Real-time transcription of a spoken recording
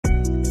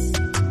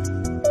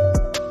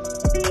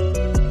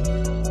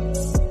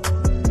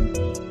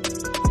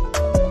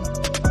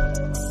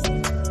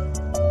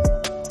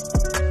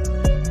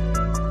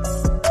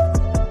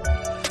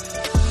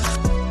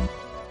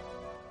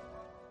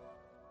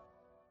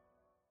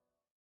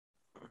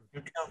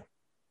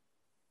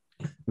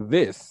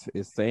This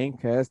is Same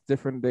Cast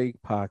Different Day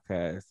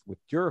podcast with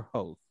your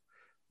hosts,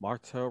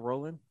 Martel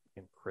Rowland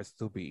and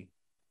Crystal B.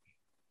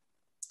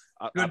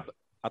 Good.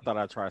 I thought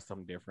I'd try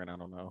something different. I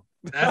don't know.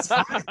 That's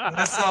fine.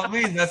 That's all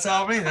me. That's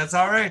all me. That's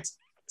all right.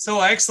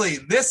 So actually,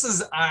 this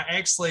is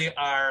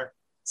our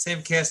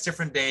Same Cast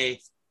Different Day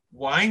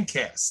wine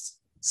cast.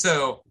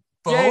 So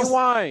Yay,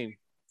 wine.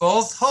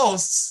 both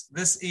hosts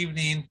this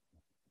evening,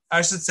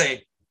 I should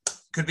say,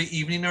 could be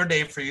evening or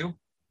day for you,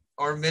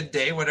 or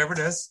midday, whatever it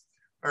is,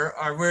 or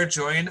we're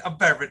enjoying a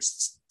beverage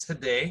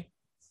today.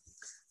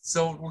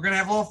 So we're gonna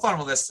have a little fun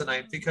with this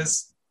tonight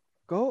because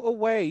Go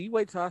away. You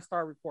wait till I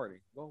start recording.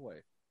 Go away.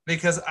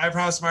 because I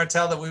promised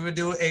Martel that we would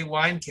do a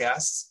wine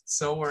cast.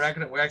 So we're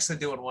actually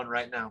doing one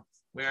right now.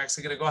 We're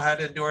actually gonna go ahead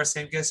and do our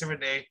Same Cast Every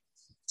Day,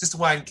 just a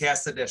wine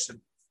cast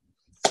edition.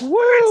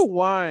 Woo,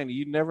 wine.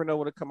 You never know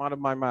what'll come out of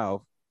my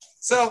mouth.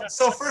 So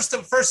first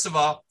of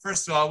all,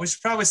 we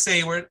should probably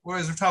say we're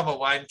talking about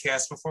wine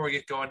cast before we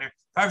get going here.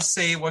 Probably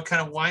say what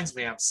kind of wines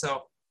we have.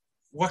 So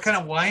what kind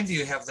of wine do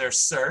you have there,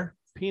 sir?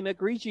 Pinot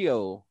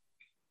Grigio.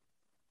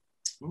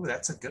 Ooh,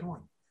 that's a good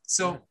one.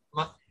 So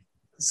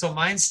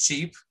mine's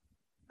cheap.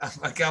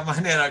 I got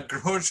mine at a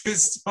grocery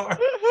store.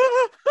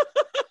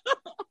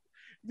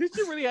 Did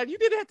you really? You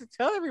didn't have to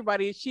tell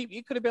everybody it's cheap.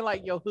 It could have been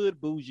like your hood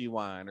bougie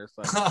wine or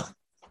something.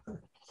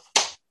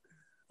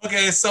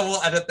 Okay, so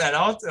we'll edit that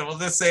out and we'll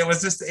just say it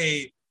was just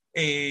a.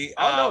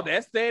 No,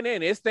 that's staying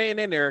in. It's staying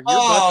in there. You're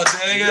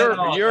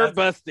busted. You're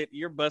busted.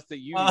 You're busted.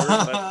 You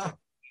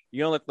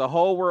don't let the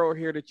whole world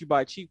hear that you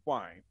buy cheap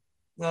wine.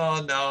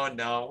 Oh,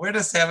 no. We're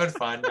just having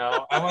fun.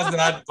 No, I was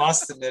not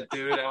busting it,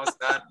 dude. I was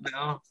not.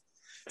 No.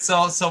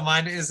 So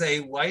mine is a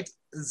white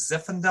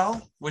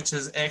Zinfandel, which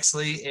is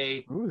actually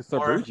a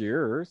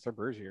Saint-Bergier.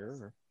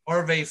 Or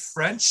of a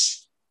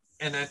French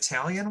and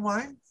Italian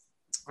wine.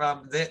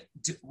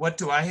 What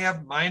do I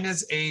have? Mine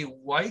is a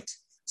white,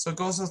 so it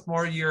goes with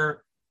more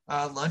your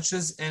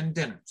lunches and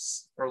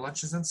dinners, or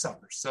lunches and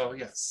suppers. So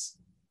yes.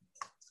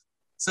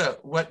 So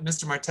what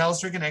Mr. Martel's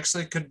drinking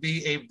actually could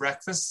be a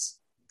breakfast,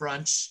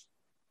 brunch,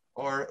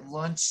 or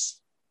lunch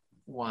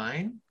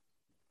wine.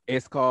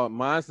 It's called,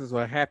 mine's is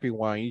a happy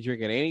wine. You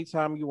drink it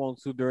anytime you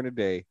want to during the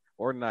day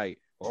or night,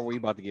 or we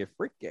about to get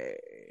freaky.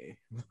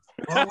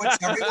 Or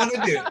whatever you want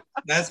to do.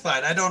 That's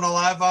fine. I don't know a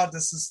lot about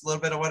this. Is a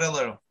little bit of what I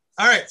learn.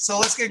 All right, so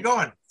let's get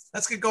going.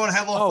 Let's get going and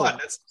have a little fun.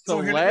 So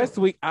last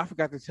week, I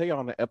forgot to tell you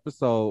on the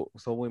episode.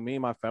 So when me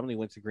and my family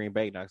went to Green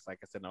Bay, now, like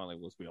I said, not only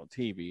was we on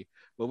TV,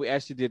 but we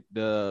actually did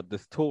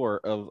this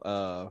tour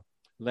of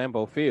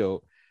Lambeau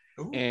Field.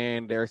 Ooh.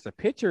 And there's a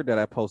picture that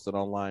I posted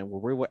online where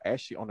we were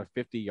actually on the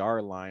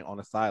 50-yard line on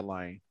the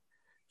sideline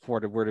where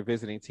the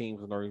visiting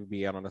teams in order to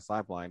be out on the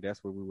sideline.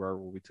 That's where we were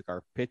when we took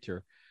our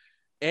picture.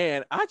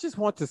 And I just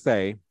want to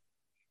say,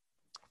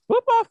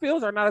 football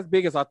fields are not as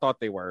big as I thought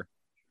they were.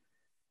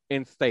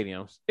 In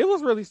stadiums, it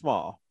was really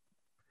small.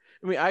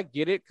 I mean, I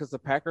get it because the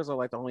Packers are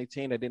like the only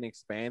team that didn't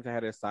expand to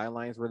have their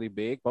sidelines really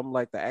big. But I'm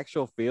like, the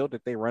actual field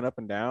that they run up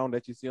and down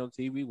that you see on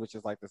TV, which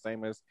is like the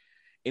same as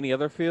any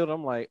other field,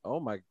 I'm like, oh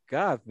my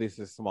God, this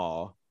is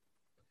small.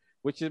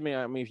 Which is,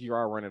 I mean, if you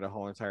are running the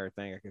whole entire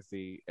thing, I can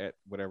see at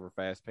whatever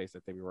fast pace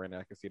that they be running,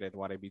 I can see that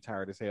why they'd be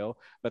tired as hell.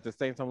 But at the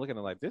same time, looking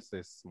at like, this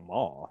is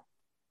small.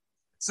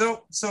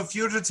 So if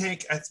you were to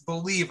take, I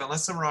believe,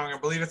 unless I'm wrong, I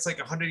believe it's like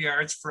 100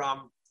 yards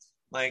from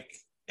like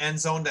end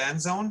zone to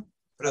end zone.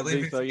 But I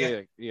believe so.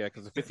 Yeah,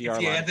 because the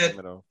 50-yard line is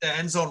the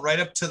end zone right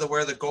up to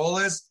where the goal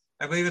is.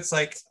 I believe it's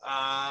like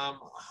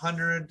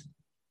 100.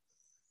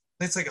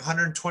 It's like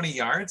 120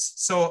 yards.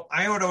 So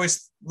I would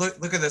always look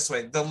at it this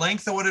way. The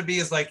length of what it'd be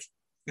is like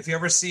if you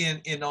ever see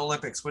in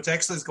Olympics, which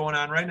actually is going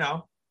on right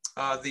now,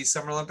 the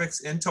Summer Olympics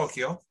in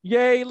Tokyo.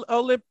 Yay,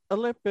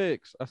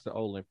 Olympics! I said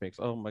Olympics.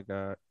 Oh my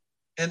God.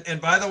 And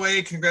by the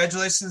way,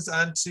 congratulations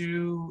on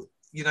to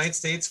United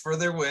States for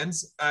their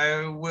wins.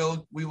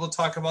 We will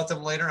talk about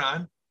them later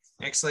on.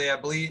 Actually, I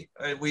believe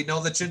we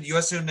know that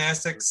U.S.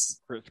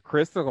 Gymnastics.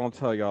 Chris is gonna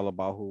tell y'all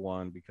about who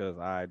won because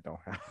I don't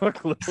have a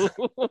clue.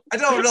 I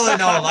don't really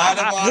know a lot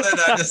about it.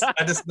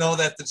 I just know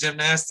that the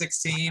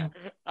gymnastics team.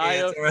 I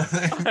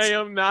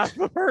am not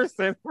the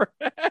person for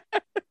that.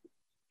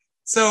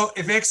 So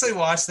if you actually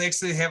watch, they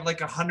actually have like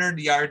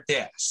 100-yard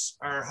dash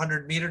or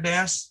 100-meter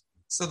dash.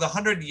 So the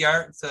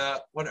 100-yard,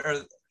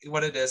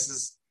 what it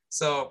is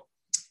so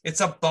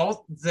it's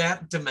about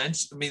that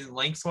dimension. I mean,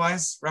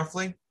 lengthwise,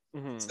 roughly.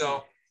 Mm-hmm.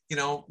 So.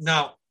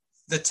 Now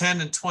the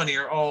 10 and 20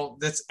 are all,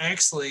 that's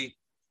actually,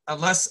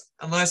 unless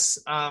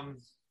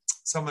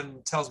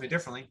someone tells me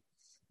differently,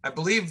 I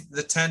believe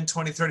the 10,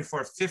 20,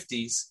 34,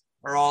 50s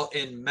are all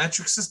in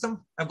metric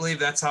system. I believe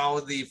that's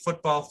how the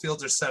football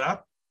fields are set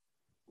up.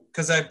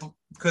 Because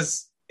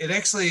it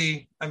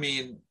actually, I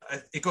mean,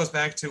 it goes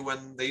back to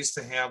when they used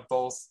to have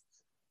both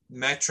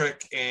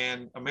metric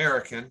and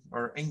American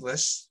or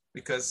English,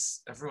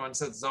 because everyone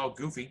says it's all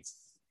goofy.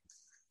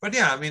 But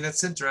yeah, I mean,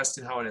 it's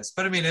interesting how it is.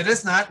 But I mean, it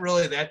is not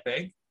really that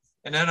big.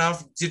 And then now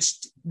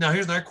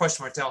here's another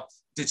question, Martel.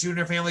 Did you and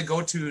your family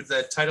go to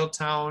the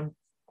Titletown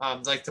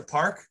like the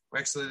park?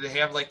 Actually, they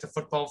have like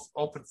the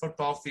open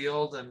football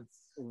field, and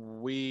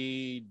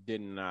We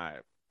did not.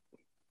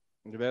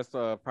 That's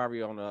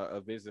probably on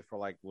a visit for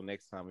like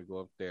next time we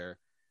go up there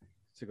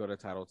to go to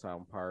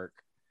Titletown Park.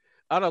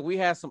 I don't know. We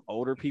had some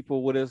older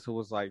people with us who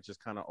was like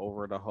just kind of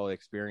over the whole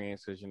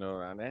experience because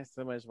and that's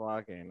so much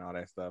walking and all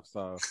that stuff.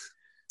 So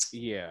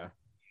yeah,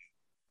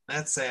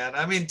 that's sad.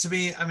 I mean, to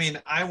me,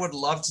 I would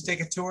love to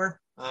take a tour.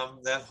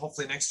 That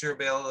hopefully next year will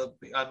be able to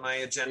be on my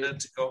agenda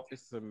to go.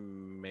 It's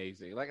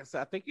amazing. Like I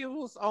said, I think it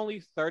was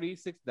only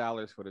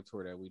 $36 for the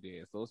tour that we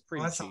did, so it was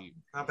pretty cheap.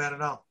 Not bad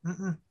at all.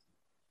 Mm-mm.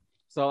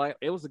 So like,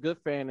 it was a good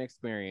fan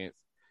experience.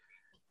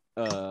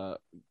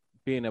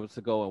 Being able to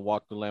go and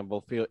walk the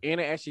Lambeau Field, and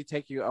they actually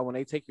take you when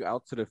they take you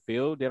out to the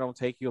field. They don't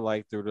take you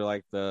like through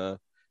the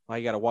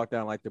you got to walk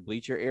down like the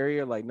bleacher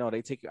area. Like no,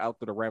 they take you out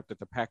to the ramp that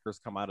the Packers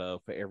come out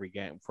of for every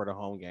game for the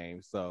home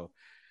game. So,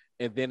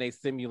 and then they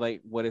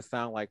simulate what it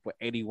sounds like with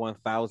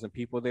 81,000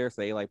 people there.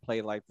 So they like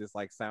play like this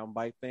like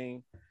soundbite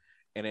thing,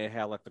 and it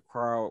had like the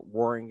crowd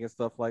roaring and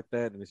stuff like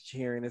that, and it's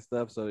cheering and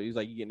stuff. So it's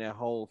like you getting that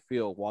whole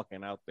field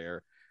walking out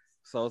there.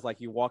 So it's like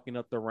you're walking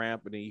up the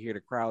ramp and then you hear the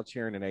crowd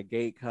cheering and that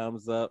gate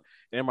comes up.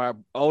 And my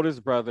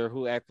oldest brother,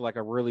 who acted like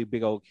a really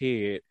big old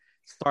kid,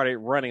 started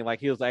running like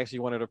he was actually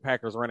one of the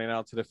Packers running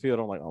out to the field.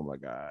 I'm like, oh my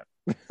God.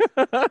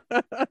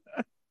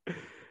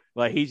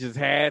 Like he just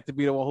had to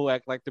be the one who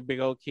acted like the big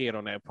old kid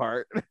on that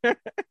part. But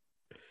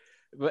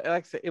like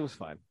I said, it was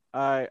fun.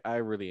 I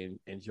really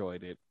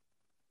enjoyed it.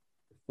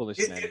 Full of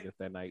shenanigans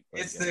that night.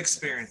 It's the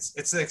experience.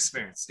 It's the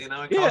experience.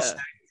 Yeah.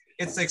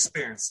 It's the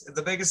experience.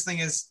 The biggest thing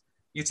is,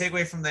 you take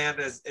away from that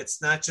is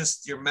it's not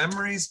just your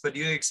memories, but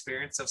your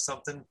experience of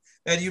something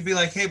that you'd be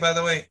like, hey, by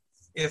the way,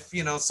 if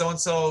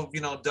so-and-so,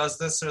 does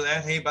this or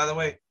that, hey, by the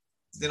way,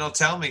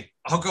 tell me,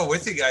 I'll go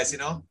with you guys,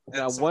 Now,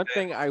 one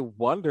thing I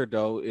wonder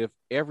though, if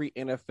every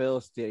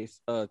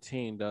NFL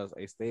team does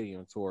a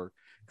stadium tour,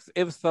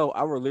 if so,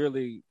 I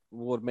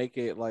would make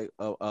it like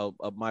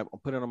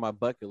put it on my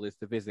bucket list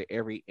to visit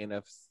every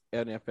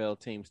NFL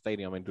team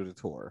stadium and do the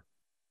tour.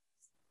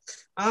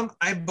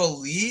 I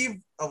believe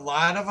a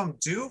lot of them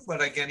do,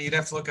 but again, you'd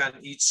have to look on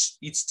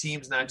each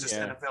team's, not just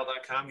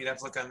NFL.com. You'd have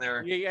to look on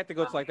their. Yeah, you have to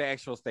go to like the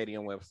actual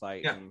stadium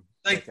website and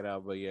check it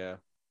out. But yeah,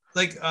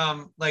 like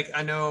I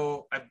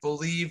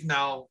believe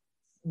now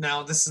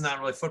this is not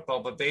really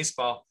football, but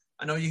baseball.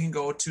 I know you can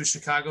go to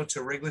Chicago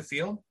to Wrigley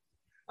Field.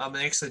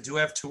 They actually do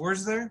have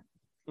tours there.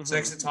 Mm-hmm. So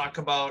actually talk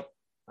about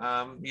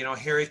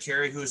Harry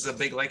Carey, who's a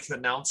big like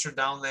announcer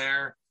down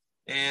there.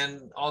 And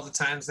all the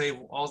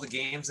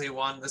games they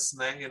won, this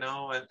and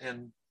that,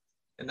 and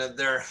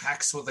they're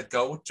hex with a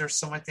goat or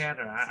something like that,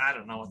 or I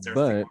don't know what they're.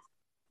 But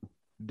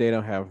they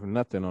don't have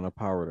nothing on the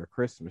power of the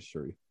Christmas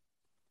tree.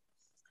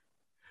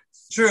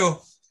 True.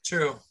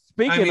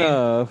 Speaking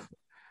of,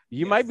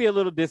 you might be a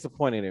little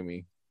disappointed in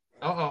me.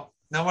 Now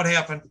what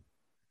happened?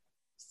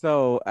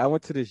 So I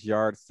went to this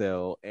yard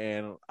sale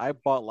and I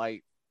bought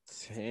like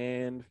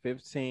 10,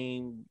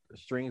 15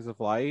 strings of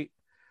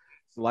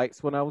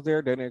lights when I was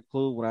there. They didn't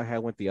include when I had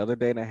went the other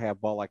day, and I had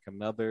bought like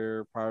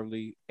another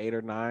probably 8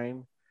 or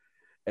 9,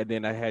 and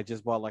then I had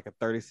just bought like a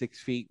 36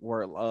 feet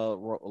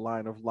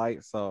line of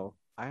lights. So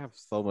I have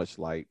so much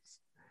lights.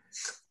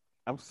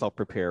 I'm so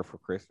prepared for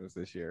Christmas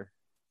this year.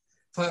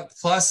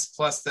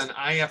 Plus, then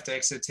I have to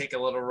actually take a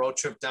little road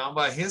trip down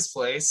by his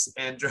place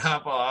and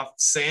drop off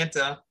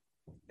Santa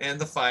and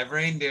the 5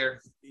 reindeer.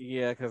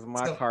 Yeah, because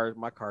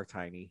my car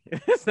tiny.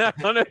 It's not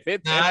gonna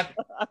fit.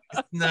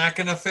 Not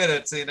gonna fit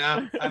it.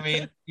 I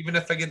mean, even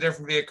if I get a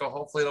different vehicle,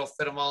 hopefully it'll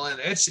fit them all in.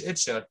 It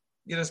should.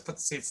 You just put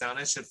the seats down.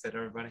 It should fit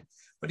everybody.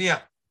 But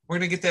yeah, we're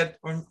gonna get that.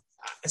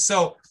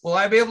 So will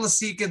I be able to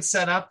see it get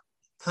set up?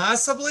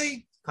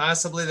 Possibly.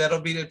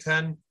 That'll be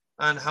depend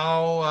on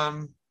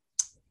how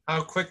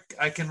quick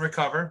I can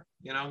recover.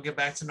 Get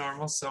back to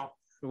normal. So.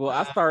 Well,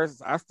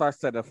 I start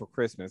setting up for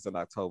Christmas in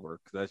October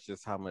because that's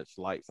just how much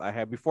lights I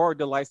had before.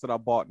 The lights that I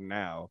bought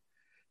now,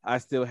 I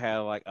still had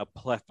like a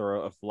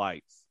plethora of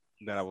lights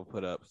that I would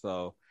put up.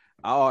 So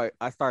I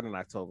start in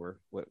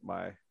October with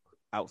my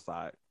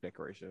outside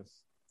decorations.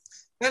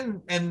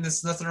 And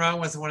there's nothing wrong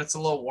with when it's a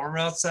little warmer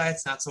outside.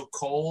 It's not so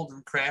cold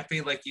and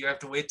crappy. Like you have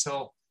to wait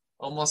till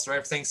almost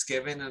right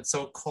Thanksgiving and it's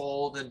so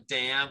cold and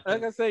damp.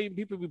 Like I say,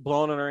 people be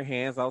blowing on their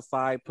hands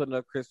outside, putting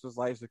up Christmas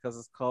lights because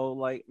it's cold.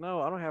 Like,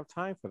 no, I don't have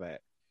time for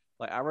that.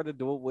 Like, I'd rather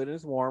do it when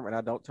it's warm, and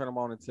I don't turn them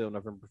on until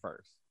November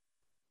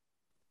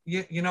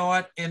 1st. You know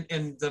what? And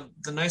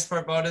the nice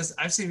part about it is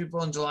I've seen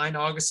people in July and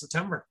August,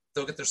 September.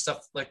 They'll get their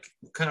stuff, like,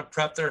 kind of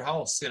prep their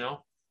house,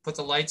 put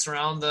the lights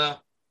around the,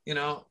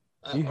 around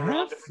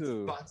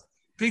different spots.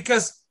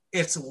 Because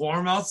it's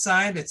warm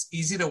outside, it's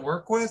easy to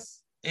work with,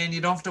 and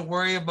you don't have to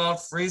worry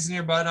about freezing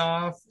your butt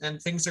off,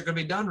 and things are going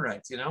to be done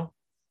right, You're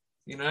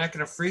not going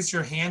to freeze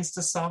your hands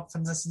to stuff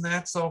and this and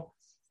that. So,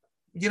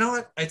 you know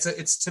what?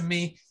 It's to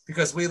me,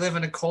 because we live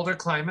in a colder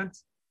climate.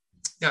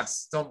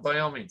 Yes, by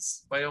all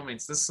means,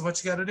 this is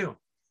what you got to do.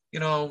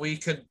 We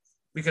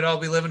could all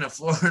be living in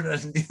Florida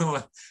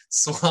and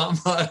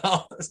swamp mud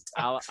all this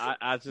time.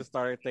 I just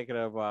started thinking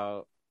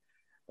about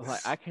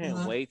Like I can't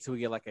Uh-huh. wait till we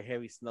get like a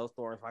heavy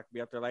snowstorm so I can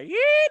be out there like,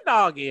 yeah,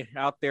 doggy,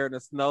 out there in the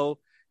snow,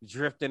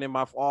 drifting in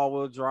my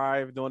all-wheel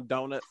drive, doing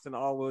donuts and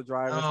all-wheel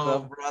drive and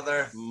stuff, Oh,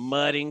 brother.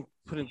 mudding,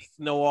 putting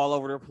snow all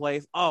over the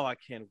place. Oh, I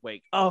can't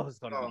wait. Oh, It's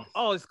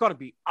gonna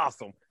be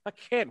awesome. I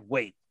can't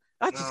wait.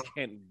 I no. just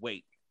can't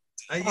wait.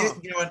 You, Oh,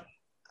 you know what?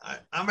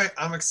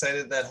 I'm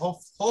excited that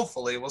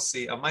hopefully we'll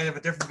see. I might have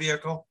a different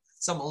vehicle,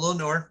 something a little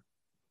newer,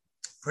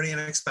 pretty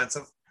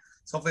inexpensive.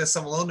 So hopefully it's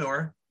something a little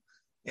newer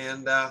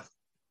and a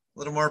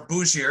little more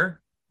bougier,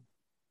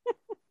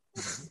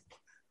 a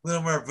a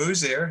little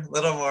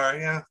more,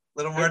 yeah, a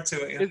little more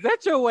to it. Yeah. is that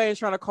your way of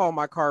trying to call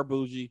my car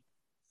bougie?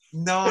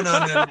 No,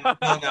 no, no, no,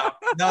 no, no,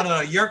 no,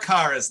 no. Your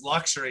car is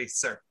luxury,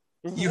 sir.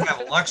 You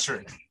have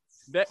luxury.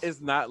 That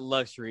is not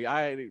luxury.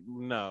 I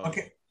no.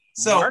 Okay.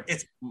 So Mark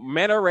it's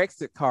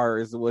Manorexic car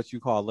is what you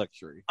call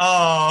luxury.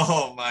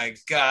 oh my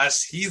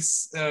gosh.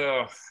 He's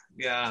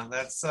yeah,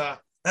 that's a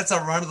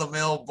run of the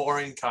mill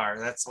boring car.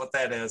 That's what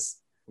that is.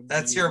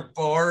 That's your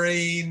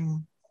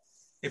boring.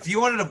 If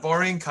you wanted a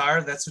boring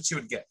car, that's what you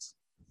would get.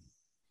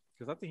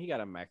 Because I think he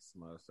got a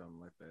Maxima or something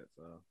like that.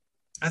 So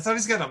I thought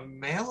he's got a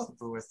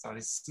Malibu. I thought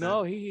he said.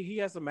 no, he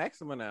has a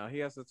Maxima now. He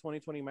has a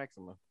 2020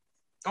 Maxima.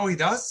 Oh, he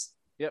does?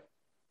 Yep.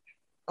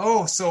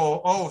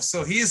 So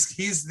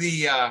he's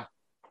the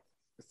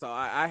So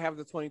I have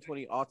the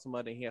 2020 Altima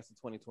and he has the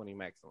 2020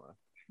 Maxima.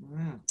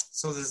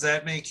 so does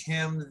that make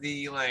him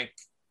the like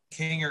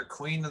king or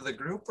queen of the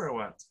group or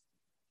what?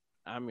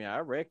 I mean, I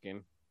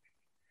reckon.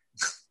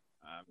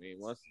 I mean,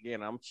 once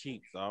again, I'm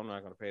cheap, so I'm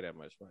not going to pay that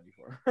much money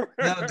for it.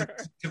 No,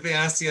 to be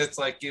honest, with you, it's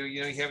like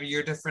you have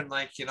your different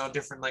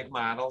different like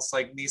models.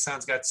 Like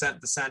Nissan's got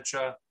the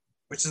Sentra,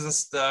 which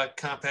is the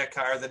compact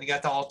car. Then you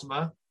got the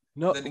Altima.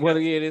 No, well,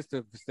 yeah, it is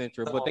the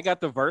Sentra, but they got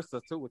the Versa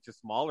too, which is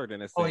smaller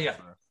than a Sentra. Oh yeah,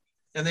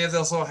 and they have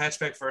those little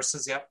hatchback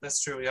Versas. Yep,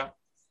 that's true. Yep.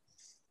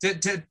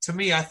 To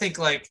me, I think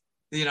like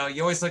you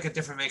always look at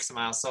different makes and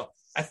models. So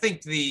I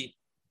think the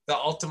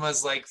Altima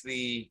is like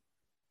the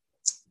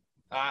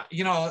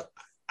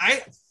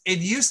it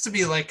used to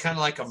be like kind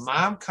of like a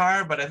mom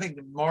car, but I think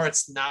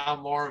it's now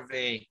more of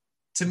a,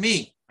 to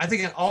me, I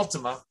think an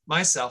Altima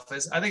myself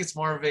I think it's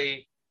more of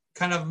a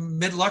kind of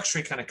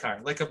mid-luxury kind of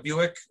car, like a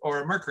Buick or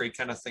a Mercury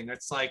kind of thing.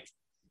 It's like,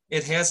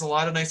 it has a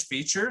lot of nice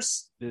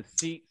features. The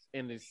seats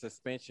and the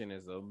suspension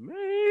is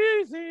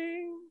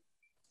amazing.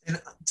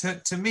 And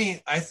to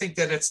me, I think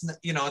that it's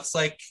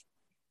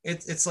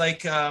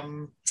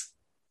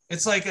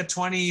like a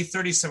 20,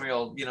 30 some year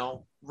old,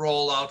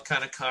 roll out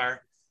kind of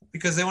car,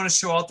 because they want to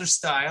show out their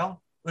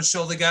style, want to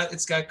show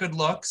it's got good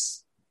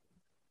looks,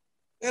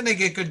 and they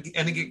get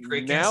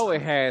great. Now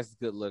it has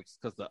good looks,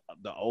 because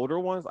the older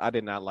ones, I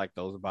did not like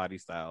those body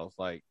styles.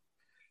 Like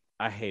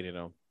I hated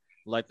them.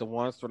 Like the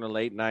ones from the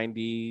late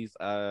 90s,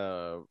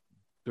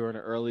 during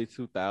the early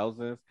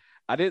 2000s.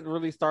 I didn't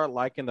really start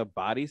liking the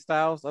body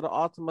styles of the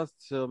Optimus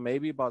till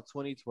maybe about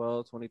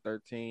 2012,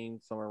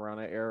 2013, somewhere around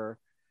that era.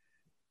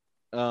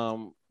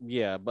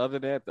 Yeah, but other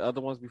than that, the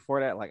other ones before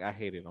that, like I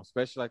hated them,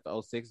 especially like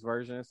the '06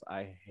 versions.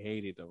 I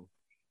hated them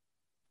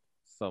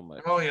so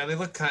much. Oh yeah, they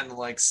look kind of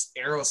like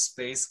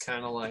aerospace,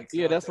 kind of like.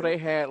 Yeah, that's what they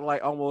had,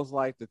 like almost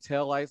like the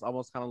tail lights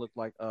almost kind of looked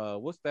like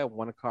what's that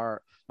one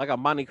car, like a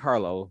Monte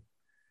Carlo,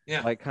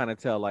 yeah, like kind of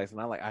tail lights,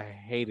 and I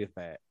hated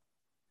that.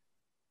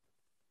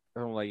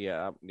 I'm like,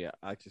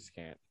 I just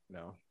can't,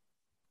 no.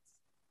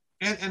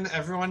 And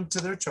everyone to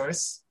their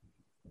choice.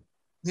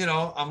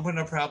 I'm going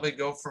to probably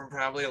go from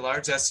probably a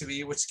large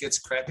SUV, which gets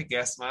crappy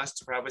gas mileage,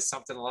 to probably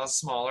something a lot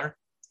smaller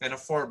and a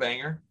four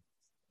banger,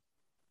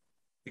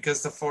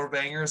 because the four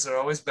bangers are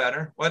always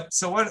better.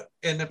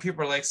 And the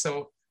people are like,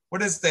 so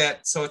what is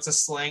that? So it's a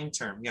slang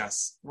term.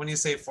 Yes. When you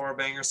say four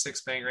banger,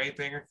 six banger, eight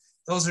banger,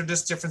 those are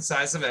just different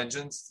size of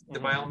engines.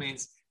 Mm-hmm. By all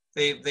means,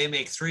 they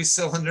make 3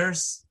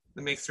 cylinders.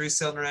 They make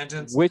 3-cylinder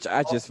engines. Which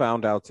I just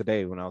found out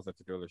today when I was at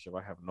the dealership.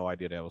 I have no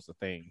idea that was a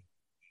thing.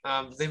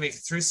 They make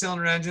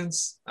 3-cylinder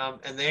engines,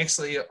 and they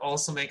actually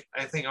also make,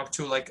 I think, up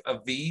to like a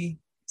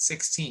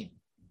V16.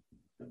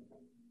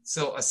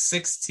 So a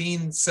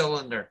 16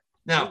 cylinder.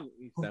 Now,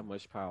 that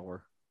much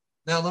power.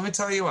 Now, let me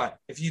tell you what.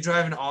 If you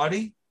drive an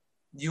Audi,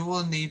 you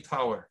will need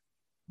power,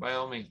 by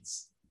all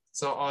means.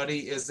 So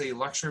Audi is a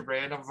luxury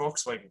brand of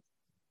Volkswagen.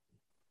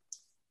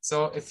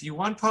 So if you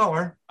want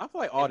power, I feel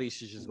like Audi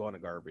should just go in the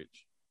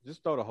garbage.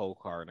 Just throw the whole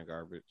car in the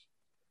garbage.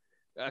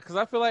 Because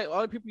I feel like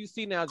all the people you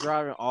see now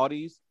driving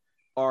Audis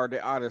are they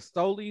either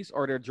stolies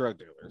or they're drug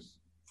dealers.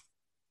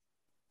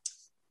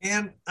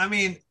 And I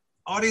mean,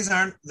 Audis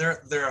aren't,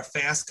 they're a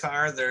fast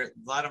car. A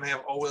lot of them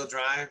have all-wheel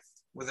drive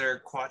with their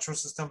Quattro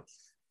system.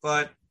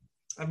 But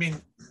I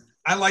mean,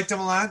 I liked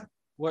them a lot.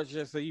 Well,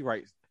 just so you're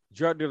right.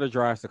 Drug dealer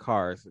drives the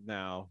cars.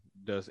 Now,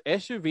 the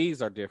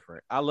SUVs are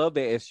different. I love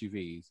their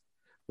SUVs.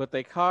 But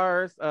they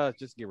cars,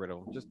 just get rid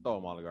of them. Just throw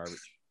them all in the garbage.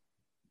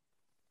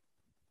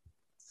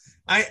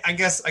 I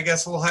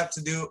guess we'll have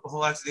to do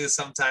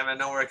sometime. I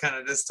know we're kind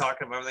of just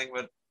talking about everything,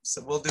 but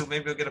so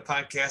maybe we'll get a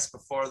podcast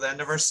before the end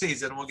of our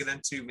season. We'll get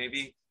into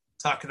maybe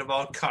talking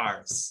about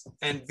cars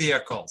and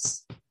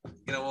vehicles.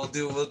 We'll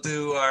do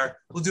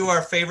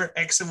our favorite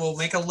exit. We'll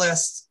make a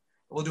list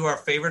We'll do our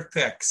favorite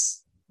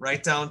picks,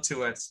 right down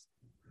to it.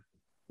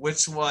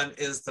 Which one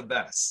is the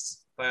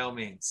best? By all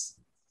means.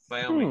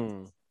 By all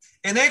means.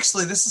 And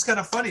actually, this is kind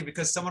of funny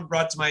because someone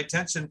brought to my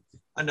attention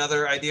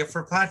another idea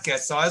for a podcast.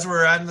 So as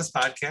we're on this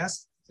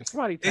podcast, is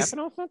somebody tapping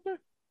on something?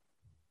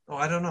 Oh,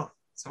 I don't know.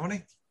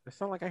 Somebody? It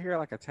sounds like I hear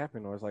like a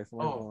tapping noise, like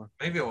somebody going.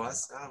 Maybe it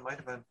was. Oh, it might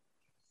have been.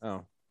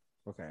 Oh,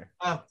 okay.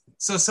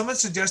 So someone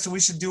suggested we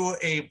should do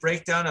a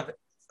breakdown of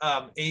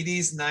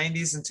 80s,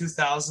 90s, and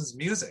 2000s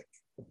music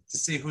to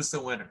see who's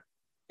the winner.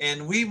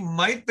 And we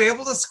might be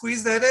able to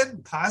squeeze that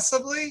in,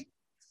 possibly.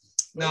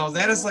 No,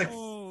 that is like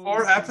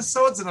 4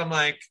 episodes, and I'm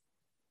like,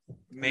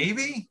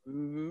 maybe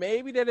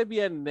that'd be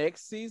a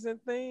next season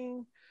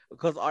thing,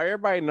 because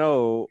everybody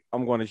know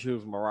I'm going to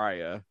choose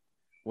Mariah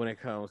when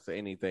it comes to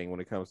anything. When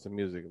it comes to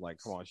music, like,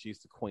 come on, she's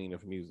the queen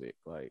of music.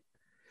 Like,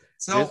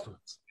 so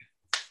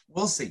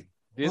we'll see.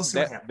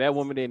 That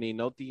woman didn't need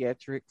no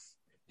theatrics.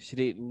 She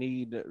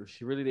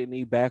really didn't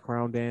need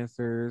background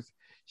dancers.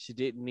 She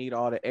didn't need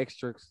all the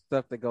extra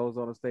stuff that goes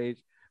on the stage.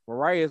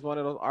 Mariah is one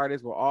of those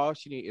artists where all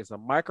she needs is a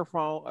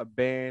microphone, a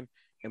band,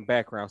 and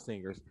background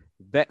singers.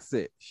 That's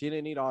it. She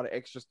didn't need all the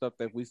extra stuff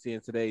that we see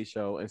in today's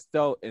show, and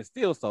still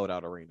sold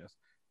out arenas.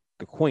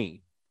 The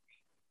queen.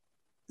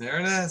 There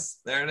it is.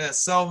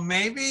 So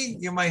maybe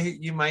you might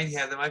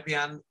have that might be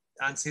on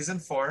season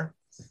 4,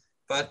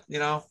 but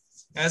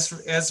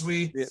as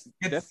we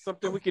that's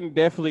something we can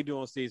definitely do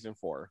on season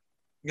 4.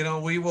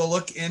 We will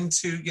look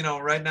into,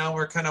 right now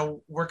we're kind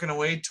of working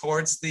away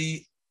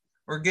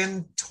we're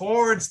getting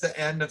towards the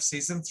end of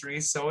season 3,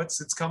 so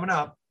it's coming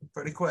up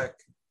pretty quick.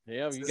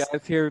 Yeah, you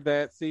guys hear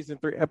that season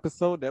 3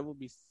 episode? That will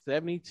be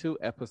 72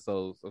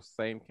 episodes of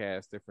Same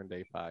Cast, Different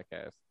Day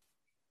podcast.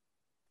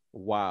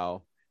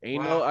 Wow.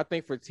 And I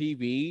think for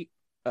TV,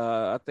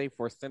 I think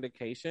for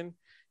syndication,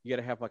 you got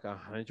to have like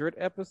 100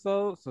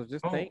 episodes. So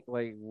just think,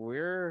 like,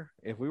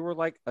 if we were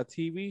like a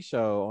TV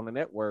show on the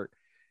network,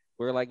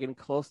 we're like getting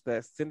close to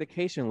that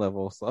syndication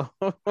level. So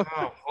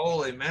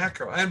holy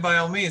mackerel. And by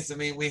all means, I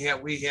mean, we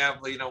have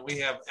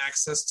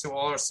access to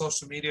all our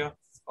social media,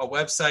 a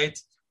website.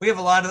 We have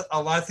a lot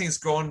of things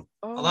going,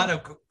 a lot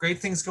of great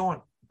things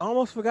going. I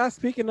almost forgot,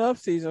 speaking of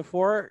season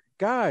 4,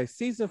 guys,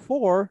 season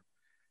 4,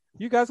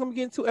 you guys gonna be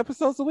getting 2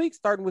 episodes a week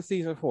starting with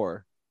season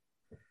 4.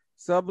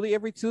 So I believe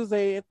every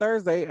Tuesday and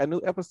Thursday, a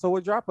new episode will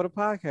drop of the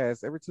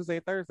podcast every Tuesday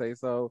and Thursday.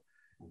 So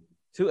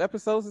 2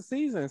 episodes a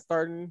season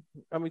 2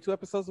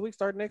 episodes a week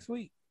starting next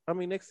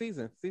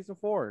season, season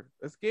 4.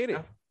 Let's get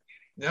it.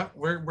 Yeah,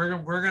 we're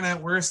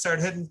gonna start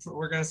hitting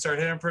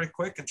pretty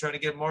quick and try to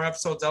get more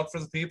episodes out for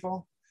the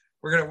people.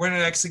 We're gonna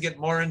actually get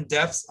more in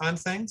depth on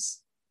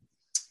things.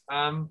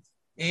 Crystal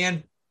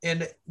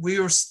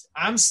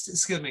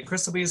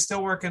B is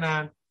still working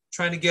on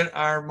trying to get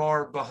our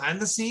more behind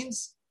the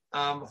scenes.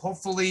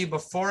 Hopefully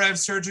before I have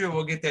surgery,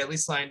 we'll get that at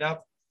least lined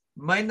up.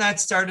 Might not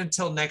start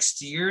until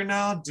next year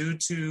now due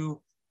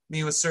to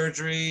me with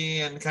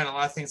surgery and kind of a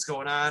lot of things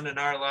going on in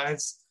our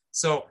lives.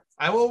 So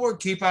I will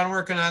keep on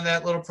working on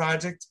that little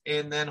project.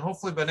 And then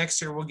hopefully by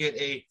next year, we'll get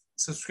a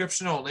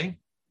subscription only.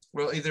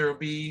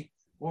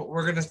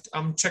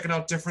 I'm checking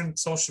out different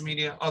social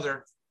media,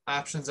 other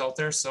options out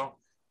there. So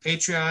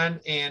Patreon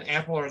and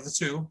Apple are the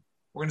 2.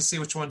 We're going to see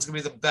which one's going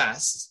to be the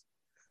best.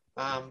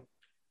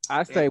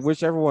 I say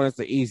whichever one is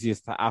the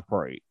easiest to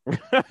operate.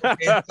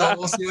 Okay, so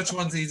we'll see which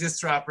one's the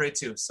easiest to operate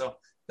too. So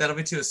that'll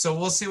be 2. So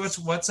we'll see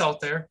what's out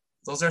there.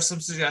 Those are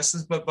some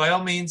suggestions, but by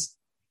all means,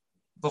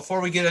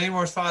 before we get any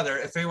more farther,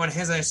 if anyone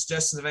has any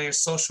suggestions of any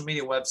social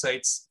media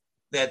websites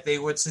that they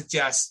would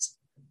suggest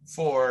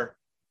for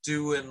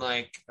doing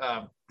like,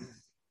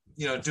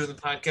 doing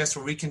the podcast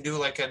where we can do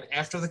like an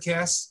after the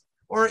cast,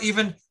 or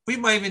even we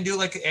might even do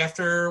like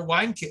after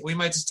wine. We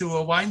might just do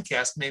a wine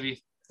cast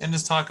maybe and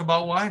just talk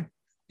about wine.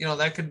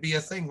 That could be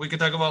a thing. We could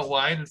talk about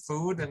wine and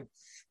food and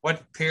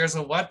what pairs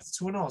with what.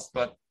 Who knows?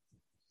 But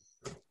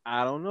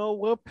I don't know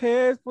what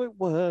pairs with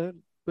what,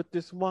 but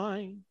this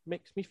wine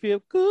makes me feel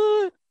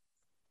good.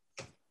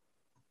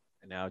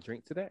 And now I'll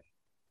drink to that.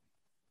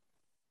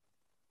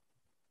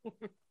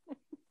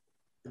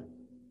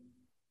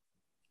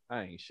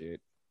 I ain't shit.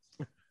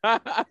 You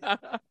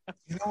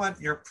know what?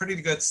 You're a pretty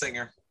good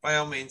singer, by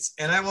all means.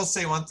 And I will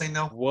say one thing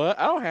though. What?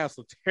 I don't have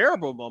some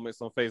terrible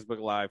moments on Facebook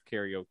Live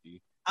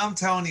karaoke. I'm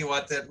telling you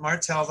what, that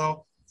Martel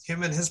though,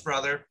 him and his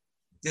brother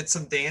did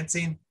some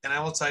dancing, and I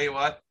will tell you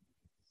what.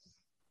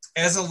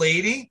 As a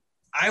lady,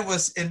 I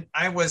was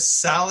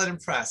solid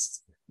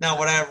impressed. Now,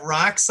 would I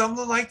rock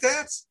something like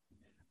that?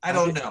 I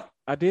don't know.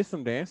 I did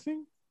some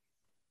dancing.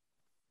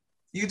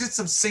 You did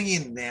some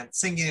singing. I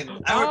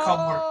would call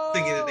more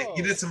singing and dancing.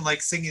 You did some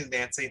like singing and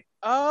dancing.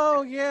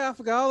 Oh yeah, I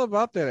forgot all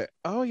about that.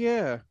 Oh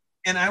yeah.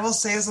 And I will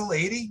say, as a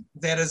lady,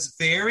 that is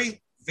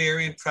very,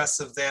 very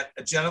impressive that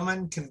a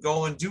gentleman can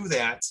go and do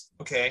that.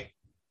 Okay,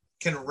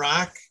 can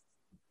rock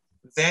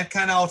that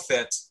kind of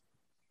outfit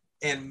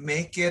and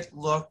make it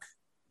look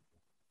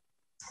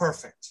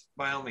perfect.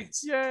 By all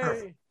means,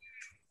 yay!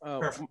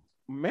 Perfect.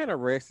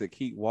 Manorexic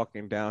keep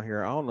walking down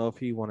here. I don't know if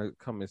he want to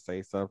come and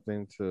say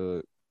something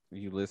to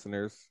you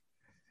listeners.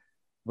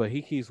 but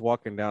he keeps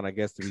walking down, I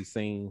guess, to be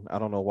seen. I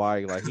don't know why.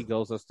 Like he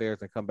goes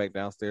upstairs and come back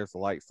downstairs to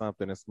light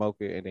something and smoke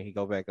it, and then he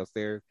go back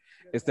upstairs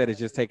instead of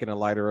just taking a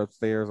lighter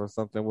upstairs or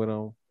something with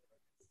him.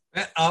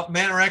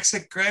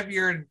 Manorexic, grab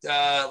your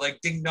like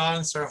ding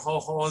dongs or ho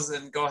hos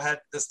and go ahead.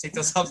 Just take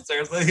those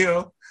upstairs with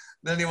you.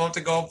 Then you want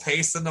to go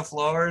pace in the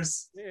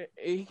floors. Yeah,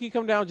 he can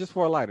come down just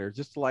for a lighter,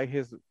 just to light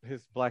his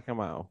black and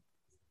mild.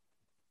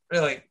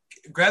 Really,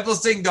 grab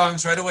those ding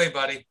dongs right away,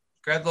 buddy.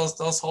 Grab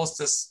those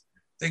hostess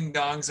ding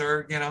dongs,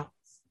 or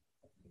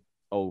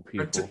Old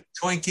or people.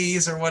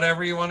 Twinkies or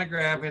whatever you want to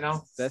grab.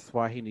 That's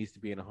why he needs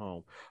to be in a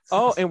home.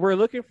 Oh, and we're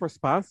looking for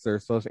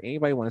sponsors. So if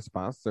anybody want to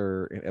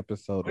sponsor an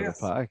episode of the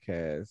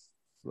podcast,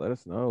 let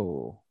us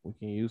know. We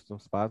can use some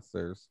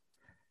sponsors.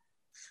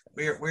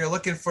 We're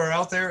looking for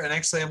out there, and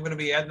actually, I'm going to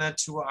be adding that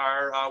to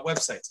our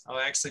website. I'm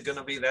actually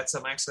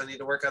I need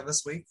to work on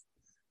this week.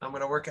 I'm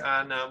going to work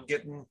on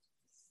getting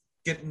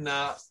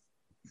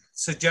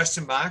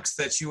suggestion box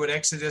that you would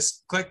actually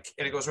just click,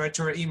 and it goes right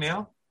to our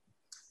email,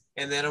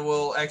 and then it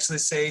will actually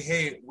say,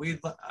 "Hey,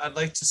 I'd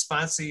like to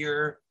sponsor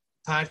your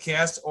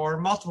podcast or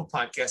multiple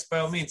podcasts." By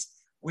all means,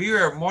 we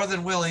are more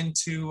than willing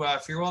to.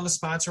 If you're willing to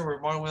sponsor, we're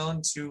more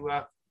willing to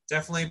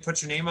definitely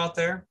put your name out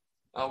there.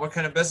 What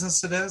kind of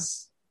business it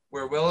is.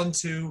 We're willing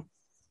to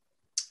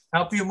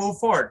help you move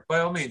forward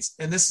by all means.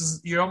 And this is,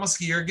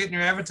 you're getting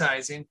your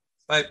advertising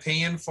by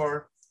paying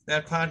for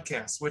that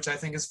podcast, which I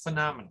think is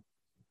phenomenal.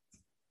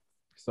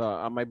 So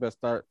I might best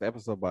start the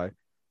episode by,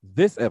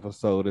 this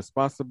episode is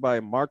sponsored by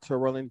Marta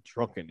Rolling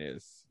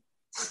Drunkenness.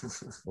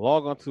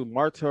 Log on to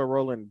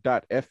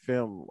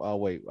martarolling.fm. Oh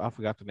wait, I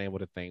forgot the name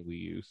of the thing we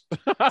use.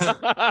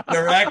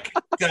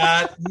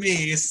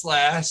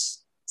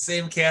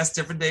 Direct.me/Same Cast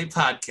Different Day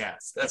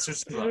podcast. That's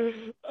what you want.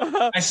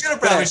 I should have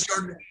probably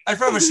shortened. I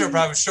probably should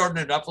have shortened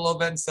it up a little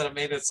bit instead of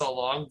made it so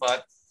long.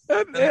 But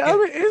I mean,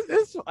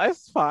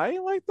 it's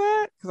fine like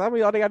that, because I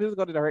mean, all they gotta do is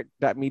go to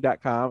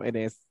direct.me.com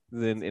and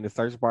then in the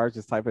search bar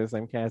just type in the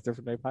Same Cast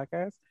Different Day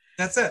podcast.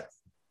 That's it.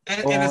 And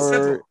it's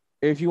simple.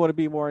 If you want to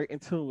be more in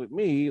tune with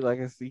me,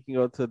 like I said, you can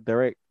go to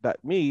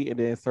direct.me and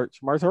then search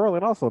Marta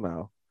Rolling also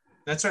now.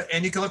 That's right.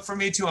 And you can look for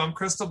me too. I'm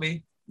Crystal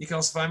B. You can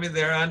also find me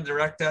there on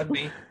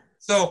direct.me.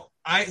 So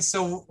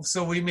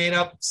we made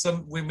up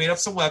some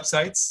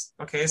websites.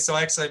 Okay. So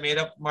actually I made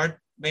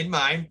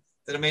mine,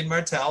 then I made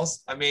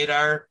Martel's. I made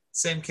our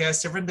Same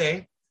Cast Different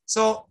Day.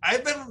 So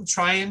I've been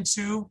trying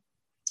to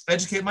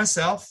educate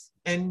myself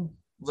and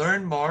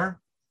learn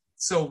more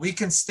so we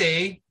can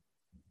stay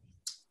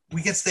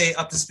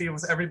up to speed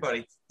with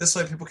everybody. This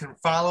way people can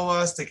follow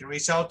us, they can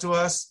reach out to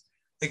us,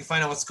 they can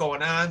find out what's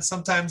going on.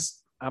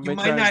 Sometimes I'm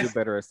trying to do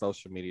better at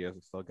social media,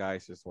 so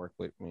guys, just work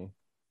with me.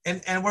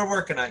 And we're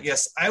working on it.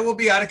 Yes, I will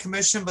be out of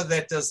commission, but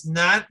that does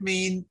not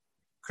mean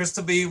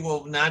Crystal B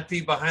will not be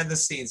behind the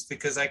scenes,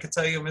 because I can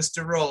tell you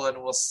Mr. Roland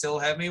will still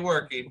have me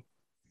working.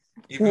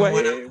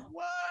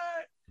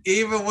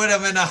 Even when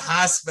I'm in a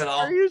hospital.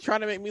 Are you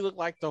trying to make me look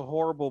like the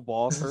horrible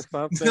boss or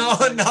something? No,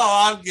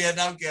 I'm good.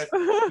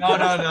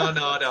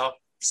 No.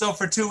 So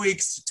for 2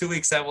 weeks,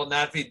 I will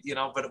not be,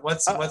 but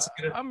what's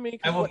good? I mean,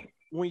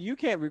 when you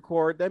can't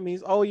record, that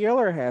means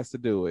Yeller has to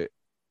do it.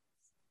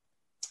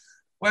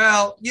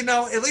 Well,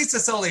 at least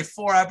it's only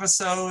 4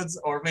 episodes,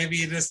 or maybe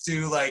you just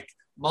do like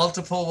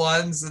multiple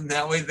ones, and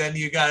that way then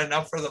you got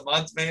enough for the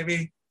month,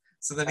 maybe.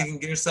 So then you can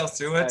get yourself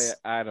through it.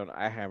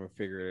 I haven't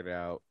figured it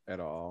out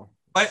at all.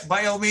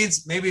 By all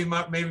means, maybe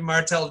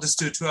Martel will just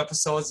do 2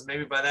 episodes, and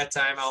maybe by that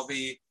time I'll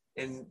be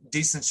in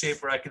decent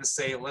shape where I can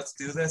say, let's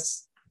do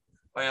this.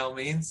 By all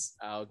means.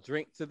 I'll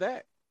drink to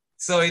that.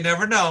 So you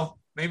never know.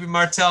 Maybe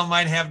Martel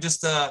might have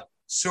just a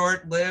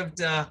short-lived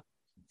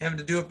having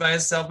to do it by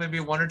himself, maybe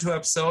 1 or 2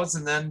 episodes,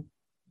 and then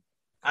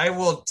I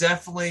will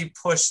definitely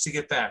push to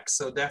get back.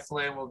 So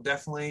definitely, I will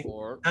definitely.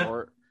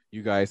 Or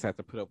you guys have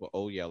to put up with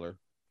Yeller.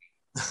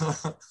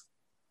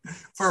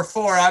 For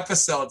 4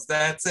 episodes,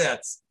 that's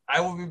it.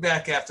 I will be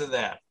back after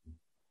that.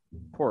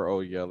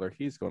 Poor Yeller.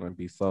 He's going to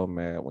be so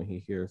mad when he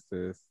hears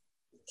this.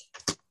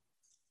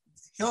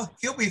 He'll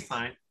be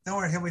fine. Don't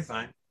worry, he'll be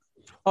fine.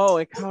 Oh,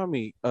 and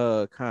Kami.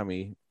 I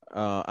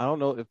don't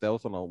know if that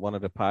was on one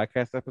of the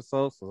podcast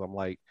episodes, because I'm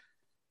like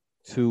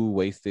too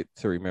wasted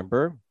to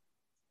remember.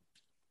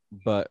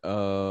 But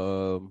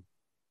I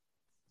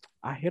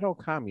hit on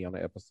Kami on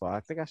the episode.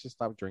 I think I should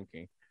stop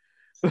drinking.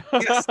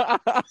 Yes.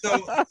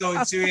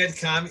 So you had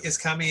Kami. Is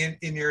Kami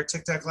in your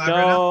TikTok live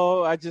right now?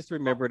 No, I just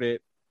remembered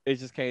it. It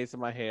just came to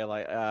my head.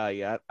 Like,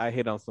 I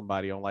hit on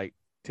somebody on like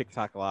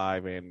TikTok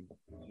live, and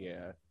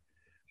yeah.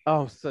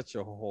 Oh, such a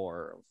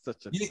whore.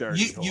 Such a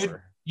dirty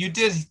whore. You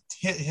did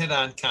hit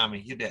on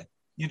Kami. You did.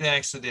 You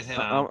actually did hit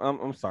on.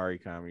 I'm sorry,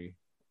 Kami.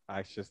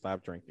 I should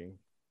stop drinking.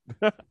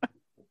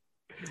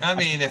 I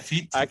mean,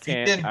 I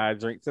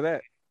drink to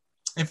that.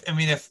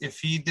 If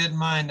he did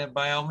mind it,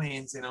 by all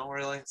means,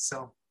 really.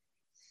 So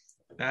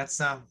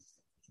that's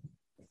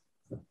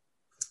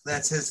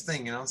his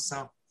thing,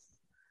 So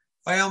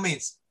by all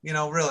means,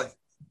 really,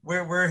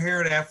 we're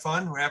here to have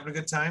fun. We're having a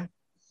good time.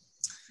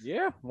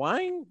 Yeah,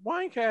 wine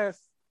cast.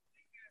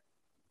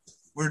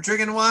 We're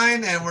drinking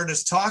wine and we're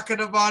just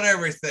talking about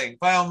everything.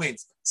 By all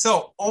means,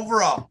 So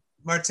overall,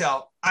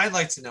 Martel, I'd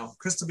like to know,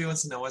 Crystal B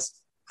wants to know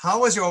is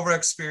how was your overall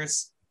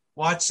experience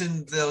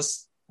watching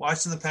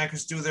the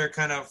Packers do their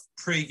kind of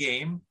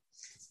pregame,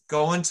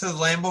 going to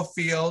Lambeau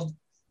Field?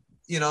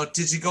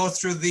 Did you go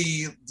through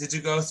the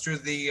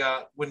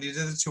when you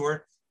did the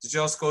tour? Did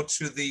you also go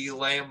to the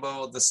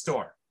Lambeau, the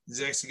store? Did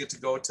you actually get to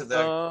go to We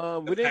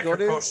the didn't go Packer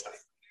Pro there. Shop?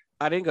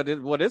 I didn't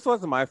go. Well, this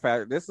wasn't my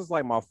fact. This is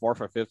like my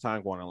fourth or fifth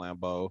time going to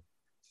Lambeau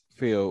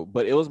Field,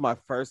 but it was my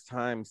first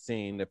time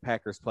seeing the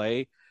Packers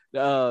play.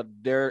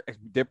 Their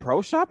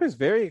pro shop is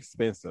very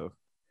expensive.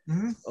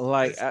 Mm-hmm.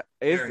 Like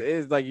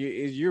it's like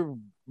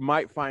you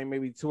might find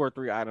maybe 2 or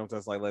 3 items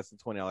that's like less than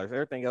 $20.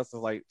 Everything else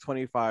is like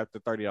 $25 to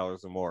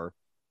 $30 or more.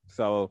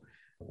 So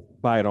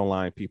buy it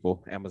online,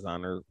 people.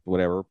 Amazon or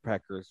whatever.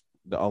 Packers,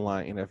 the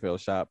online NFL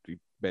shop, the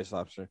best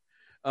option.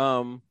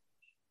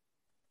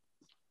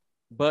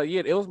 But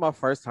yeah, it was my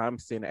first time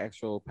seeing the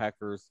actual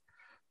Packers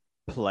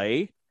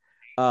play.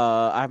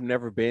 I've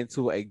never been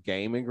to a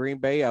game in Green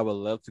Bay. I would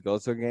love to go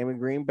to a game in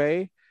Green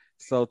Bay.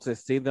 So to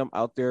see them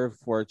out there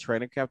for a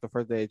training camp, the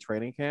first day of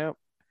training camp,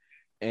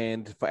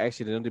 and for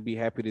actually them to be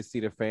happy to see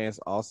the fans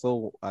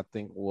also, I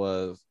think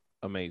was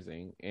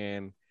amazing.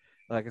 And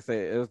like I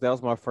said, that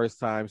was my first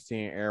time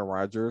seeing Aaron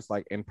Rodgers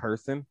like in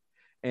person.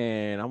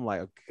 And I'm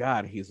like, oh,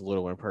 God, he's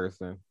little in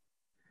person.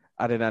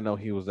 I did not know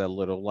he was that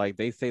little. Like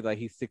they say like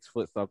he's 6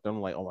 foot something. I'm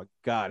like, oh my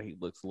God, he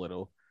looks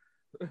little.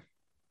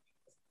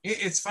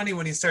 It's funny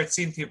when you start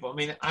seeing people. I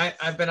mean,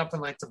 I've been up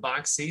in like the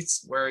box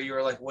seats where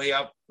you're like way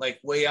up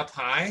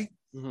high,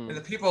 Mm-hmm. and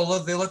the people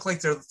look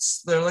like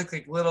they're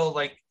like little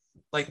like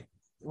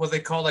what they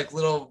call like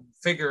little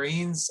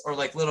figurines or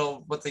like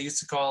little what they used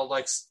to call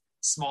like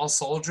small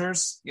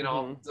soldiers.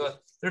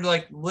 They're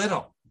like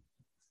little.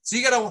 So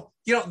you gotta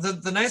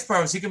the nice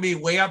part is you can be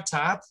way up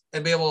top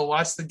and be able to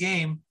watch the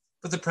game,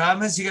 but the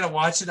problem is you gotta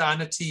watch it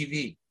on a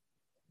TV.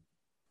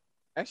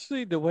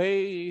 Actually, the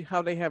way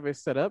how they have it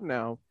set up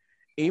now,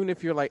 even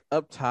if you're like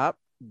up top,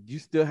 you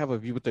still have a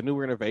view with the new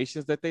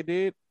renovations that they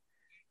did.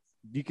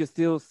 You can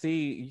still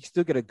see, you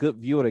still get a good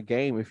view of the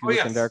game if you're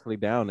looking directly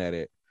down at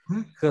it.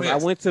 Because I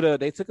went to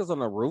they took us on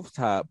the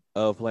rooftop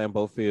of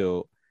Lambeau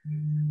Field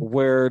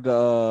where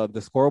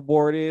the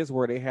scoreboard is,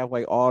 where they have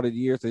like all the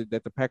years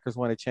that the Packers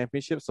won a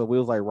championship. So we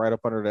was like right up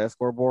under that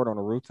scoreboard on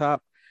the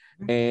rooftop.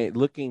 And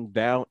looking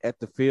down at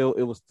the field,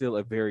 it was still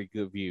a very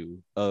good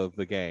view of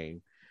the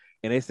game.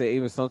 And they say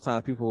even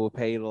sometimes people will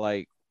pay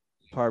like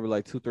probably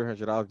like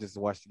 $200-$300 just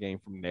to watch the game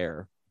from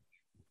there.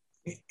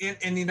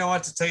 And you know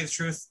what? To tell you the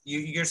truth,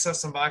 you get yourself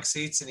some box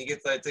seats and you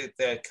get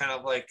that kind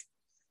of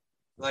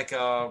like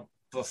a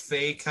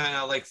buffet kind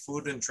of like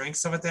food and drink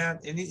stuff like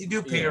that, and you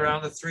do pay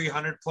around the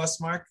 300 plus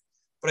mark.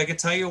 But I can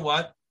tell you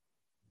what,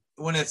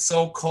 when it's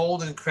so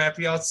cold and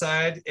crappy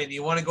outside, and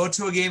you want to go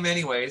to a game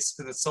anyways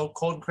because it's so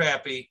cold and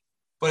crappy,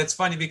 but it's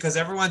funny because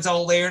everyone's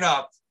all layered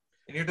up,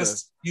 and you're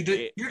just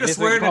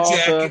wearing a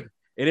jacket.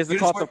 It isn't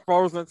called the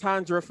frozen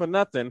tundra for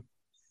nothing.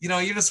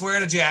 You're just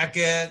wearing a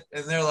jacket,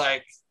 and they're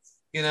like,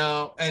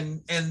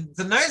 and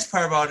the nice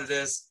part about it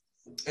is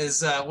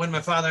when my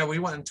father and I, we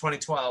went in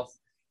 2012.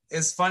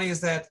 As funny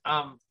as that,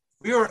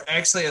 we were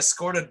actually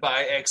escorted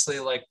by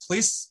like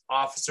police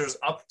officers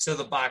up to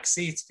the box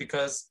seats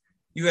because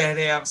you had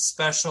to have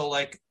special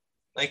when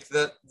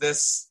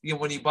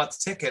you bought the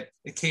ticket,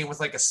 it came with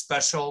like a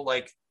special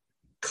like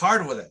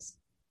card with it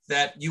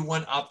that you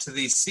went up to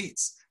these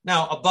seats.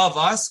 Now above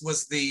us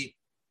was the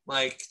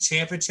like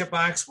championship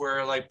box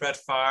where like Brett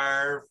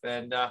Favre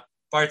and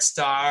Bart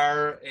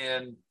Starr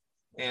and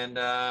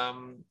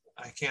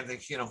I can't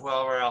think,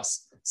 whoever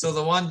else. So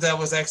the one that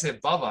was actually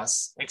above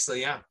us,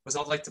 was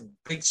all like the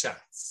big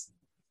shots.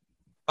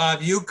 Bob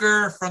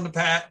Uecker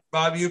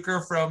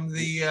from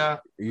the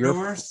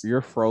Brewers.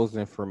 You're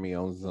frozen for me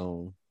on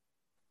Zoom.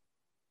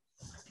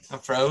 I'm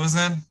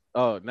frozen.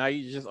 Oh, now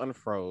you just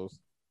unfroze.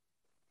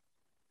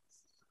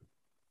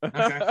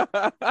 Okay.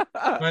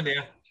 Good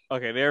deal.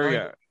 Okay, there we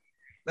go.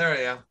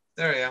 There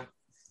we go.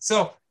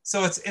 So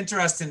it's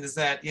interesting is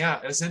that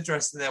it was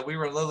interesting that we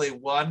were literally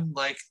one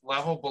like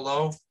level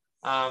below.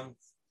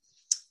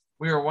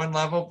 We were one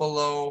level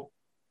below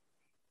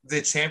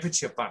the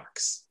championship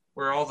box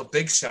where all the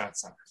big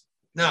shots are.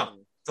 Now,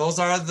 those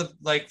are the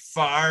like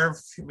Favre.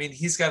 I mean,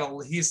 he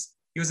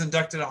was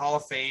inducted to Hall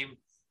of Fame.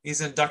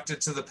 He's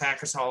inducted to the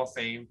Packers Hall of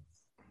Fame.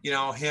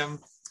 Him.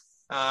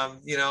 I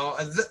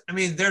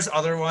mean, there's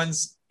other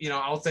ones,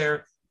 out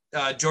there.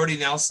 Jordy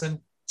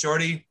Nelson,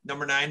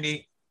 number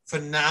 90,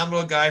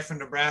 phenomenal guy from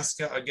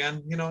Nebraska.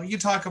 Again, you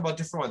talk about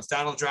different ones.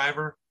 Donald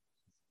Driver.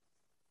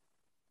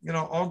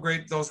 All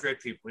great, those great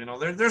people.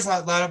 There's a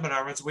lot of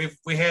Menards.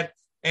 We had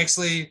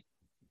actually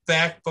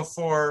back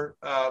before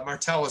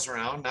Martel was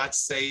around. Not to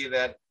say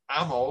that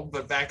I'm old,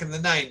 but back in the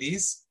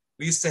 '90s,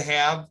 we used to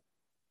have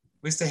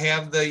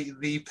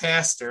the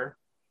pastor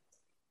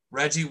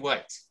Reggie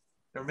White,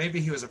 or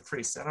maybe he was a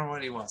priest. I don't know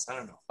what he was. I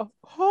don't know.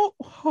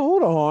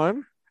 Hold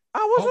on. I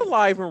was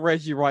alive when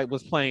Reggie White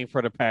was playing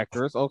for the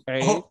Packers. Okay.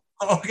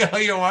 Oh,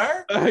 you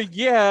were?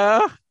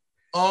 Yeah.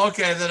 Oh,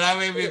 okay,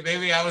 then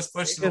maybe I was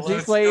pushing a Because he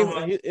little played, too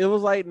much. it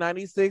was like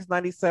 96,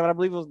 97. I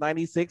believe it was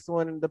 96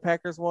 when the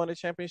Packers won the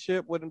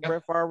championship when Yep,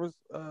 Brett Favre was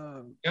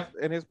yep,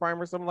 in his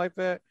prime or something like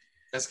that.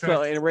 that's So,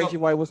 correct. and Reggie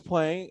White was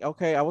playing.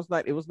 Okay, I was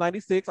not, it was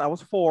 96. I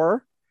was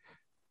 4.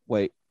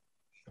 Wait.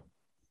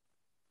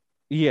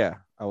 Yeah,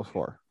 I was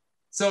 4.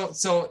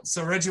 So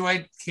Reggie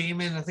White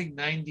came in, I think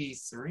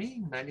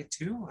 93,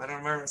 92. I don't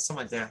remember,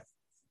 something like that.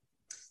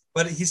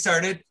 But he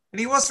started, and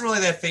he wasn't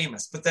really that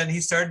famous. But then he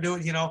started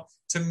doing,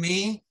 to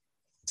me,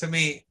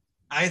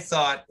 I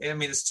thought, I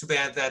mean, it's too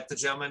bad that the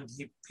gentleman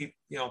he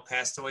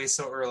passed away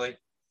so early.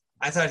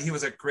 I thought he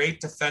was a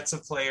great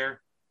defensive player,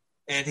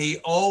 and he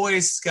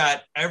always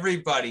got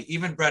everybody,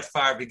 even Brett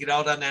Favre, to get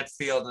out on that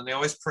field, and they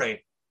always prayed.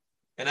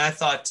 And I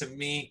thought, to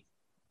me,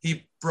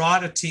 he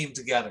brought a team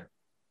together.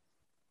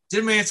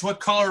 Didn't matter what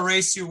color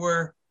race you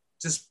were,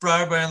 just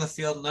brought everybody on the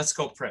field and let's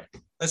go pray.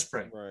 Let's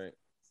pray. Right.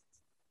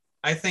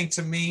 I think,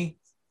 to me,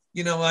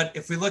 you know what?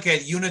 If we look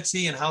at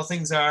unity and how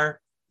things are,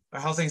 or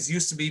how things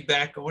used to be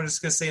back, we're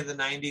just going to say in the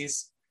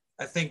 90s,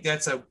 I think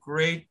that's a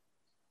great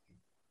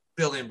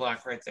building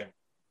block right there.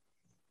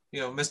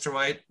 Mr.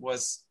 White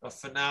was a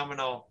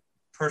phenomenal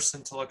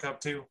person to look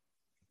up to.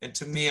 And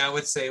to me, I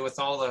would say, with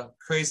all the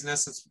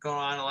craziness that's going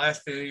on in the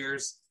last few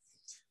years,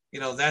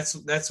 that's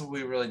what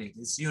we really need.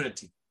 It's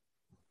unity.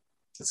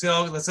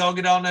 Let's all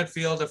get out on that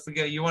field. If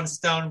you want to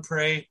sit down and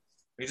pray,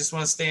 or you just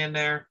want to stand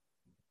there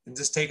and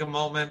just take a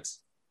moment,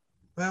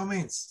 by all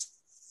means.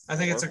 I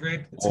think it's a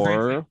great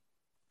thing.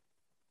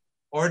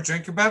 Or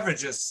drink your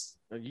beverages.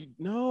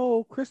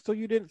 No, Crystal,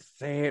 you didn't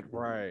say it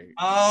right.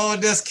 Oh,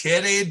 just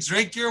kidding.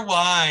 Drink your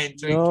wine.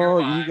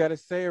 You got to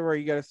say it right.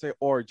 You got to say,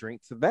 or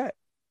drink to that.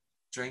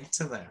 Drink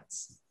to that.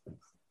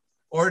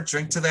 Or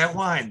drink to that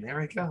wine. There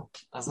we go.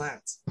 How's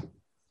that?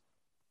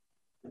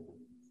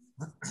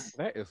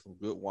 That is some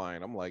good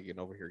wine. I'm like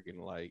getting over here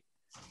getting like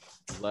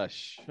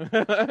lush.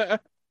 No,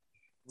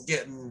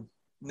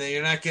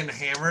 you're not getting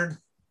hammered?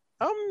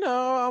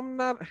 I'm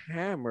not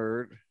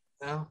hammered.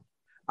 No?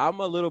 I'm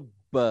a little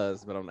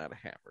buzzed, but I'm not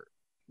hammered.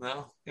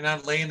 No? You're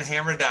not laying the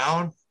hammer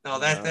down? No,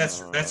 that's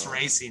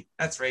racing.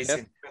 That's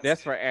racing.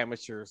 That's for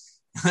amateurs.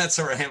 That's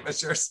for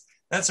amateurs.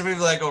 That's for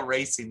people that go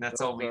racing.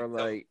 That's all we are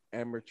like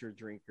amateur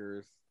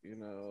drinkers,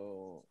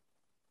 Because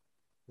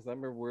I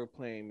remember we were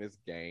playing this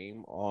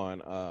game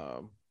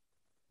on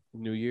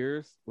New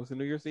Year's. Was it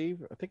New Year's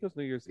Eve? I think it was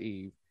New Year's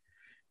Eve.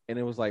 And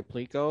it was like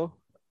Plinko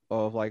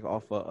off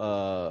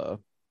of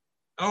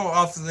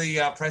off of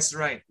the Price is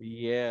Right.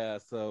 Yeah,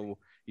 so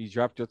you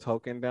dropped your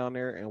token down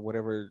there, and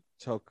whatever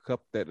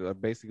cup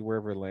that basically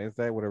wherever it lands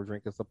at, whatever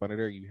drink is up under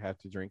there, you have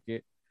to drink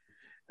it.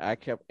 I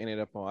kept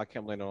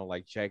landing on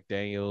like Jack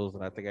Daniels,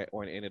 and I think I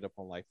ended up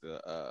on like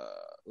it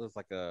was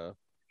like a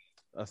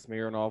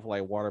Smirnoff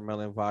like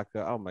watermelon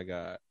vodka. Oh my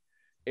god,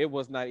 it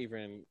wasn't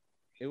even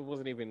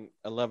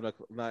 11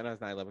 o'clock. No,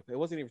 it's not 11. It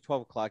wasn't even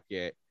 12 o'clock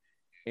yet,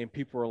 and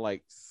people were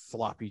like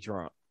sloppy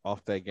drunk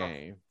off that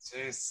game.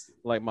 Jeez.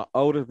 Like my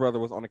oldest brother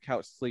was on the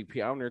couch asleep. I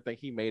don't even think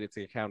he made it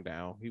to the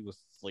countdown. He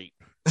was asleep.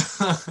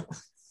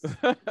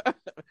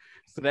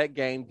 So that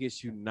game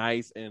gets you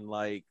nice and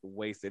like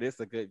wasted. It's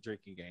a good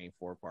drinking game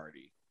for a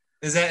party.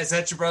 Is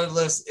that your brother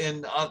lives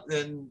in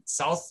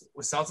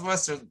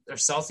southwest or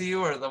south of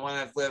you, or the one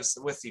that lives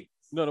with you?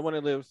 No, the one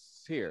that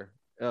lives here.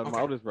 Okay. My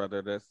oldest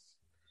brother. I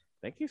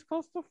think he's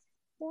close to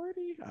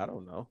 40. I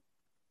don't know.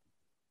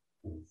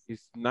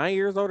 He's 9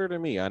 years older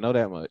than me. I know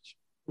that much.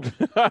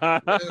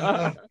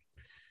 The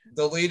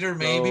leader,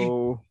 maybe.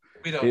 So,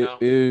 we don't know.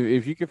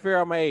 If you can figure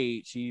out my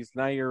age, he's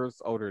 9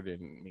 years older than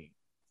me.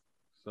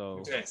 So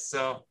okay,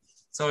 so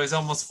he's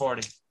almost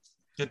 40.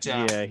 Good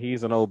job. Yeah,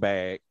 he's an old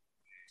bag.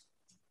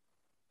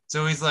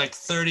 So he's like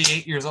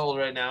 38 years old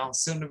right now,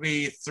 soon to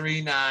be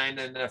 39,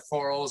 and the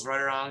 40 is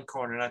right around the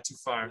corner, not too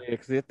far. Yeah,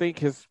 because I think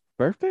his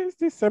birthday is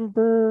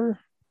December.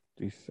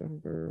 Well,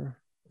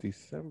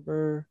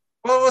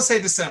 we'll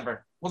say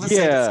December. We'll just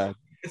say December.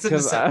 It's a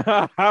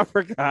December. I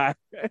forgot.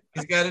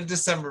 He's got a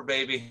December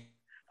baby.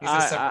 He's a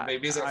December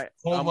baby. He's a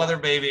cold weather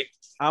baby.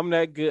 I'm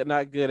not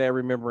good at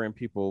remembering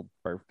people's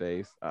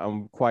birthdays.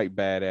 I'm quite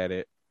bad at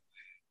it.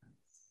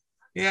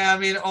 Yeah, I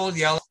mean, Old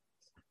Yeller.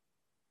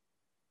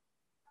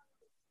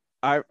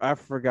 I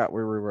forgot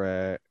where we were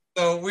at.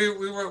 So we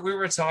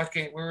were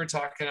talking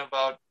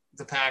about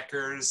the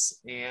Packers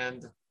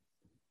and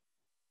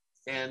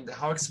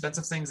how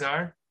expensive things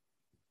are,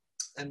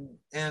 and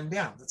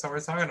yeah, that's what we're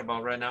talking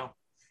about right now.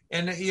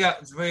 And yeah,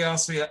 we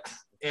also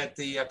at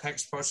the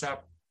Packers Pro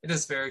Shop, it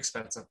is very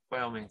expensive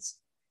by all means.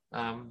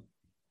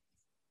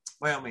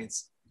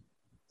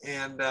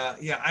 And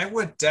yeah, I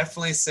would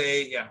definitely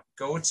say,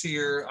 go to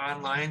your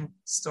online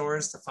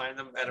stores to find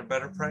them at a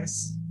better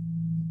price.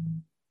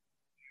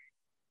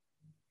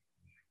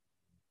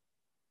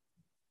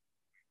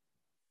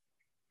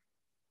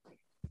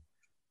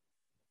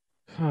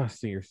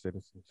 Senior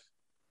citizens.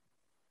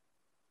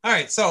 All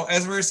right, so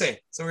as we were saying,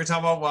 we're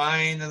talking about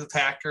wine and the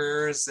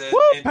Packers. And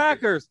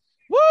Packers!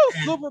 Woo!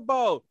 Super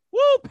Bowl!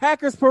 Woo!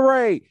 Packers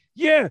parade!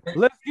 Yeah,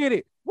 let's get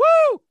it!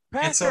 Woo!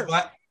 Packers! And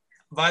so,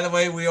 by the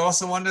way, we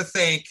also want to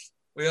thank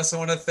We also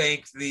want to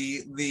thank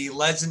the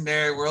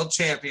legendary world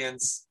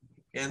champions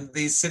in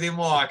the city of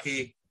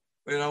Milwaukee.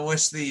 We want to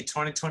wish the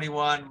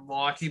 2021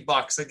 Milwaukee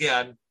Bucks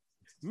again.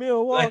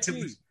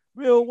 Milwaukee,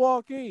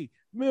 Milwaukee,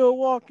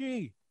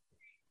 Milwaukee.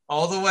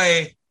 All the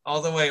way.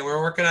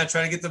 We're working on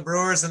trying to get the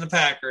Brewers and the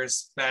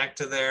Packers back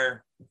to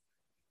their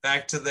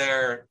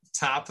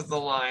top of the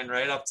line,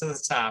 right up to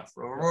the top.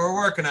 We're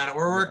working on it.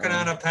 We're working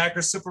on a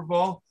Packers Super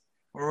Bowl.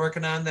 We're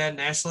working on that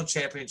national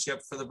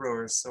championship for the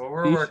Brewers. So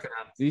we're working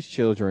on it. These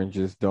children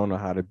just don't know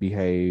how to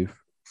behave.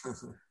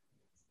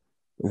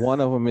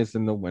 One of them is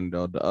in the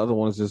window. The other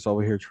one's just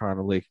over here trying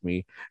to lick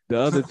me. The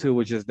other two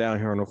were just down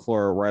here on the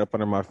floor, right up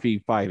under my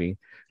feet, fighting.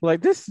 Like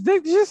this, they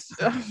just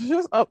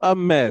a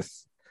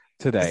mess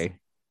today.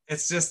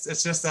 It's just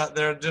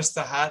they're just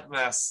a hot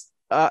mess.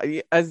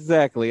 Yeah,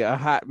 exactly. A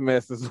hot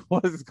mess is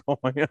what is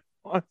going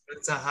on.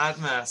 It's a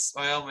hot mess,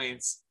 by all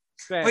means.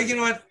 But you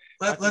know what?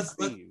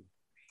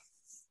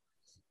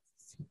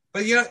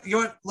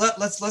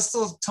 Let's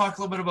still talk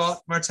a little bit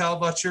about Martel,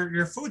 about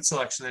your food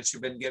selection that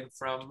you've been getting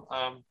from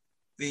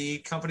the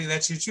company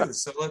that you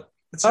choose. So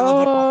let's hear a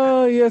little bit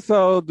about that. Yeah.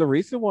 So the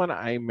recent one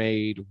I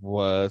made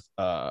was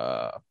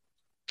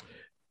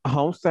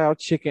homestyle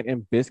chicken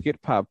and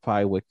biscuit pot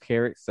pie with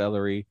carrot,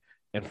 celery,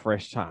 and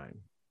fresh thyme.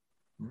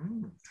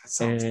 That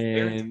sounds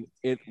And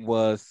it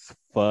was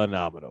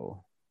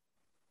phenomenal.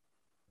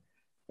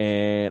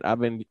 And I've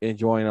been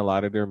enjoying a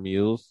lot of their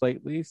meals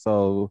lately.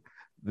 So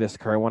this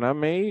current one I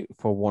made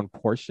for one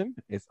portion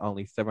is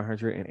only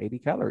 780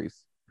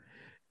 calories.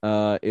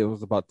 It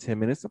was about 10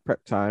 minutes of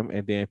prep time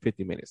and then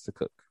 50 minutes to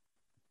cook.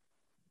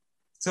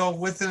 So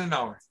within an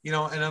hour, and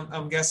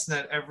I'm guessing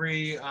that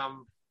every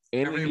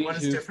one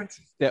is different.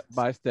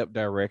 Step-by-step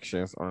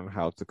directions on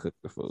how to cook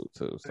the food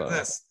too.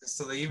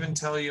 So they even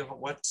tell you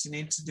what you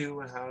need to do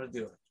and how to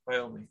do it, by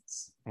all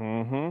means.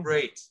 Mm-hmm.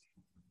 Great.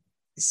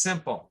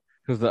 Simple.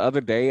 Because the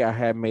other day I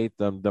had made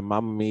the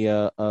Mamma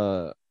Mia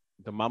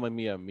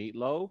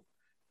meatloaf.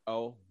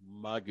 Oh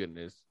my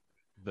goodness.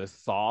 The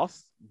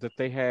sauce that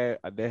they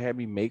had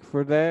me make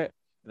for that,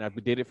 and I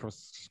did it from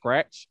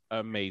scratch.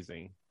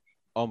 Amazing.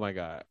 Oh my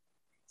God.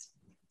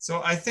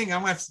 So I think I'm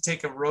gonna have to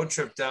take a road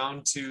trip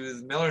down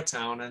to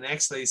Millertown and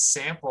actually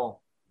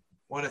sample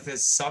one of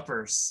his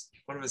suppers,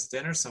 one of his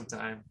dinners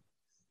sometime.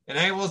 And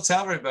I will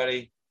tell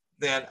everybody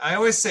that I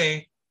always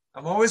say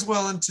I'm always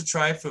willing to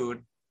try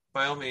food,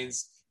 by all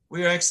means.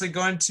 We are actually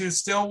going to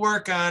still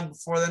work on,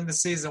 before the end of the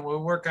season,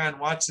 we'll work on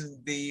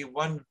watching the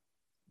one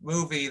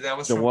movie that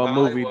was the from one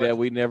Bollywood. movie that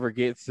we never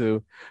get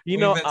to.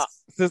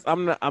 Since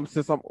I'm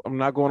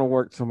not going to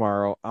work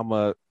tomorrow,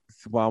 I'm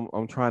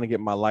trying to get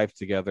my life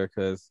together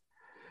because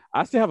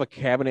I still have a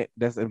cabinet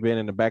that's been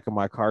in the back of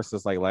my car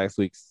since like last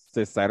week,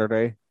 since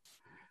Saturday.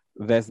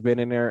 That's been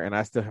in there, and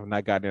I still have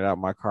not gotten it out of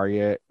my car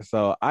yet.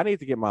 So I need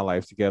to get my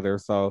life together.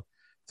 So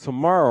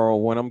tomorrow,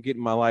 when I'm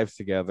getting my life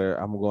together,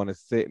 I'm going to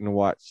sit and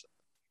watch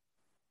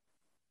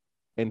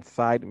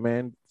Inside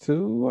Man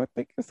 2, I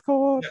think it's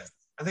called. Yes.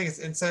 I think it's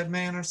Inside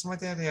Man or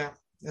something like that. Yeah,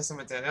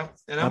 something like that. Yep.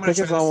 And I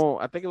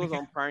think it was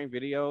on Prime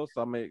Video,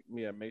 so make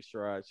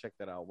sure I check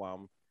that out while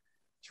I'm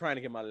trying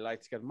to get my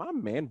life together. My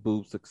man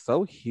boobs look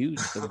so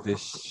huge in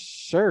this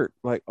shirt.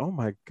 Like, oh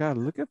my God,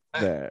 look at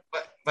that.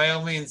 But by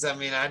all means, I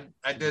mean,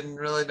 I didn't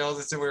really know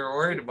that we were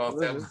worried about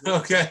them.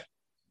 Okay.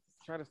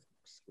 Try to.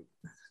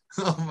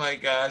 Oh my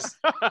gosh.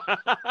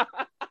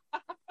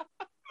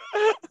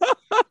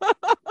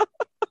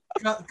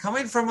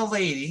 Coming from a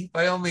lady,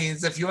 by all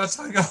means, if you want to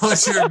talk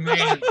about your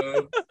man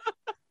boob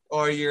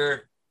or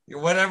your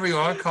whatever you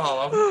want to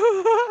call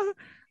them,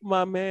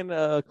 my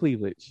man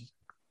cleavage.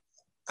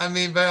 I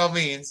mean, by all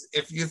means,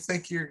 if you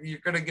think you're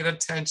going to get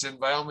attention,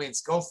 by all means,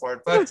 go for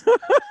it. But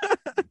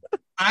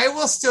I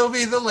will still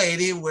be the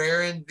lady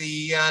wearing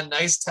the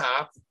nice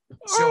top.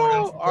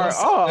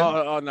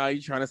 Now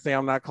you trying to say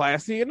I'm not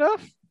classy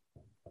enough?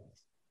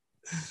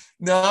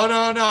 No,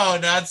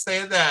 not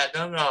saying that.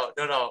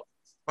 No.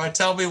 Or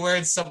tell me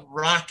wearing some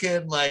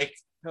rockin' like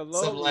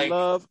hello,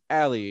 Love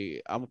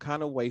Alley. I'm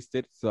kind of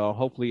wasted, so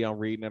hopefully I'm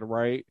reading it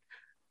right.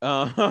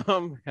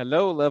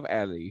 Hello, Love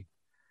Alley.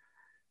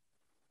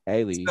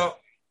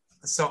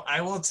 So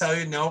I will tell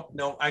you,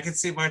 no, I can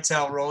see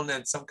Martel rolling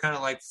in some kind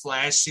of like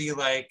flashy,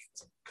 like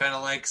kind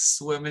of like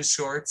swimming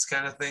shorts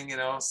kind of thing,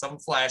 some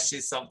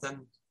flashy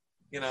something,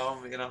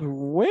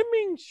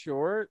 Swimming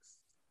shorts?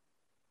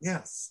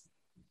 Yes.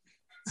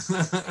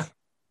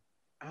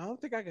 I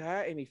don't think I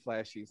got any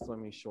flashy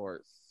swimming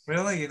shorts.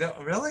 Really? You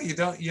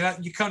don't?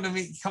 You come to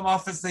me, you come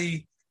off as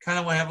the kind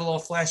of want to have a little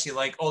flashy,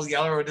 like Old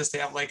Yeller would just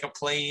have like a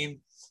plain,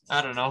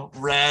 I don't know,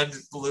 red,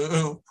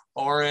 blue,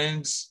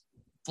 orange,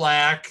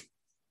 black.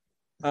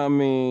 I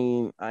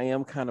mean, I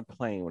am kind of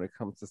plain when it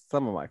comes to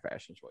some of my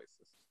fashion choices.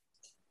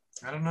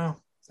 I don't know.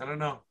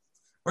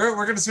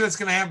 We're gonna see what's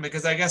gonna happen,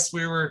 because I guess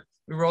we were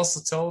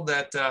also told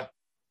that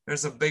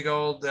there's a big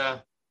old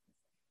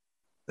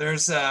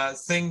there's a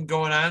thing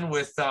going on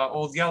with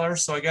Old Yeller.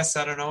 So I guess,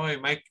 I don't know,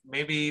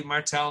 maybe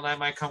Martel and I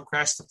might come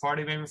crash the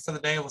party maybe for the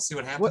day. We'll see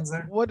what happens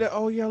there. What did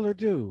Old Yeller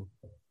do?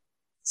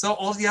 So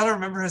Old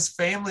remember his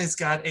family's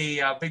got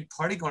a big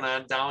party going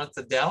on down at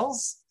the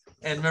Dells.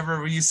 And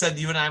remember you said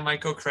you and I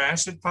might go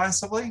crash it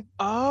possibly?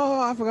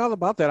 Oh, I forgot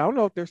about that. I don't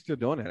know if they're still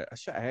doing it. I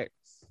should ask.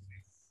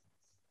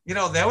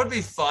 That would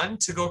be fun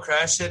to go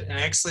crash it and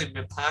actually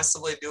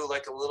possibly do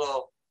like a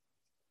little,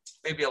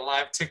 maybe a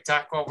live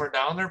TikTok while we're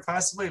down there.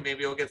 Possibly,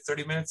 maybe we'll get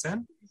 30 minutes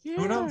in. Yeah.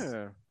 Who knows?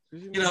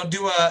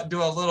 Do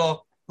a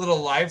little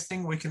live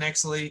thing. We can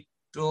actually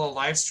do a little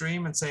live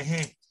stream and say,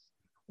 hey,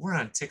 we're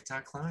on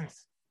TikTok live.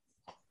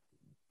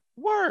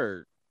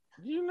 Word.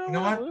 You know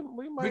what?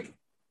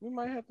 We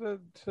might have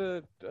to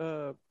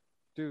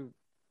do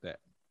that.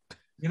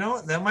 You know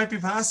what? That might be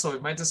possible.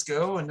 We might just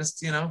go and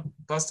just,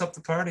 bust up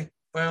the party.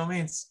 By all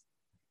means.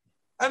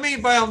 I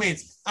mean, by all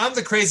means. I'm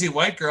the crazy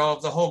white girl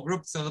of the whole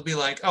group, so they'll be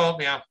like, oh,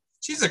 yeah,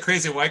 she's a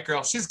crazy white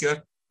girl. She's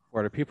good.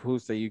 Or the people who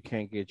say you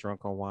can't get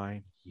drunk on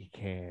wine, you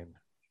can.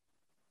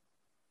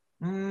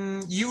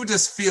 You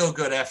just feel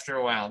good after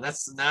a while.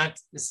 It's not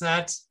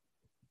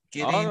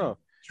getting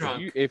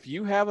drunk. If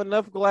you have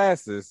enough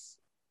glasses,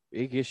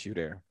 it gets you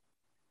there.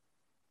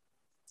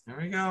 There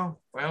we go.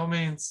 By all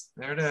means.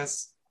 There it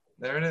is.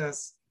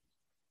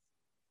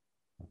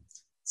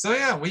 So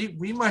yeah,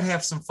 we might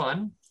have some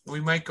fun. We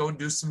might go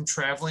do some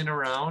traveling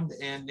around,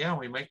 and yeah,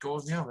 we might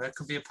go. Yeah, that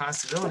could be a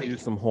possibility. Do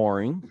some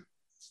whoring.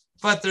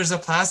 But there's a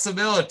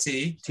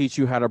possibility. Teach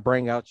you how to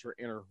bring out your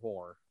inner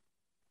whore.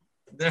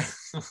 There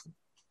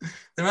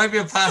might be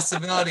a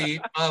possibility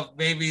of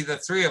maybe the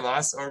three of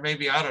us, or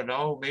maybe, I don't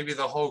know, maybe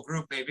the whole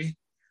group, maybe.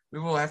 We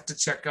will have to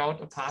check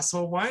out a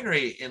possible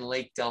winery in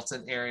Lake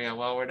Delton area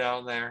while we're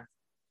down there.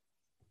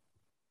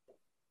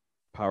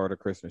 Power of the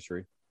Christmas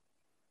tree.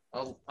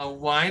 A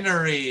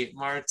winery,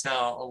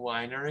 Martel, a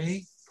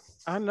winery.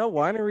 I know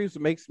wineries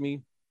makes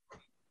me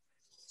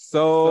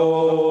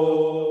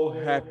so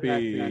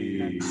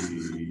happy.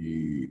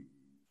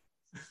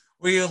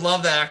 We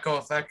love the echo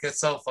effect. It's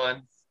so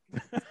fun.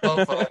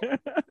 So fun.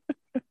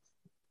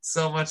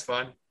 So much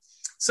fun.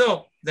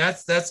 So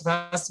that's a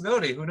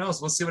possibility. Who knows?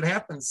 We'll see what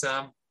happens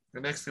the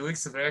next few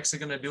weeks, if they're actually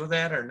going to do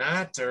that or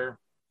not, or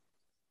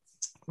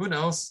who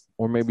knows?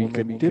 Or maybe you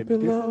can dip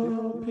it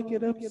low, pick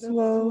it up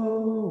slow,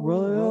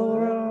 roll it all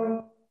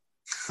around.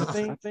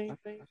 I think.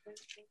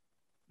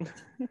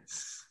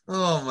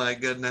 Oh my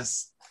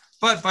goodness.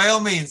 But by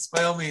all means,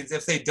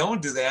 if they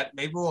don't do that,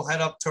 maybe we'll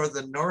head up toward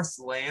the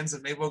Northlands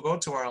and maybe we'll go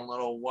to our own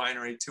little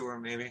winery tour,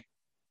 maybe.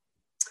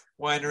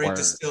 Winery,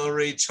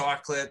 distillery,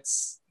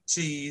 chocolates,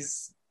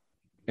 cheese.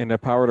 And the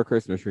power of the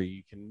Christmas tree.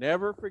 You can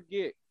never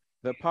forget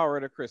the power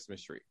of the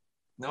Christmas tree.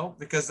 No,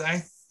 because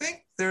I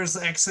think there's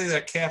actually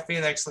a cafe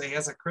that actually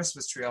has a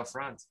Christmas tree out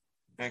front,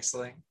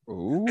 actually.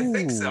 Ooh. I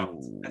think so.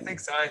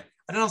 I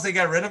don't know if they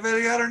got rid of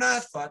it yet or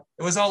not, but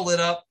it was all lit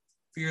up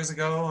a few years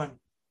ago. And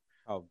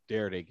how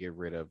dare they get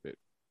rid of it?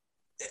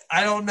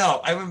 I don't know.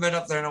 I haven't been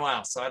up there in a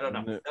while, so I don't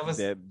know.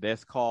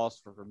 That's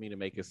cause for me to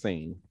make a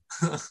scene.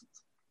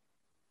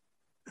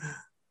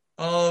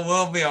 Oh,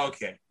 we'll be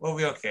okay.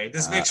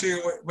 Just make sure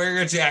you wear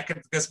your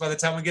jacket, because by the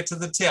time we get to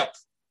the tip,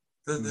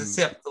 the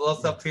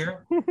little up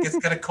here, it gets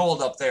kind of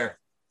cold up there.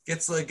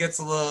 It gets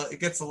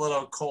a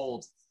little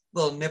cold, a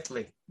little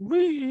nipply.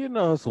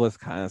 It's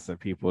Wisconsin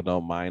people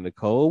don't mind the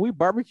cold. We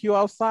barbecue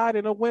outside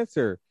in the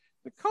winter.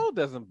 The cold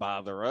doesn't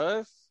bother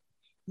us.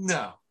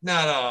 No,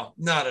 not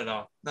at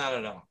all.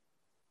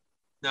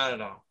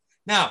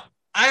 Now,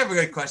 I have a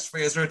good question for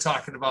you as we're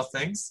talking about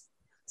things.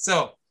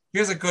 So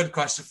here's a good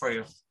question for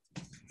you.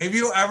 Have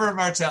you ever,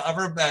 Martel,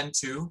 been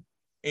to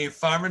a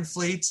farm and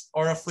fleet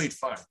or a fleet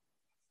farm?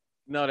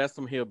 No, that's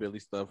some hillbilly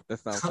stuff.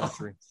 That's not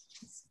country.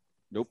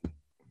 Nope.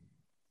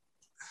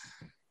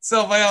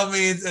 So by all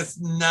means, it's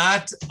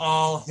not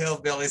all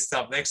hillbilly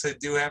stuff. They actually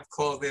do have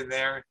clothing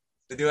there.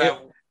 They do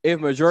have. If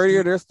majority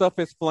of their stuff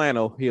is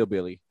flannel,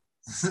 hillbilly.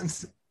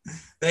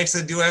 They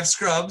actually do have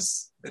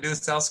scrubs. They do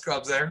sell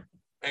scrubs there.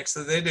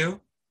 Actually, they do.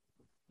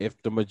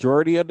 If the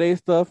majority of their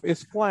stuff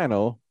is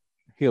flannel,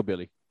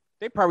 hillbilly.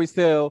 They probably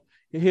sell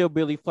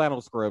hillbilly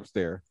flannel scrubs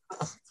there.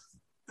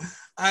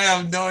 I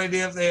have no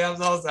idea if they have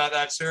those. I'm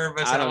not sure.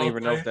 But I don't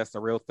even know if that's a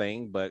real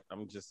thing, but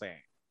I'm just saying.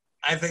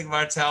 I think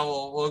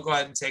Martel will go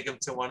ahead and take him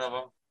to one of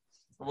them.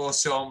 We'll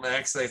show him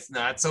actually it's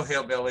not so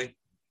hillbilly.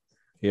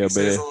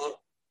 Hillbilly. There's a little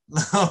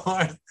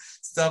more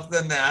stuff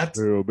than that.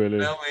 Hillbilly.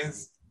 That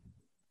means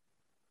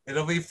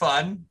it'll be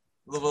fun.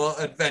 A little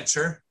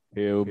adventure.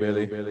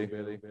 Hillbilly.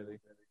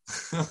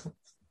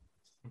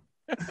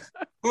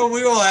 Well,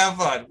 we will have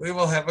fun. We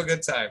will have a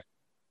good time.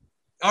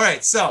 All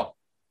right, so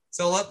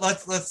let's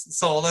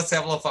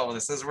have a little fun with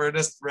this as we're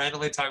just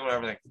randomly talking about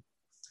everything.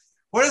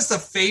 What is the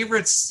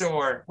favorite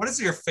store? What is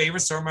your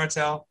favorite store,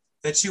 Martel,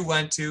 that you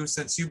went to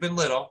since you've been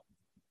little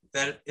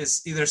that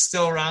is either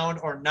still around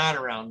or not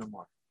around no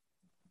more?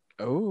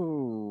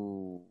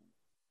 Oh.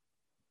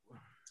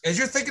 As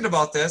you're thinking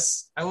about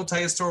this, I will tell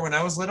you a store when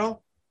I was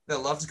little that I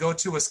loved to go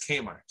to was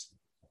Kmart.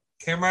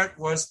 Kmart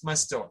was my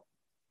store.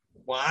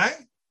 Why?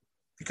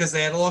 Because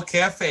they had a little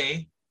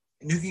cafe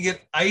and you can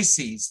get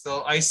ices, the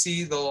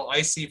little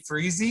icy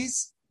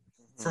freezies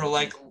for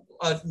like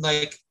a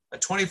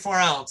 24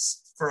 ounce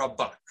for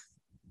 $1.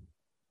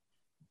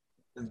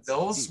 And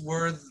those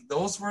were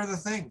the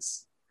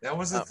things. That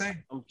was the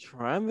thing. I'm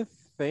trying to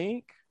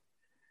think.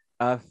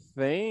 I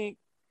think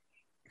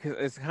because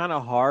it's kind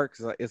of hard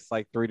because it's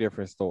like three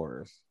different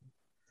stores.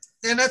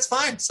 And that's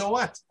fine. So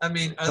what? I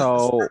mean,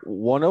 So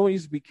one of them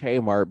used to be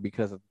Kmart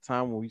because at the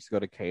time when we used to go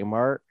to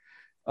Kmart,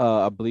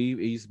 I believe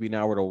it used to be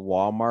now where the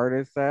Walmart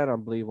is at. I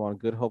believe on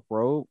Good Hope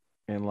Road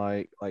and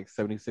like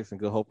 76 and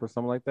Good Hope or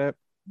something like that.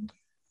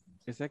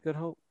 Is that Good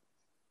Hope?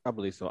 I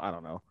believe so. I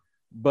don't know.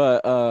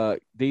 But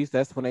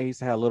that's when they used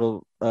to have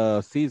little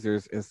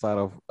Caesars inside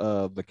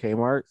of the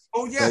Kmart's.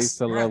 oh So I used yes,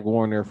 to love right.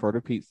 going there for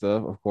the pizza,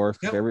 of course,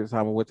 because Yep. every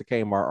time I went to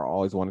Kmart, I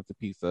always wanted the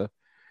pizza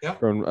Yep.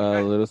 from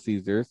Right. Little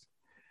Caesars.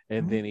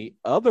 And Mhm. then the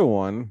other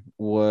one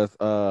was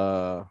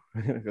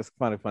it's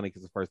kind of funny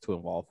because the first two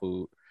involve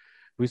food.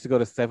 We used to go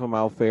to 7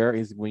 Mile Fair.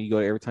 When you go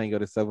every time you go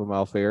to 7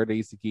 Mile Fair, they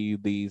used to give you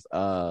these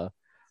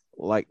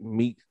like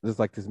meat, there's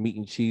like this meat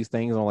and cheese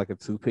things on like a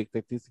toothpick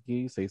that they used to give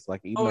you. So it's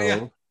like eating Oh yeah.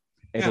 those.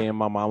 And Yeah. then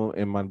my mom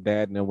and my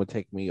dad and them would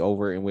take me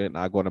over and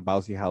I go in the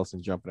bouncy house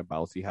and jump in the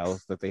bouncy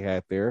house that they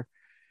had there.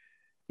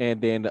 And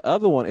then the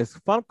other one is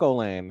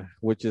Funko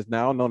which is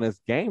now known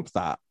as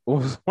GameStop.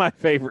 Was my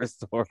favorite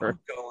store.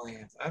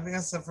 Funko I think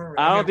that's the first.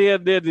 I Okay.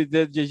 don't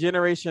the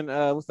generation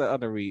what's that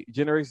other read?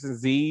 Generation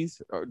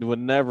Z's would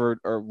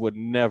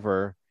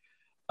never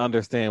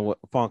understand what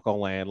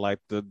Funko like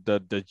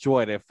the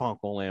joy that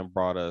Funko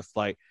brought us.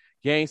 Like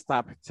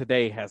GameStop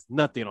today has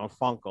nothing on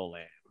Funko.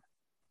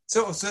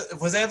 So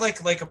was that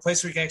like a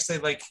place where you can actually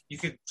like you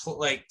could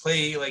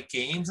play like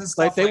games and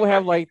Like stuff? they Like would are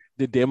have like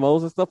the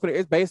demos and stuff, but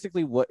it's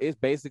basically what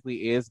it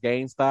basically is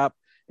GameStop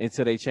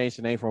until they changed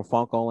the name from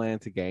Funko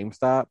to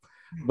GameStop.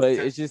 But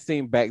okay. it just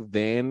seemed back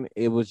then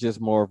it was just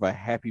more of a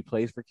happy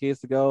place for kids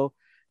to go.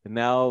 And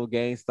now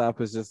GameStop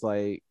is just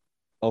like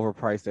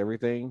overpriced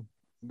everything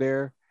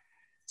there.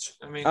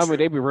 I mean, I mean, true.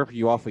 they be ripping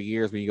you off for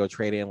years when you go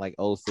trade in like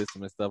old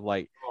system and stuff.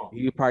 Like Oh,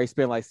 you probably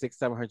spend like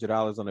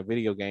 $600-700 on a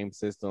video game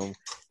system,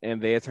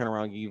 and they turn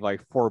around and give you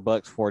like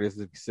 $4 for this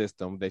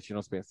system that you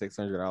don't spend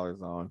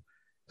 $600 on.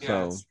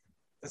 yeah, So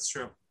that's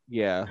true.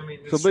 yeah. I mean,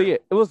 So, it's but true. yeah,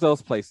 it was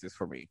those places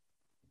for me.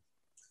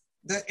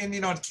 And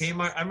at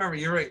Kmart, I remember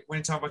you're right when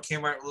you talk about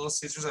Kmart, Little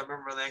Caesars. I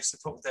remember when they actually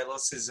put that Little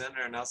Caesars in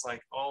there, and I was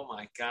like, oh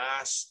my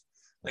gosh,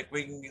 like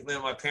we can.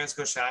 When my parents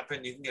go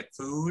shopping, you can get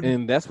food.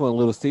 And that's when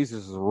Little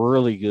Caesars is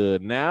really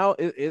good. Now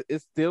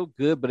it's still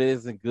good, but it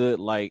isn't good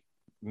like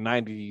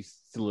 90s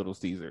Little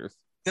Caesars.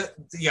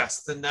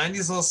 Yes, the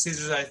 '90s Little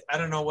Caesars. I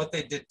don't know what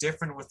they did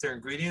different with their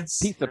ingredients.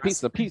 Pizza,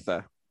 pizza,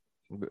 pizza.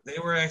 They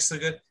were actually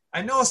good.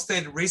 I noticed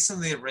they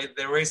recently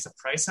they raised the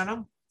price on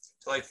them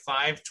to like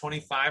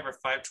 $5.25 or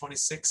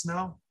 $5.26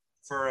 now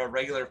for a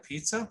regular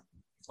pizza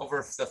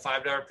over the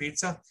 $5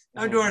 pizza.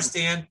 Now I do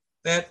understand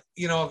that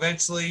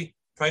eventually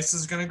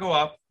prices are going to go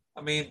up.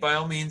 I mean, by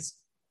all means,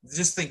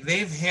 just think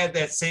they've had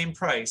that same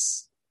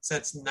price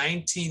since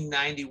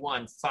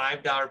 1991,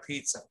 $5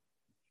 pizza.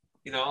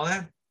 You know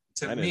that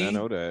to I did not me,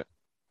 know that.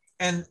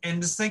 and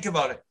just think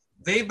about it.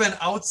 They've been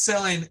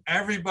outselling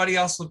everybody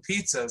else with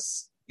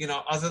pizzas,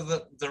 other than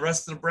the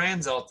rest of the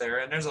brands out there.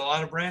 And there's a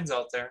lot of brands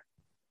out there.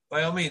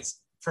 By all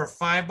means, for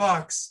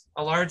 $5,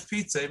 a large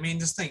pizza. I mean,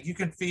 just think you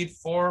can feed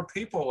 4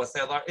 people with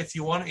that. If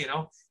you want,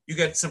 you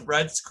get some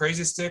bread,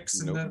 crazy sticks,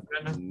 Nope.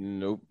 Nope.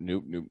 Nope.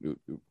 Nope. Nope.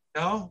 Nope.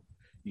 No.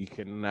 You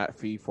cannot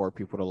feed 4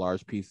 people a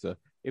large pizza.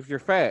 If you're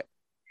fat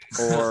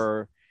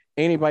or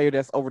anybody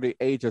that's over the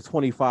age of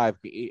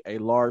 25 can eat a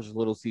large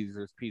Little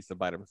Caesars pizza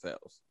by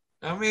themselves.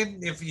 I mean,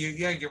 if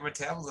your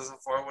metabolism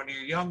for it when you're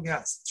young,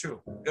 yes,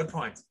 true. Good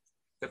point.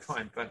 Good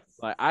point. But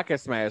Like I can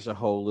smash a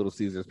whole Little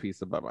Caesars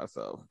pizza by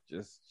myself.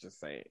 Just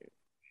saying.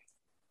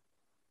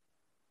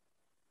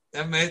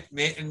 that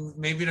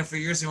maybe in a few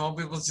years you won't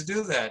be able to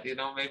do that.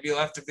 Maybe you'll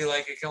have to be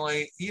like, I can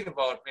only eat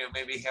about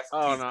maybe half a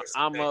Oh pizza no, or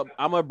something.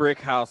 I'm a brick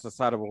house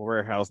inside of a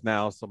warehouse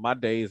now, so my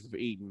days of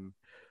eating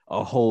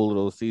a whole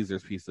Little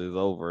Caesars pizza is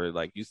over.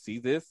 Like you see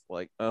this,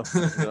 like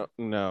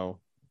no.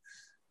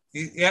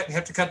 You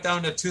have to cut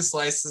down to 2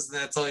 slices,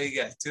 and that's all you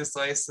get. 2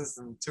 slices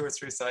and 2 or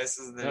 3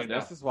 slices, and then No, you're done.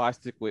 this is why I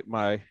stick with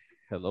my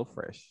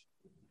HelloFresh.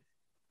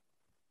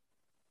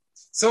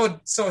 So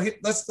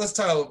let's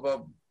talk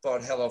about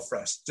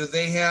HelloFresh. Do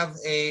they have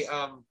a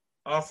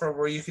offer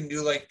where you can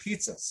do like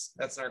pizzas?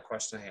 That's another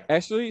question I have.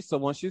 Actually, so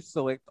once you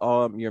select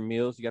your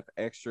meals, you got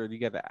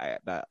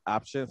the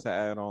option to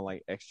add on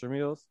like extra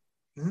meals.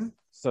 Mm-hmm.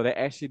 So they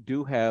actually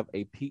do have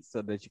a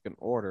pizza that you can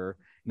order.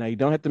 Now you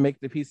don't have to make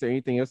the pizza or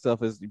anything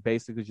yourself. Is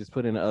basically just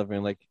put it in the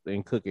oven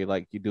and cook it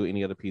like you do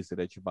any other pizza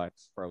that you buy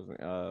frozen,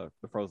 the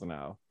frozen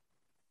aisle.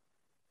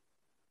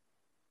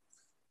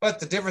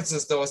 But the difference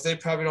is though is they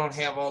probably don't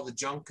have all the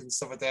junk and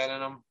stuff like that in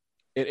them.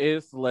 It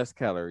is less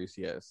calories,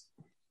 yes.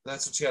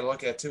 That's what you got to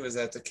look at too. Is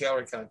that the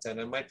calorie content?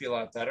 It might be a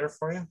lot better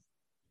for you.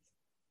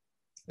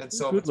 And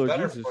so if Good it's Lord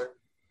better Jesus. for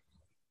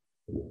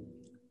you,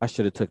 I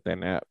should have took that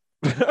nap.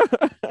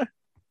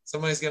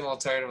 somebody's getting a little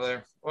tired over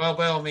there. Well,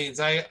 by all means,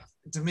 I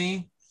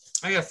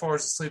got 4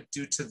 hours of sleep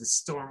due to the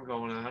storm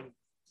going on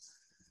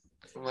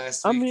from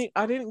last week. I mean,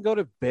 I didn't go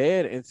to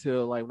bed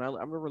until like I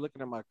remember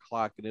looking at my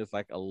clock and it was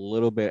like a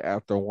little bit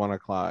after 1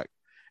 o'clock.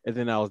 and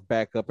then I was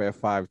back up at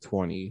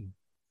 5:20.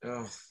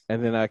 Oh.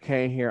 And then I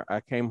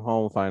came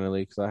home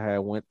finally because I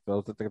was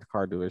at the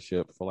car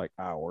dealership for like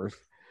hours.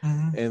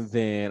 Mhm. And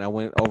then I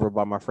went over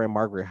by my friend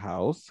Margaret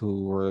house,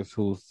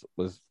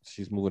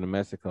 she's moving to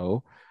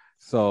Mexico.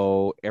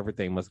 So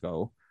everything must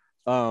go.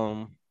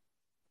 Um,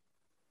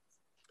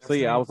 so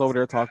yeah, I Everything. was over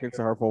there talking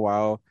to her for a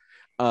while.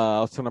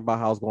 I was telling her about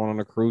how I was going on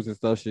a cruise and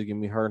stuff. She'd give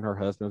me her and her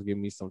husband was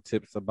giving me some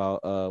tips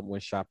about when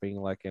shopping,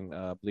 like in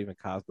I believe in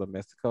Cosmo,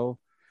 Mexico,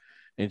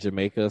 in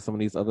Jamaica, some of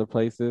these other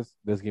places.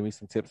 Just give me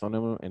some tips on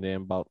them, and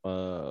then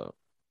about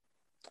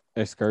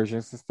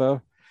excursions and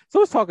stuff. So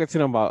I was talking to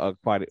them about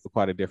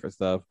quite a different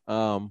stuff.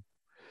 So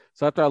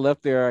after I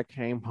left there, I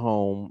came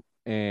home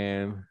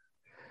and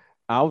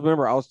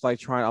remember I was like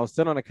I was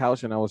sitting on the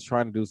couch and I was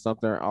trying to do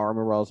something. I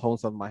remember I was holding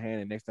something in my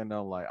hand, and next thing I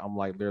know, I'm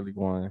like literally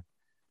going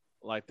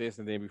like this,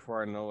 and then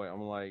before I know it,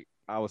 I'm like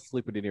I was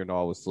sleeping, didn't even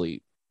know I was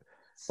asleep.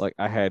 Like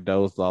I had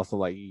dozed off, so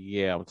like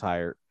yeah, I'm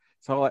tired.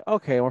 So I'm like,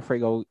 okay, I'm afraid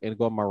to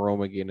go in my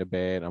room and get into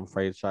bed. I'm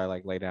afraid to try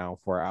like lay down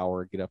for an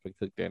hour, get up and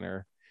cook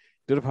dinner,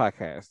 do the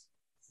podcast.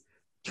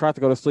 Tried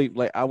to go to sleep.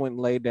 Like I went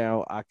and laid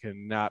down. I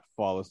cannot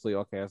fall asleep.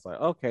 Okay, it's like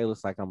okay,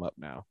 looks like I'm up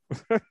now.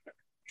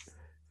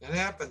 It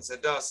happens.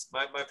 It does.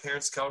 My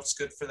parents' couch is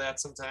good for that.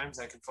 Sometimes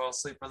I can fall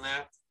asleep on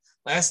that.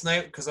 Last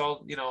night, because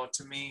all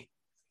to me,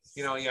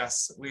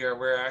 yes,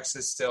 we're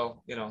actually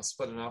still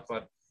splitting up,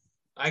 but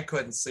I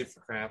couldn't sleep for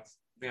crap. To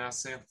be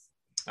honest with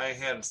you, I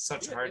had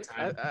such a hard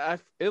time.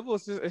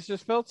 It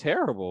just felt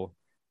terrible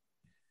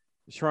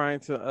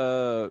trying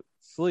to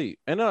sleep,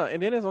 and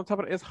then it's on top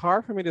of it, it's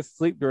hard for me to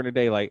sleep during the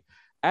day. Like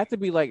I have to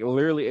be like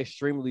literally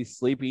extremely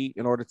sleepy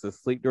in order to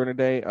sleep during the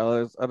day.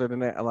 Other than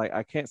that, like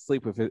I can't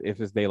sleep if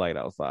it's daylight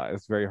outside.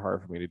 It's very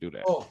hard for me to do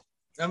that. Oh,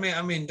 I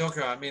mean, don't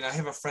get. I mean, I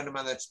have a friend of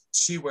mine that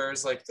she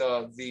wears like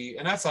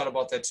and I've thought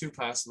about that too,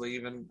 possibly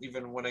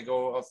even when I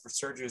go up for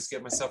surgery, is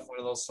get myself one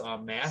of those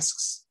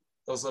masks,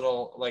 those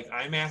little like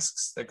eye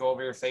masks that go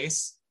over your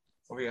face,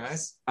 over your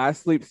eyes. I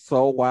sleep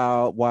so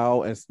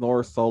wild and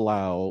snore so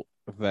loud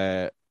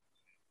that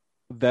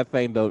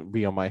thing don't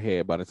be on my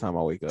head by the time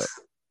I wake up.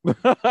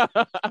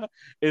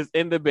 It's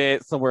in the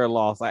bed somewhere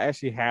lost. I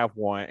actually have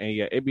one, and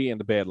yeah, it be in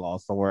the bed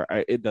lost somewhere.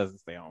 It doesn't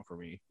stay on for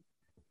me.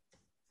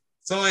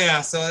 So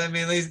yeah, so I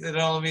mean, at least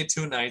it'll only be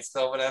 2 nights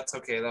though, but that's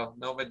okay though,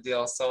 no big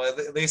deal. So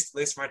at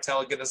least Martell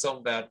will get his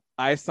own bed.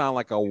 I sound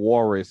like a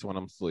walrus when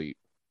I'm asleep.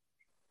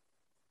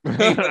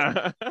 Hey,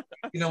 but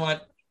you know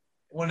what?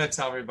 I want to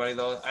tell everybody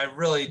though, I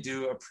really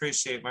do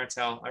appreciate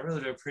Martell. I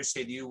really do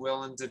appreciate you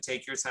willing to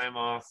take your time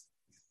off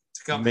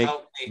to come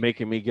help me.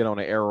 Making me get on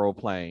an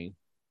aeroplane.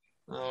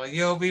 Oh,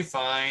 you'll be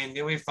fine.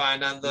 You'll be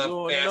fine on the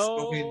Oh, fast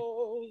moving.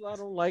 no, I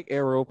don't like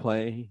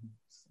aeroplanes.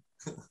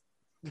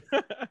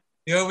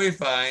 You'll be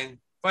fine.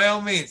 By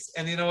all means.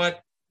 And you know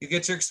what? You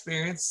get your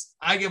experience.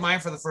 I get mine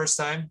for the first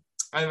time.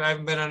 I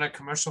haven't been on a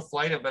commercial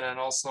flight. I've been on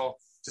also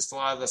just a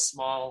lot of the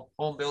small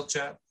home built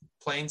jet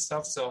plane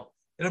stuff. So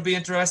it'll be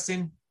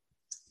interesting.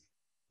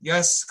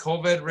 Yes,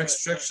 COVID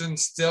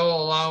restrictions still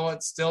allow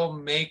it, still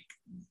make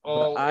But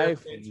all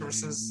I've airplane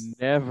services.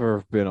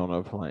 never been on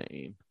a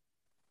plane.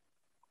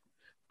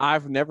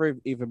 I've never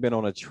even been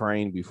on a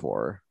train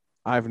before.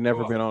 I've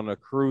never Oh, been on a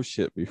cruise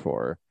ship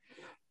before.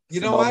 you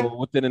know what? So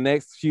within the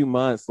next few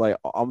months, like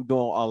I'm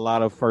doing a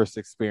lot of first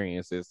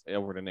experiences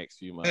over the next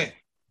few months. Hey,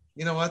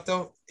 you know what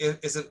though?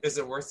 Is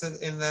it worth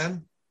it in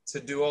then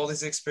to do all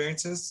these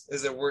experiences?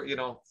 Is it worth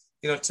to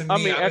I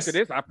me, mean, I after was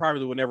this, I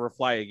probably will never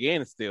fly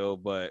again still,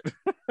 but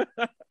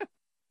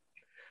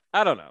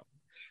I don't know.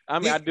 I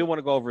mean, I do want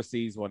to go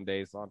overseas one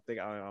day, so I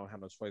don't have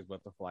no choice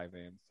but to fly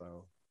then.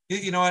 So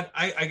you know what?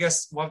 I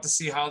guess we'll have to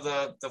see how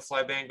the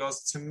fly ban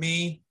goes. To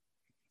me,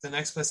 the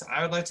next place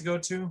I would like to go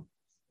to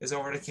is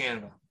over to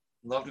Canada.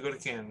 Love to go to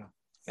Canada.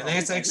 And oh,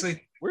 that's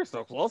actually, we're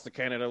so close to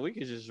Canada, we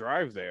could just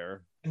drive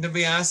there. and to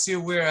be honest with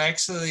you, we're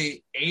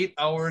actually 8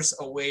 hours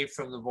away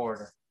from the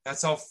border.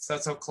 That's how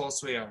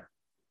close we are.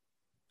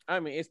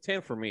 I mean, it's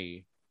 10 for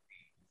me,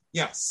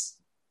 Yes.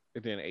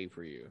 and then 8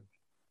 for you.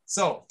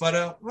 So,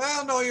 but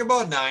well, no, you're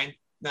about 9.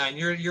 9.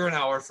 You're an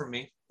hour from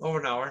me. Over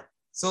an hour.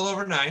 Still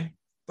over 9.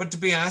 But to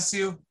be honest with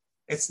you,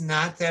 it's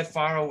not that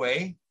far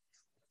away.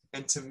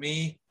 And to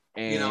me,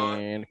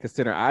 And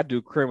consider I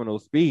do criminal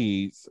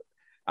speeds,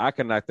 I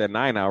can knock that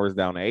 9 hours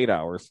down to 8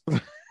 hours.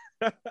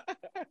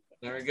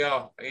 there we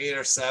go. 8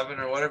 or 7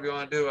 or whatever you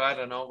want to do. I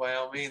don't know. By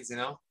all means,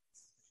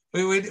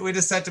 we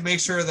just have to make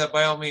sure that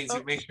by all means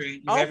you make sure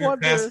you have your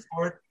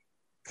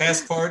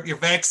passport, your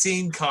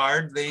vaccine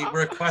card. They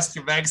request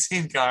your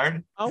vaccine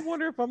card. I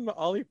wonder if I'm the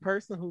only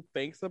person who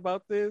thinks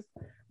about this.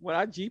 When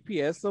I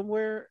GPS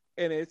somewhere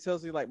and it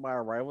tells me like my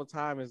arrival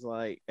time is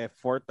like at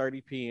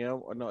 4:30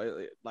 p.m. or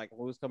no, like when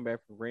we was coming back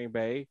from Green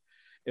Bay,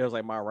 it was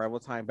like my arrival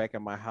time back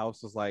at my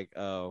house was like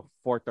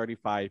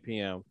 4:35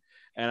 p.m.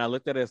 And I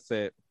looked at it and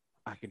said,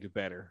 I can do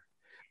better.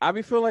 I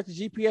be feeling like the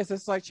GPS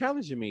is like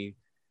challenging me.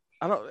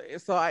 I don't.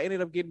 So I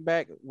ended up getting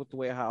back with the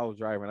way how I was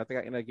driving. I think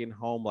I ended up getting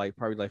home like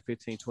probably like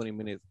 15, 20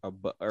 minutes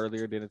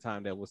earlier than the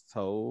time that was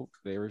told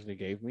they originally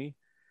gave me.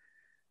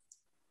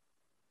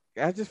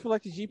 I just feel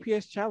like the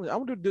GPS challenge.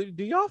 I'm gonna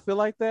do y'all feel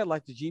like that?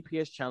 Like the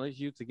GPS challenge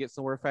you to get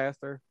somewhere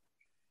faster?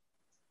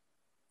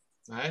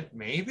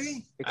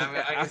 Maybe. Because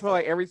I feel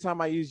like every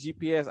time I use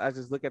GPS, I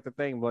just look at the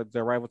thing, but the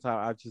arrival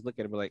time, I just look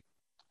at it and be like,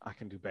 I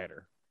can do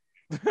better.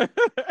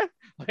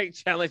 Like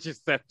challenge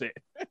accepted.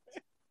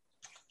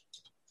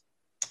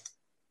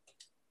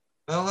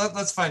 Well,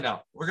 let's find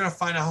out. We're gonna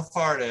find out how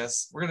far it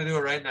is. We're gonna do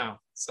it right now.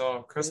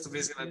 So Crystal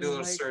B's gonna do a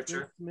little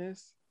searcher.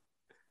 Christmas?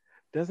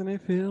 Doesn't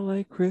it feel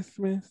like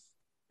Christmas?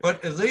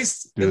 But at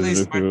least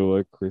feel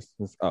like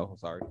Christmas. Oh,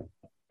 sorry.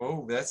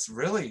 Oh, that's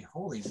really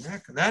holy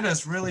heck. That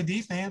is really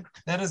deep, man.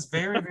 That is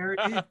very, very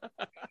deep.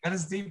 That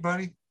is deep,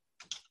 buddy.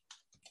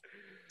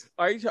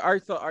 Are you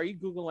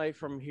Googling like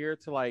from here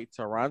to like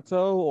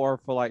Toronto or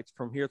for like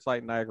from here to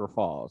like Niagara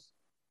Falls?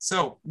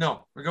 So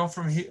no, we're going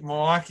from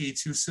Milwaukee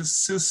to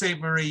Sault Ste.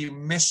 Marie,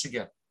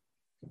 Michigan.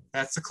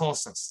 That's the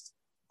closest.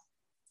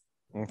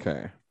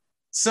 Okay.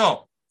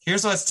 So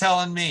here's what it's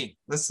telling me.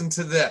 Listen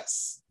to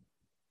this.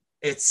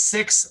 It's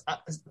 6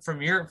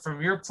 from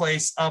your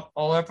place up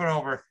all up and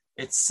over.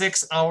 It's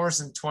 6 hours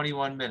and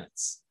 21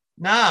 minutes.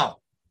 Now,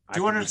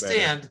 do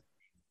understand?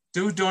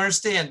 Do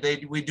understand?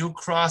 We do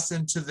cross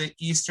into the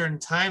Eastern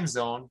time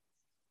zone,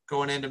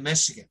 going into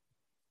Michigan.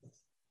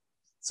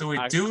 So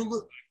I can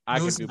do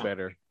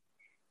better.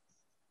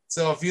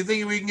 So if you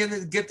think we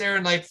can get there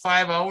in like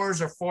 5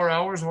 hours or 4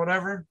 hours,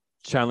 whatever.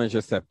 Challenge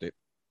accepted.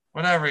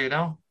 Whatever, you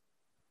know.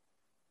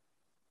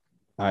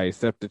 I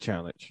accept the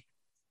challenge.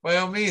 By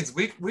all means,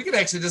 we could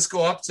actually just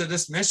go up to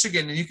this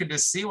Michigan and you could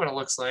just see what it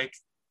looks like,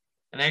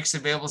 and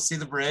actually be able to see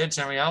the bridge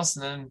and everything else,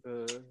 and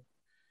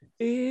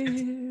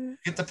then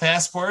get the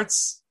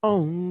passports.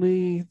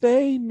 Only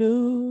they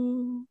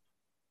knew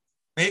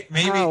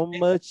maybe how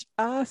much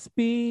I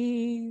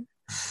speed.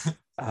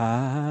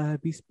 I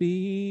be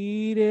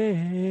speeding.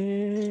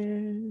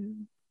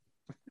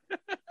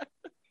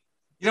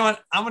 You know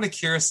what? I'm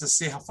curious to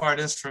see how far it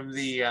is from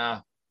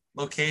the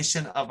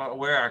location of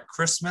where our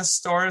Christmas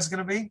store is going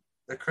to be.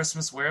 The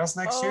Christmas warehouse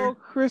next year. Oh,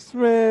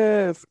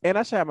 Christmas! And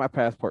I should have my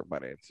passport by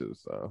then too.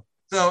 So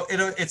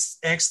it's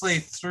actually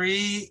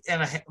 3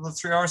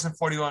 hours and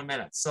 41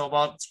 minutes. So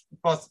about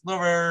a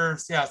little over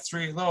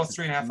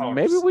 3.5 hours.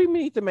 Maybe we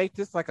need to make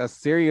this like a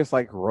serious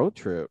like road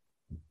trip.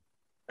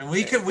 And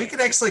we could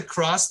actually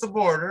cross the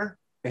border,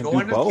 and go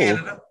into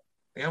Canada.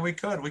 Yeah, we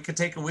could. We could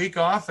take a week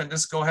off and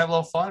just go have a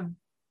little fun.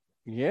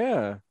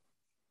 Yeah.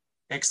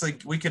 Actually,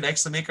 we could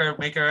actually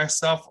make our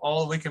stuff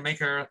all. We can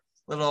make our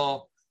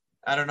little.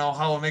 I don't know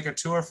how we'll make a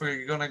tour if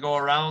we're going to go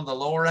around the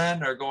lower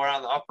end or go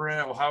around the upper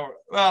end. Or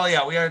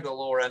we are the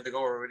lower end to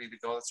go where we need to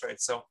go. That's right.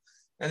 So,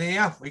 and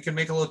then we can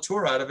make a little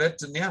tour out of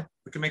it, and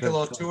we can make a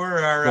little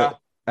tour.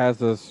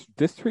 As of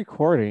this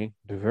recording,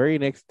 the very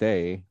next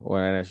day,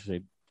 when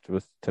actually it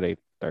was today,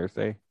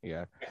 Thursday.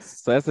 Yeah.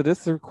 Yes. So as of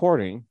this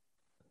recording,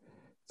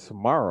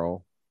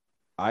 tomorrow,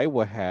 I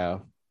will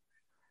have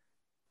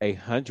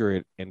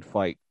 100 and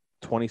like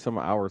 20 some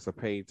hours of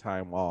paid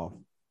time off.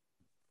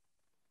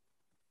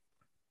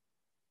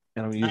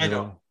 And I'm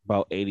using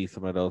about 80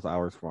 some of those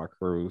hours for my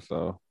cruise.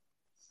 So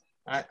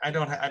I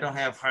don't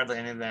have hardly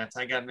any of that.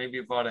 I got maybe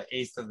about an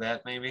eighth of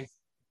that, maybe.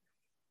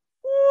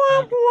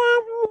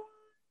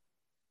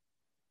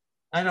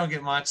 I don't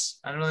get much.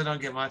 I really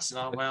don't get much at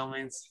all, by all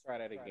means. Try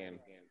that again.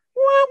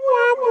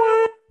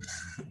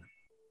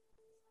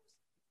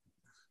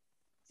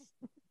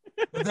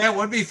 That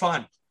would be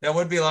fun. That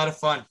would be a lot of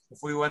fun if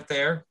we went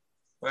there,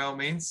 by all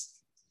means.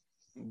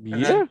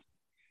 Yeah.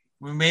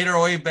 We made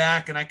our way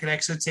back, and I could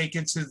actually take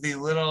you to the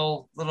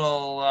little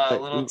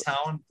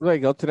town.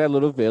 Like go to that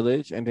little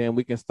village, and then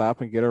we can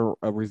stop and get a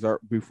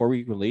resort before we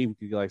even leave.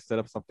 We could like set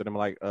up something in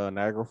like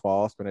Niagara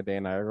Falls, spend a day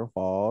in Niagara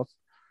Falls,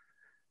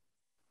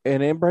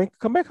 and then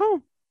come back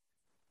home.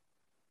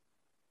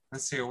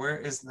 Let's see, where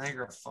is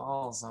Niagara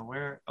Falls?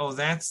 Where? Oh,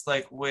 that's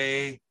like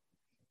way.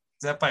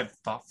 Is that by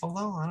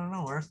Buffalo? I don't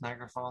know. Where's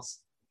Niagara Falls?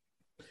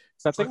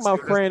 So I think my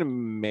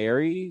friend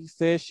Mary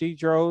said she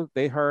drove.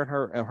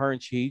 Her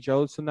and she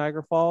drove to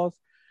Niagara Falls,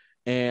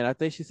 and I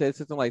think she said it's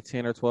something like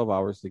 10 or 12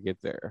 hours to get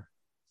there.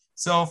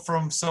 So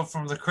from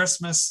the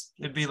Christmas,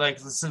 it'd be like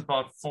this is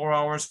about 4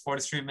 hours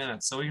 43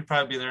 minutes. So we could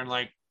probably be there in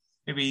like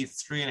maybe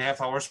 3.5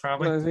 hours,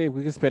 probably.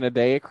 We could spend a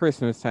day at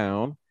Christmas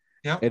Town.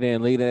 Yep. And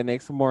then leave the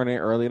next morning,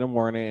 early in the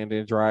morning, and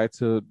then drive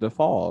to the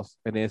falls,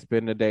 and then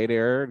spend the day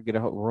there, get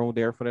a room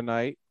there for the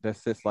night. That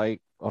sits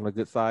like on the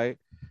good side,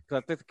 because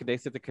I think they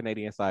said the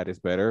Canadian side is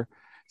better.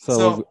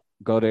 So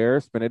go there,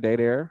 spend a day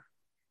there.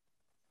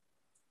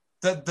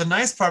 The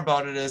nice part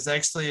about it is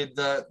actually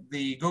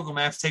the Google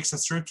Maps takes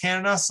us through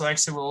Canada, so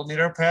actually we'll need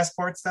our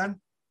passports then.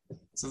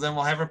 So then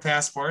we'll have our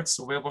passports.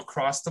 We'll be able to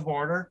cross the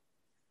border,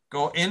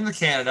 go into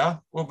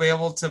Canada. We'll be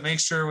able to make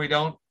sure we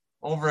don't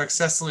over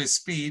excessively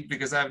speed,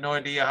 because I have no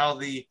idea how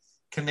the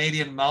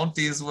Canadian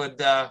Mounties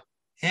would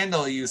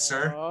handle you,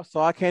 sir. So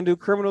I can't do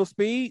criminal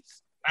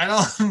speeds? I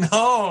don't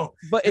know.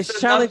 But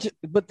it's challenge.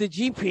 But the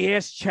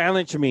GPS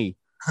challenged me.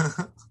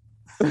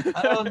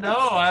 I don't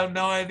know. I have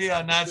no idea.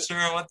 I'm not sure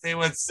what they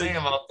would say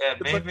about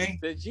that. Maybe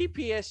the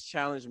GPS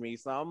challenged me,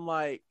 so I'm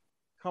like,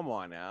 come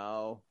on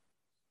now.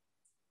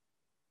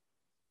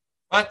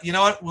 But you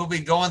know what? We'll be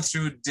going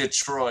through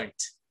Detroit.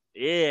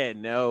 Yeah,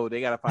 no,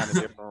 they gotta find a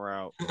different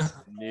route.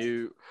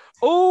 No.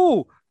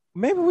 Oh,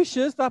 maybe we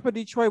should stop at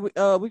Detroit. We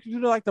could do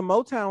like the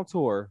Motown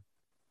tour.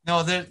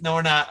 No,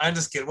 we're not. I'm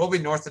just kidding. We'll be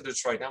north of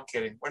Detroit. I'm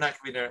kidding. We're not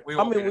gonna be there. We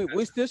won't be there.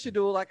 We still should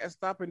do like a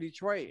stop in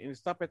Detroit and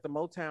stop at the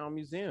Motown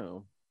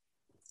Museum.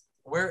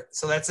 Where?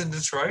 So that's in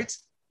Detroit?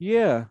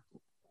 Yeah.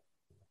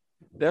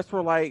 That's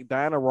where like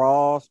Diana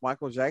Ross,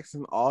 Michael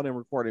Jackson, all them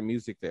recorded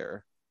music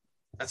there.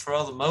 That's where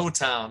all the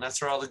Motown. That's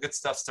where all the good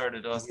stuff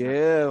started.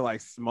 Yeah, like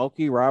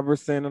Smokey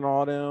Robertson and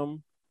all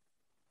them.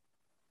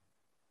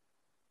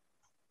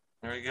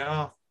 There we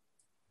go.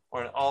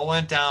 Where it all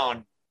went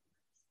down.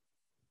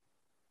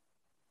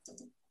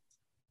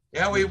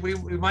 Yeah, we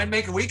might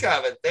make a week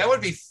of it. That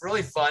would be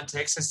really fun to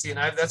actually see. And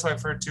that's what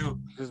I've heard too.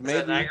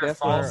 Maybe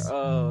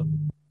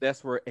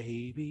that's where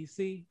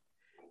ABC,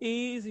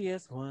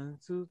 easiest 1,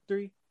 2,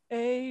 3,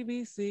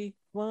 ABC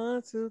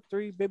 1, 2,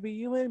 3, baby,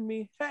 you and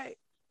me, hey.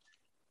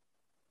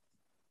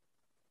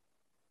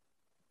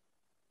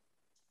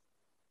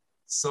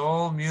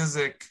 Soul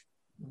music.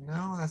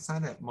 No, that's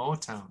not it.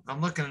 Motown. I'm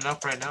looking it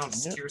up right now.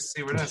 Just curious to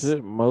see where it is.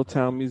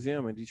 Motown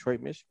Museum in Detroit,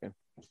 Michigan.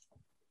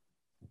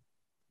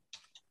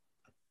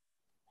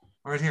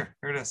 Right here.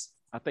 Here it is.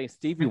 I think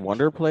Stevie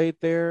Wonder played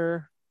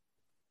there.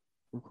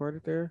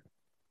 Recorded there.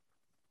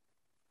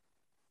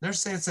 They're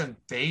saying it's in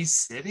Bay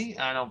City?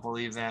 I don't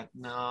believe that.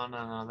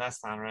 No.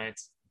 That's not right.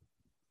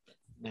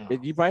 No.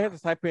 You might have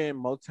to type in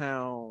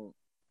Motown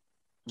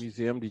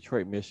Museum,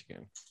 Detroit,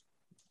 Michigan.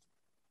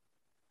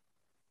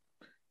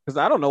 Because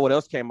I don't know what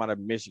else came out of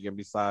Michigan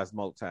besides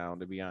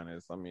Motown, to be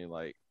honest. I mean,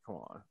 like, come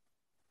on.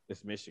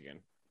 It's Michigan.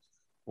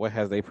 What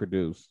have they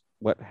produced?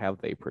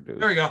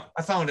 There we go.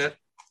 I found it.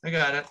 I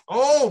got it.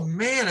 Oh,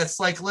 man. It's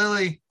like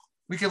literally,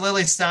 we could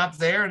literally stop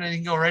there and then you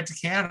can go right to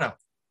Canada.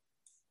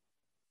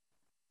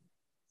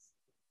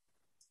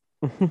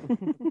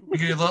 We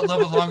could do a little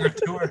bit longer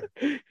tour.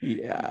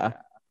 Yeah. A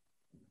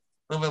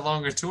little bit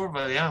longer tour,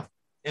 but yeah.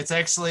 It's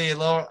actually a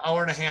little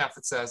hour and a half,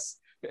 it says.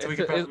 So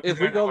if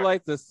we go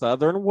like the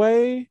southern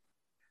way,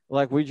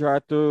 like we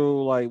drive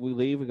through, like we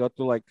leave, we go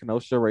through like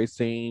Kenosha,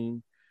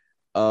 Racine,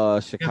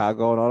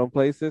 Chicago, and all them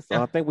places.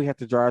 So I think we have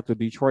to drive through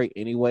Detroit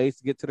anyways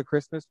to get to the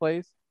Christmas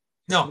place.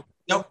 Nope,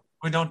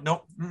 we don't.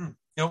 Nope.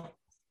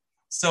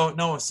 So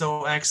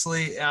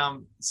actually,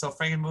 so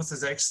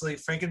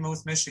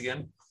Frankenmuth,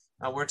 Michigan.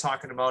 We're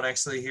talking about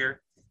actually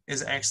here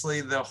is actually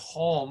the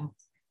home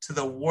to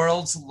the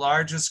world's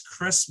largest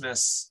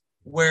Christmas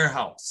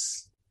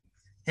warehouse.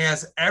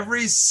 Has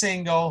every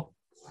single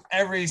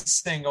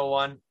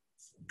one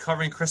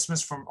covering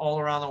Christmas from all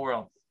around the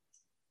world,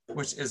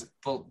 which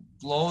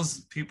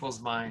blows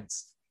people's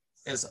minds.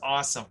 Is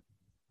awesome.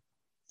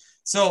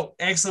 So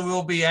actually,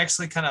 we'll be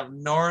actually kind of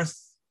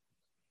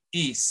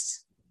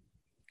northwest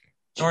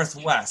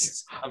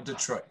of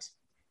Detroit.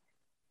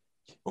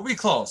 We'll be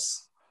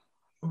close.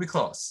 We'll be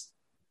close.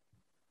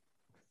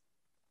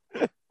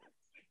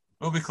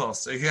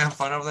 Are you having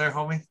fun over there,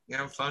 homie? You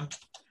having fun?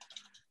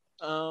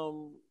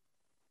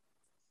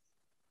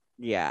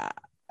 Yeah,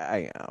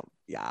 I am.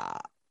 Yeah.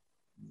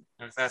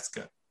 That's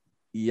good.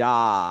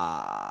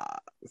 Yeah.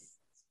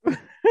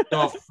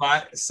 So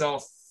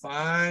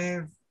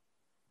five.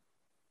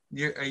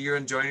 You're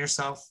enjoying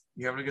yourself?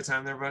 You having a good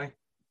time there, buddy?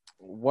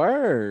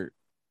 Word.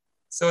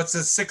 So it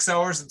says 6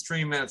 hours and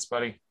 3 minutes,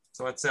 buddy.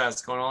 So it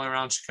says going all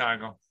around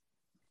Chicago.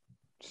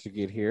 To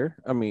get here?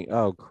 I mean,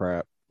 oh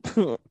crap.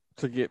 To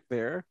get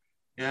there?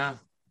 Yeah.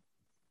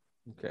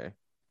 Okay.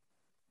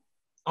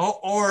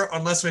 Oh, or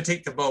unless we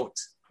take the boat.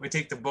 We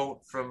take the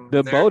boat from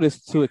the there. Boat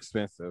is too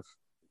expensive.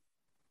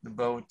 The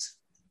boat.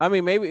 I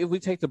mean, maybe if we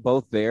take the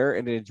boat there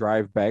and then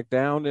drive back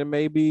down, then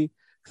maybe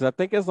because I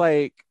think it's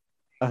like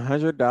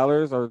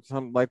 $100 or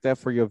something like that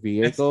for your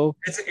vehicle.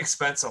 It's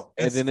expensive.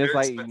 And then it's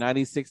like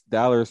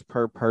 $96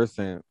 per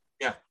person.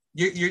 Yeah,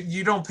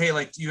 you don't pay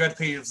like you have to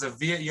pay you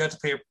have to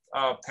pay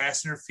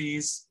passenger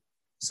fees.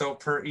 So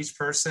per each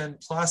person,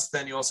 plus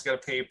then you also got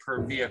to pay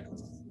per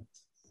vehicle.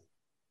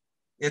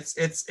 It's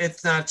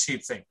not a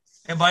cheap thing.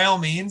 And by all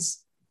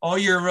means, all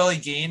you're really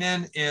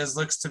gaining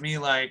looks to me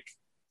like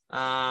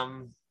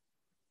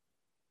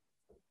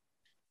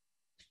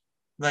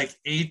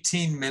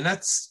 18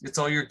 minutes. It's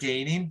all you're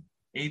gaining.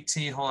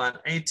 18,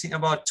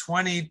 about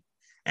 20,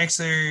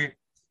 actually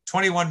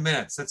 21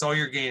 minutes. That's all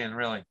you're gaining,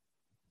 really.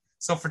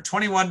 So for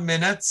 21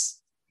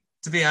 minutes,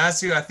 to be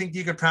honest with you, I think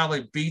you could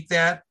probably beat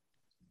that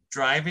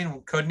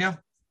driving, couldn't you?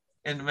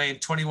 In maybe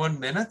 21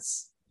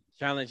 minutes?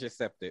 Challenge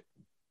accepted.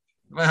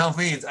 By all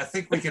means, I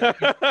think we could beat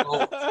the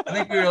boat. I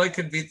think we really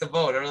could beat the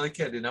boat. I really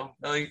could, I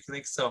really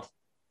think so.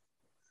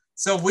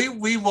 So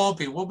we won't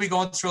be. We'll be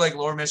going through like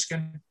Lower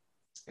Michigan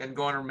and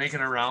going or making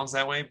our rounds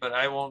that way, but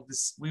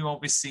we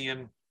won't be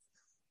seeing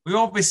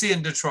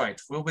Detroit.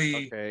 We'll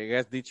be okay. I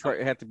guess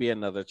Detroit had to be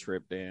another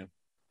trip then.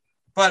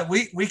 But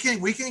we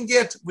can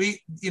get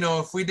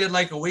if we did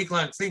like a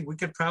week-long thing, we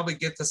could probably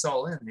get this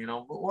all in.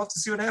 We'll have to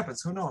see what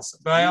happens. Who knows?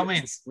 By all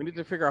means, we need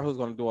to figure out who's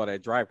going to do all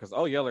that drive because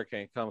Yeller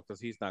can't come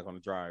because he's not going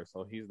to drive,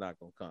 so he's not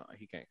going to come.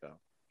 He can't come.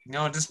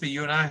 No, it'll just be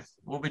you and I.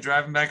 We'll be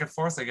driving back and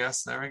forth, I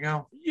guess. There we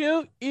go.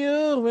 You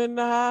and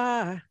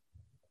I.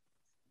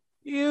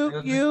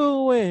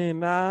 You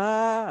and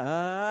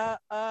I.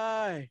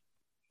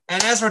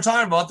 And as we're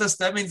talking about this,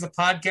 that means the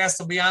podcast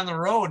will be on the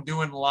road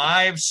doing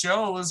live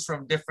shows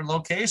from different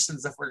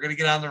locations if we're going to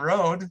get on the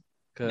road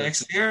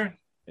next year.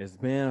 It's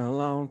been a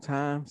long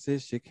time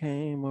since you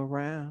came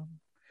around.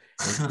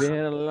 It's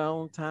been a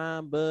long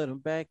time, but I'm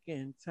back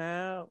in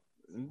town.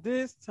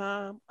 This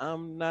time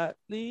I'm not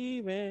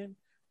leaving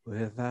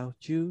without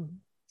you.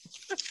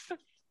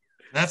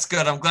 That's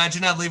good. I'm glad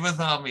you're not leaving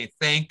without me.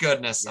 Thank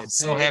goodness. I'm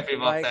so happy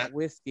about that.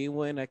 Whiskey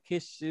when I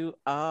kiss you,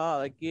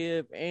 I'll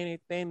give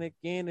anything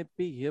again to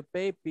be your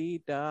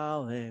baby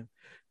darling.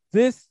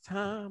 This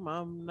time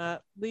I'm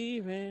not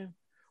leaving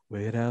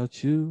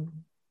without you.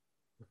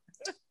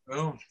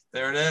 Boom.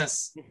 There it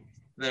is.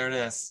 There it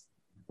is.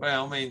 By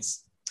all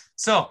means.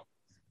 So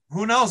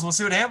who knows? We'll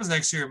see what happens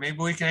next year. Maybe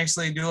we can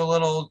actually do a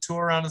little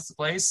tour around this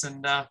place,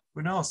 and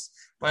who knows?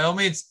 By all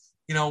means,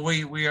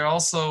 we are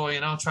also,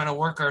 trying to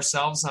work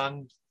ourselves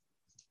on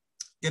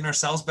getting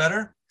ourselves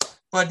better.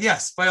 But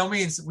yes, by all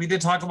means, we did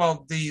talk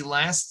about the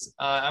last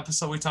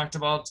episode. We talked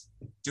about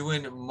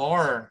doing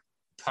more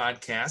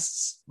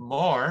podcasts,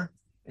 more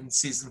in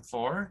season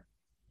 4.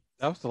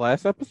 That was the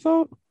last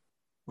episode?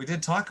 We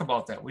did talk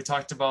about that. We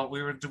talked about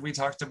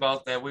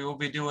that we will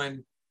be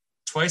doing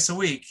twice a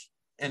week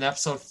in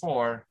episode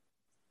 4.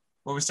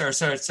 When we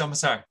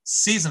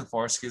season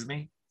 4, excuse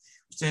me.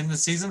 In the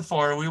season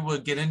 4, we will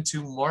get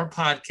into more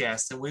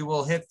podcasts, and we're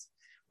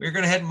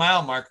going to hit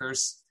mile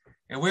markers,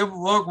 and we're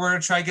going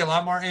to try to get a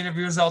lot more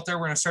interviews out there.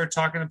 We're going to start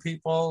talking to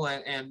people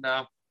and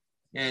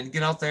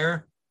get out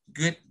there,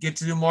 get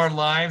to do more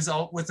lives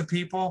out with the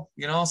people,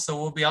 so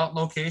we'll be out in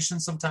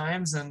location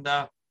sometimes, and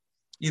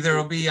either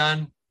it'll be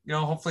on,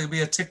 hopefully it'll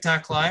be a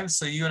TikTok live.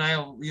 So you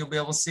and you'll be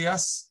able to see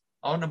us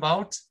out and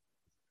about,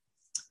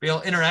 be able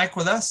to interact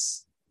with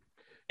us.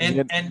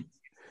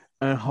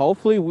 And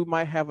hopefully we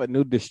might have a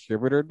new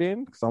distributor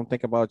then, because I'm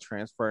thinking about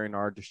transferring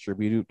our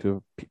distributor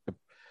to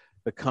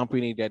the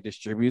company that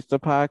distributes the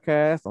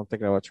podcast. I'm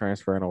thinking about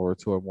transferring over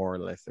to a more or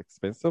less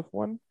expensive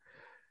one.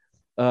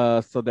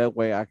 So that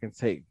way I can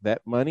take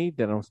that money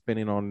that I'm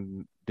spending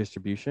on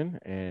distribution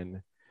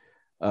and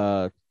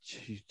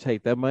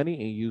take that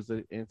money and use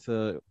it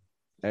into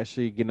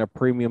actually getting a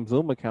premium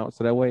Zoom account.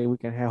 So that way we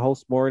can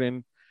host more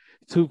than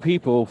 2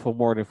 people for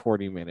more than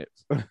 40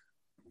 minutes.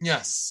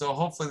 Yes, so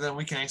hopefully then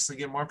we can actually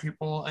get more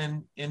people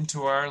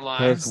into our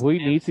lives. We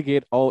need to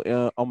get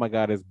oh my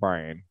God, it's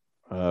Brian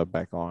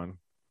back on.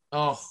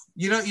 Oh,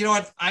 you know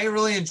what? I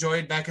really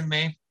enjoyed back in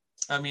May.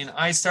 I mean,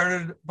 I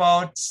started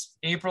about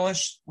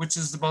April-ish, which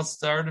is about the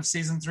start of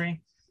season 3,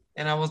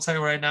 and I will tell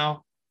you right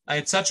now, I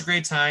had such a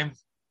great time,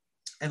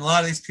 and a lot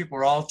of these people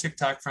were all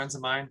TikTok friends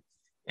of mine,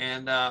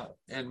 and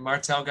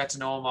Martel got to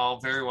know them all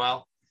very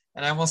well,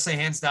 and I will say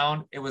hands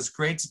down, it was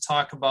great to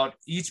talk about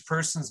each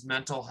person's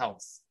mental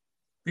health.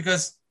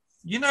 Because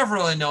you never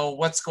really know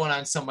what's going on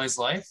in somebody's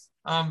life.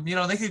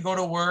 They could go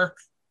to work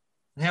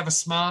and have a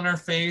smile on their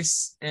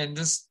face and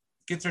just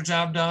get their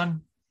job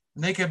done.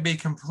 And they could be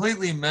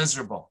completely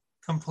miserable,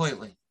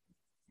 completely.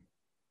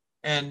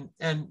 And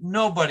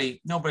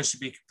nobody should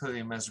be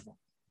completely miserable.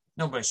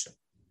 Nobody should.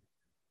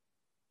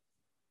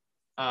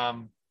 By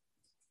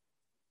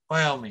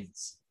all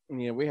means.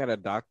 Yeah, we had a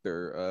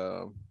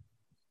doctor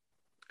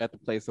at the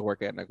place I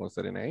work at. I'm not going to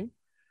say the name.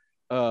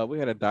 We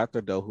had a doctor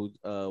though who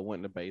went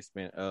in the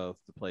basement of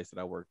the place that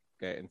I work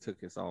at and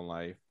took his own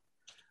life.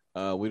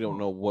 We don't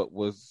know what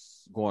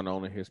was going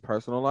on in his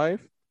personal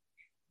life.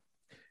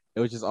 It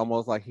was just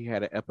almost like he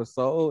had an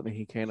episode and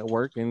he came to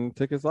work and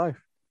took his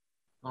life.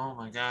 Oh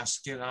my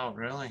gosh, get out,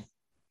 really?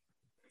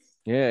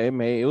 Yeah,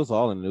 it was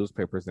all in the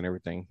newspapers and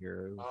everything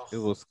here. It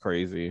was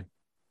crazy.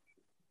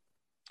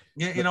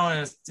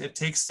 Yeah, it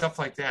takes stuff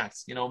like that,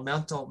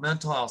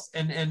 mental health.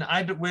 And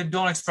we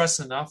don't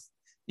express enough.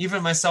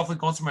 Even myself with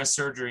going through my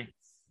surgery,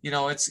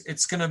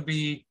 it's gonna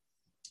be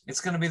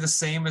the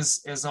same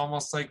as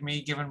almost like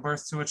me giving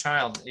birth to a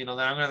child. I'm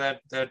gonna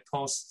that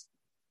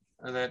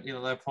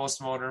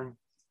postmortem.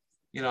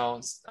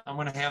 I'm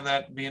gonna have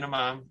that being a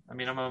mom. I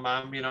mean, I'm a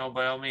mom.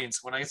 By all means,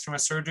 when I get through my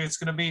surgery, it's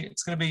gonna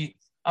be.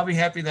 I'll be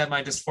happy that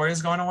my dysphoria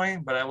has gone away,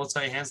 but I will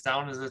tell you hands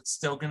down is it's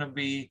still gonna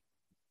be.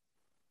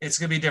 It's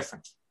gonna be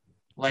different.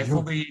 Life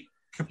will be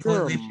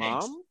completely changed.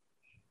 Mom?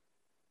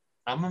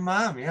 I'm a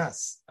mom,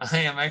 yes. I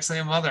am actually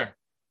a mother.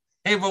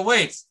 Hey, but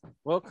wait.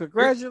 Well,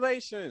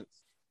 congratulations.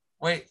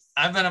 Wait,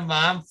 I've been a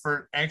mom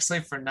for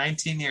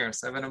 19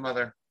 years. I've been a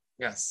mother.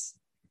 Yes.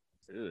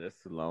 Ew, that's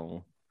too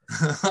long.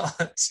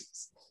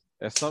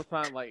 And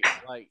sometimes like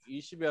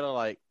you should be able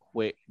to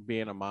quit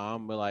being a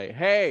mom, but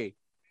hey,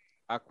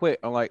 I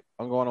quit. I'm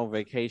going on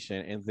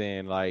vacation, and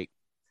then I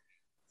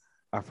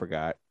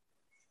forgot.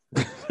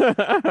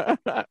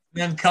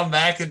 Then come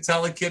back and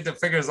tell the kid to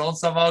figure his own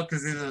stuff out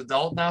because he's an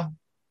adult now.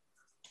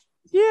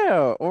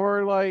 Yeah,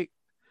 or I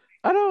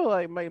don't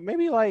know,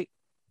 maybe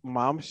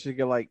moms should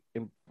get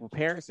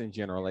parents in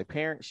general,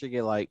 parents should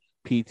get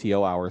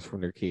PTO hours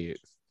from their kids.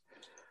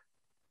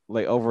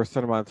 like over a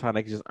certain amount of time,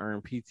 they can just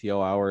earn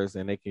PTO hours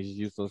and they can just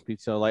use those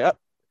PTO. Like,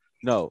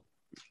 no,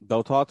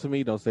 don't talk to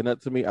me. Don't say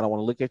nothing to me. I don't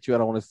want to look at you. I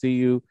don't want to see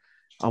you.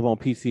 I'm on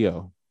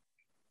PTO.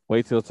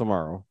 Wait till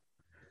tomorrow.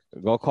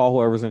 Go call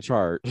whoever's in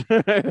charge.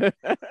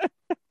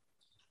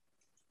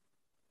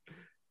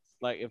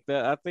 Like if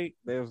that, I think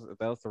that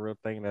was the real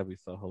thing. That'd be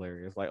so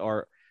hilarious. Like,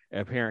 or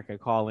a parent can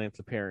call in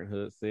to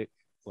parenthood sick.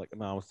 Like,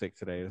 no, I'm sick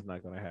today. It's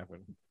not going to happen.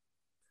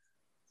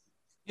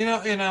 You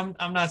know, and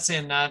I'm not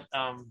saying not.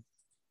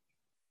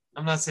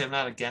 I'm not saying I'm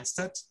not against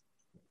it,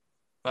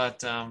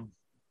 but yeah,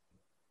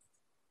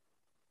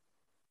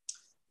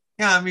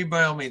 I mean,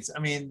 by all means. I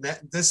mean,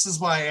 this is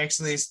why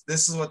actually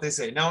this is what they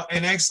say now.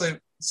 And actually,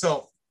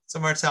 so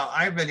Martel,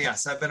 I've been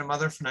a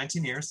mother for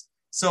 19 years.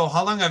 So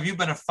how long have you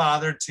been a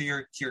father to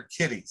your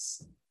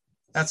kitties?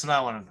 That's what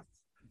I want to know.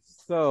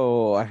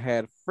 So I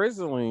had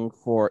Frizzling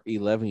for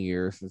 11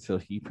 years until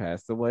he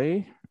passed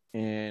away,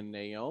 and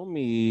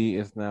Naomi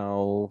is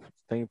now, I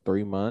think,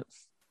 3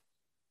 months.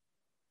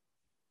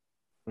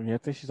 Yeah, I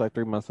think she's like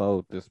 3 months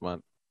old this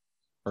month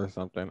or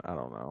something. I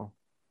don't know.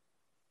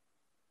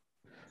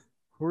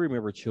 Who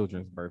remember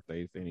children's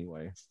birthdays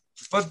anyway?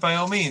 But by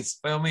all means,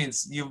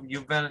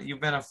 you've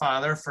been a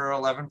father for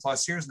 11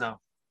 plus years now.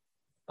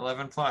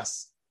 11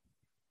 plus.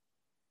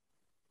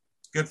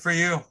 Good for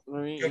you. I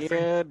mean,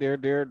 yeah,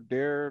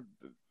 they're.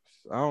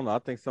 I don't know. I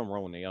think something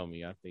wrong with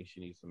Naomi. I think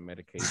she needs some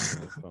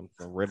medication or some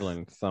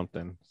Ritalin,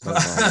 something.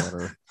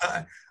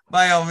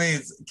 By all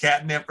means,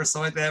 catnip or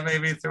something like that.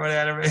 Maybe throw it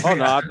at her. Maybe. Oh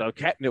no, the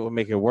catnip would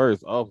make it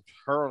worse. Oh,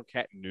 her on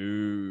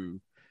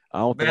catnip. I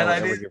don't think I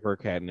would ever give her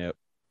catnip.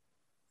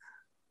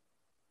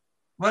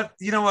 But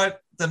you know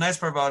what? The nice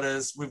part about it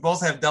is we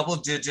both have double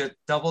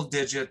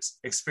digit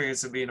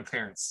experience of being a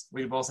parents.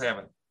 We both have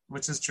it,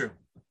 which is true.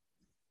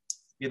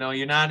 You know,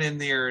 you're not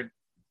in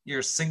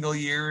your single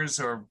years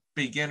or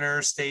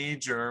beginner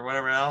stage or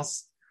whatever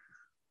else.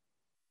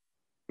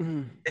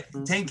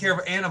 Taking care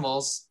of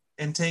animals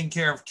and taking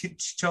care of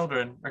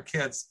children or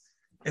kids,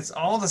 it's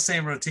all the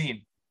same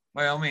routine,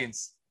 by all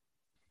means.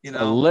 You know,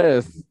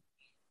 unless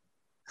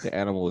the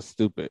animal is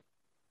stupid.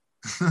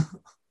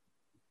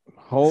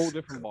 Whole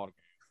different ballgame.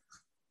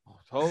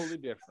 Totally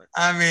different.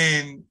 I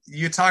mean,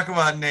 you talk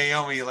about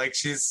Naomi like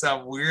she's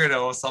some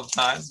weirdo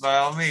sometimes. By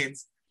all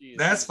means,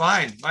 that's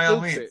fine. By all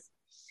means.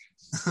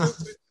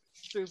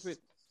 Stupid.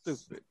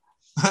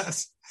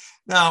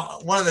 Now,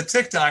 one of the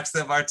TikToks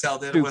that Martel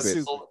did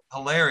was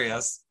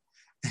hilarious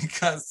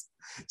because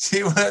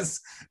she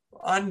was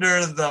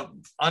under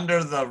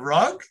the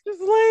rug, just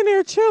laying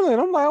there chilling.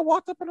 I'm like, I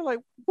walked up and I'm like,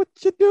 "What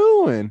you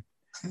doing?"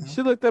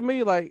 She looked at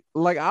me like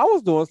I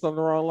was doing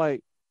something wrong.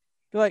 Like,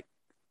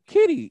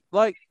 Kitty,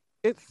 like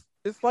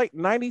it's like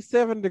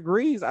 97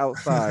 degrees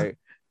outside.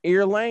 And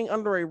you're laying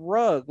under a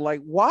rug.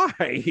 Like,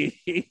 why?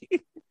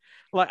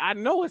 Like, I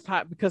know it's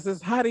hot because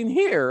it's hot in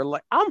here.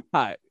 Like, I'm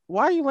hot.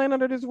 Why are you laying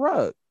under this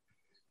rug?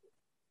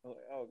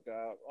 Oh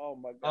God! Oh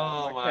my God!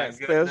 Oh my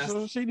goodness!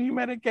 Special. She need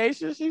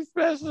medication. She's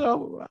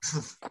special.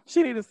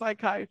 She need a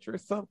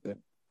psychiatrist. Something.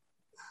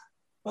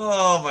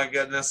 Oh my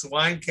goodness!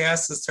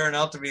 Winecast has turned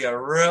out to be a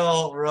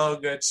real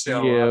good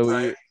show.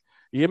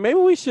 Yeah, maybe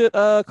we should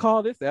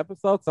call this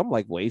episode because I'm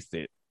like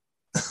wasted.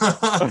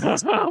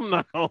 I'm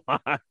not gonna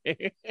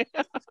lie.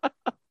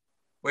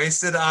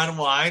 Wasted on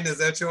wine? Is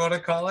that what you want to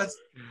call it?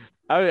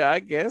 I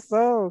guess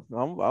so.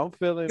 I'm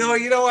feeling. No,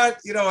 you know what?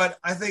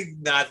 I think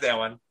not that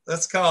one.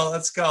 Let's call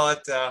it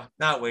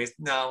not waste.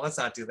 No, let's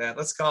not do that.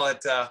 Let's call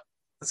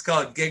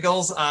it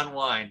giggles on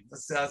wine.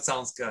 That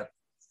sounds good.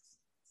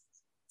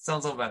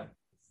 Sounds a little better,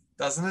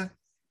 doesn't it?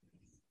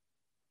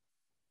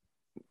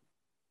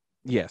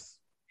 Yes.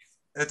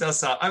 It does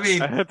sound. I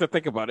mean, I have to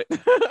think about it.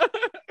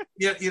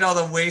 you know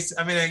the waste.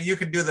 I mean, you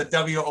can do the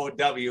WOW,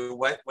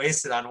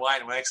 wasted on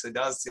wine. What actually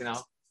does, you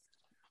know?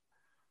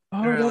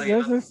 Oh, really,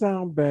 that doesn't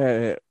sound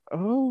bad.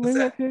 Oh, maybe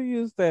I could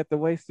use that. The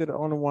wasted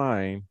on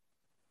wine.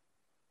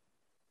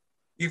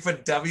 You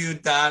put W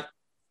dot,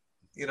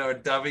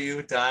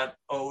 W dot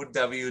O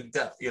W.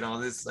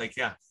 This like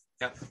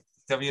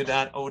W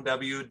dot O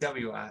W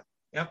W I.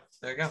 Yep,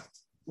 there you go.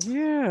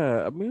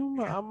 Yeah, I mean,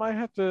 I might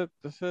have to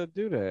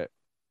do that.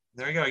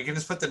 There you go. You can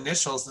just put the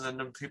initials, and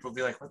then people will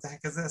be like, "What the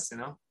heck is this?" You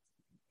know?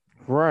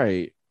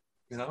 Right.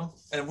 You know,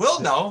 and we'll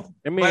know.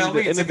 I mean,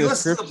 in the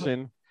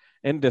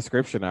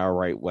description, I'll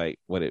write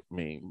what it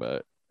means,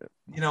 but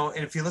and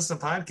if you listen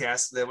to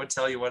podcasts, they would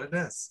tell you what it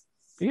is.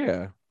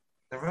 Yeah.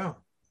 There we go.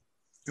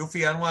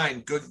 Goofy on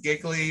wine, good,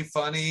 giggly,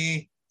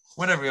 funny,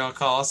 whatever you want to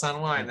call us on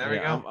wine. There we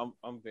go.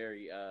 I'm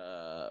very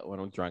when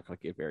I'm drunk, I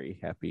get very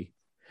happy.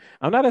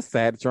 I'm not a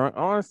sad drunk. I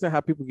don't understand how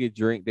people get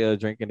they'll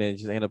drink and then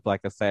just end up like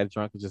a sad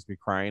drunk and just be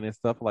crying and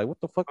stuff. Like, what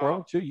the fuck wrong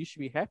with you? You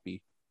should be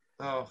happy.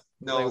 Oh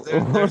no,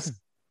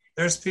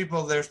 there's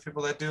people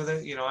that do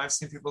that. I've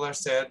seen people that are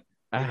sad.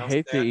 I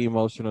hate the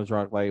emotional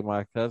drunk. Like,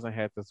 my cousin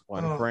had this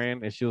one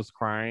friend and she was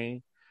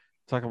crying,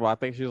 talking about, I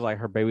think she was like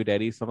her baby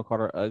daddy, someone called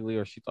her ugly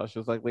or she thought she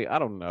was ugly. I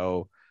don't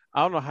know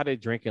how they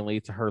drink and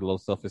lead to her low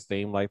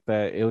self-esteem like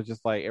that. It was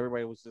just like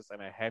everybody was just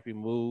in a happy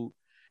mood.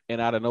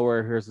 and out of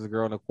nowhere, here's this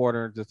girl in the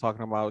corner just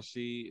talking about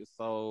she is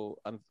so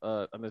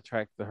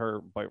unattracted to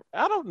her. But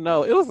I don't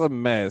know. It was a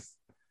mess.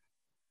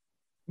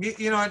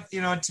 You know what?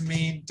 You know what? To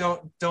me,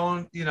 don't.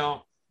 You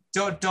know,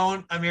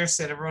 don't. Amir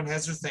said everyone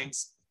has their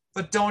things,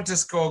 but don't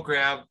just go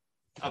grab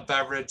a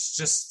beverage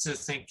just to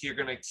think you're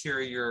going to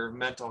cure your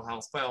mental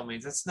health. By all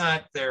means, it's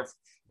not there.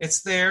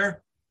 It's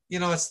there. You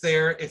know, it's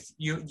there if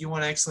you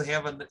want to actually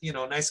have a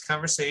nice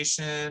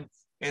conversation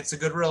and it's a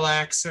good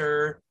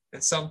relaxer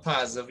and something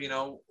positive. You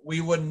know,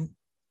 we would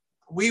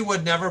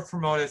never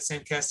promote at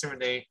Same Cast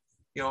Different Day,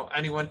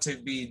 anyone to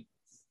be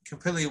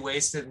completely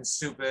wasted and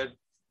stupid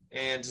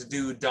and to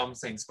do dumb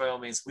things. By all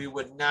means, we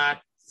would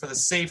not, for the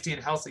safety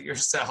and health of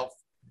yourself.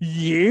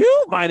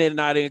 You might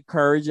not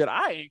encourage it.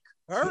 I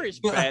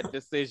encourage bad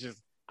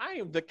decisions. I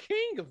am the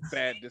king of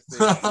bad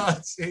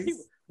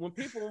decisions. When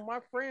my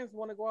friends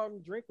want to go out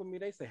and drink with me,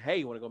 they say, "Hey,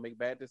 you want to go make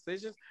bad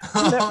decisions?"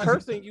 I'm that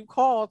person you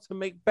call to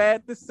make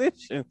bad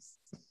decisions.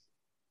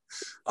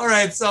 All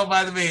right, so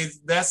by the way,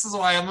 this is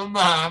why I'm a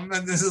mom,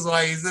 and this is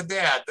why he's a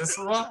dad. This is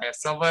why.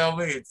 So by all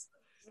means,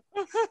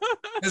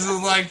 this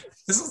is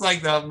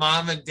like the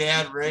mom and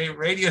dad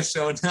radio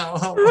show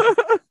now.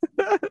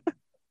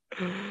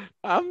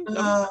 I'm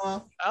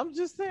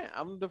just saying,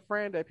 I'm the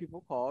friend that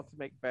people call to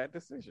make bad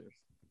decisions.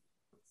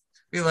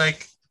 Be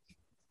like,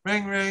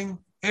 ring, ring.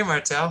 Hey,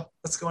 Martel,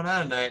 what's going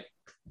on tonight?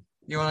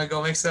 You want to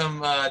go make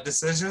some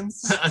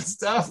decisions on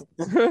stuff?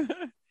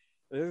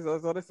 That's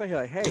what they say.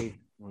 Like, hey,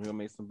 we're gonna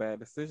make some bad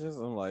decisions.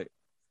 I'm like,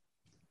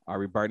 are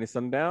we burning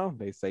something down?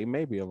 They say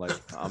maybe. I'm like,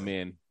 I'm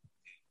in.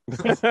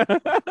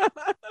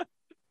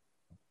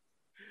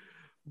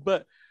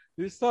 But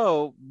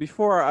so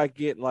before I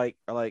get like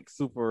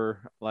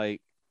super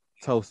like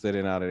toasted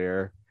and out of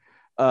there,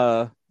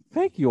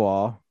 thank you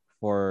all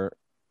for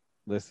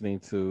listening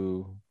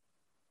to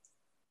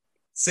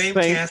Same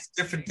Cast,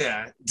 Different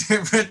Day.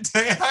 Different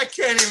Day. I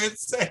can't even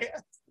say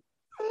it.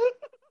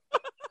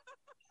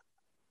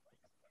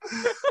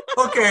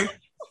 Okay.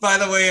 By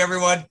the way,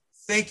 everyone,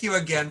 thank you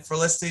again for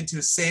listening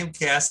to Same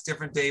Cast,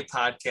 Different Day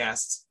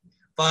podcast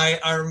by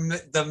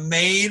the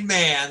main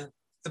man,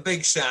 the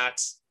big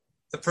shot,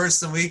 the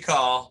person we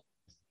call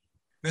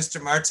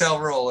Mr. Martel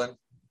Rowland.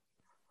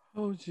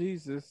 Oh,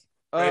 Jesus.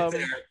 Right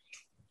there.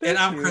 And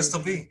I'm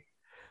Crystal B.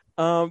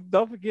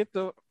 Don't forget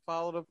to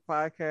follow the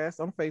podcast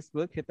on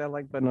Facebook. Hit that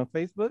like button on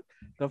Facebook.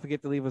 Don't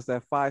forget to leave us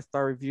that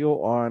 5-star review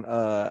on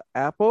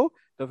Apple.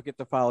 Don't forget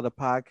to follow the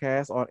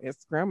podcast on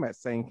Instagram at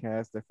Same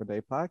Cast Different Day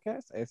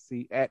Podcast,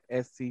 at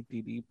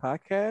SCDD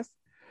Podcast.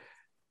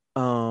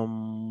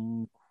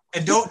 And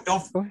don't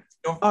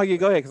oh yeah,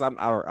 go ahead because I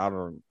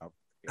don't.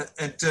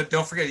 And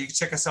don't forget, you can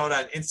check us out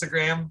on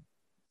Instagram.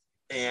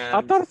 And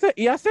I thought I said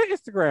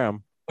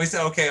Instagram. We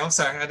said okay. I'm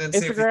sorry, I didn't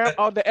Instagram. say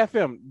the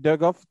FM.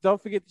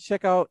 Don't forget to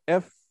check out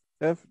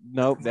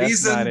Nope, that's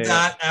Reason. not it.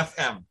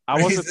 FM.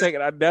 I wasn't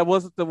thinking that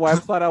wasn't the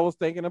website I was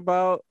thinking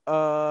about.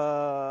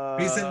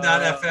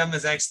 Reason.fm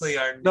is actually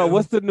our new... No,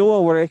 what's the new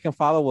one where they can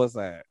follow us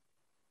at?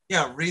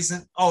 Yeah,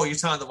 Reason. Oh, you're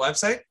talking the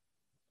website?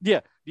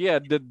 Yeah.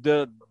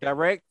 The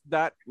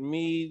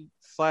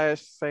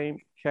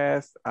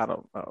direct.me/samecast. I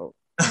don't know.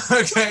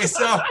 Okay,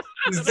 so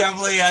he's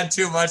definitely had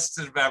too much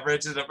to the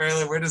beverage, and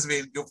apparently we're just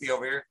being goofy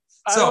over here.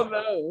 So I don't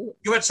know.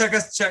 You want to check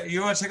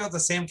out the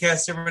Same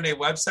Cast Different Day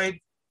website?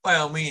 By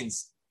all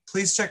means,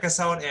 please check us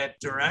out at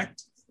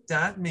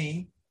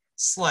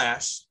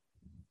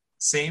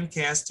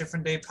direct.me/Samecast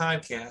Different Day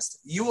podcast.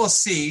 You will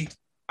see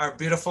our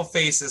beautiful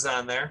faces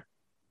on there.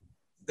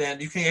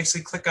 Then you can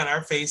actually click on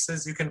our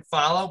faces. You can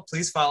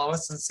please follow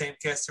us on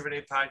Samecast Different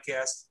Day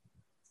podcast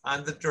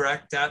on the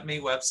direct.me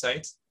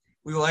website.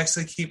 We will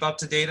actually keep up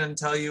to date and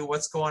tell you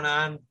what's going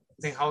on,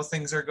 how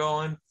things are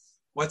going,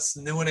 what's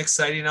new and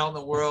exciting out in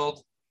the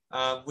world.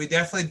 We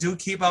definitely do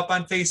keep up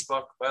on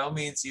Facebook. By all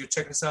means, you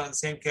check us out on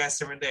Same Cast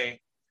Different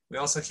Day. We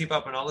also keep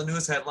up on all the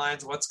news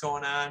headlines, what's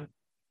going on,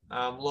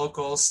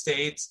 local,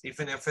 state,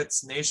 even if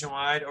it's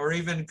nationwide, or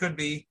even could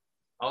be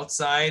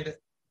outside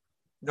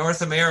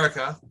North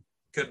America.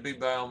 Could be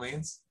by all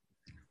means.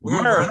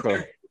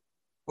 America.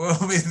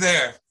 We'll be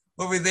there.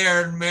 We'll be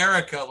there in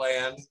America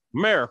land.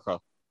 America.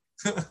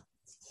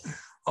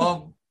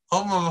 home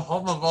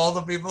of all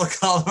the people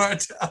called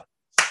Martel.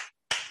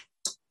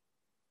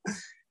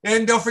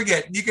 And don't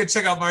forget, you can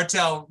check out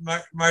Martel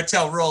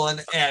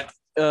Rowland at.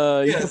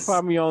 You can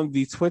find me on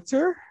the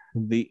Twitter,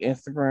 the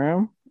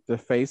Instagram, the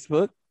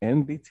Facebook,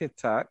 and the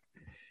TikTok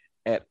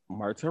at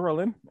Martel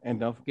Rowland. And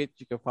don't forget,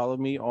 you can follow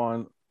me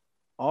on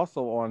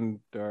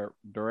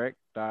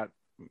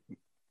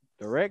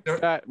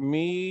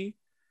direct.me.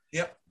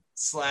 Yep.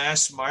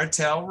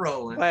 /Martel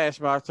Rowland.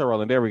 /Martel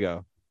Rowland. There we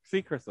go.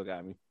 See, Crystal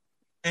got me.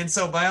 And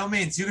so, by all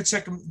means, you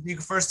can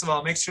first of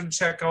all make sure to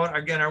check out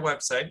again our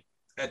website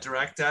at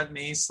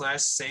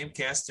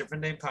direct.me/Samecast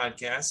Different Day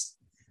podcast.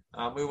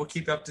 We will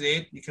keep up to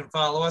date. You can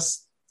follow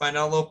us, find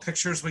out little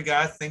pictures we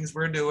got, things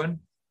we're doing,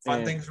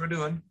 things we're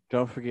doing.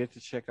 Don't forget to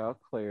check out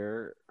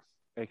Claire,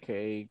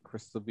 aka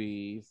Crystal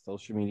B,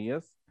 social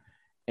medias,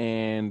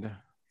 and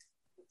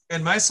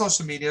my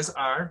social medias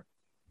are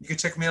You can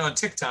check me out on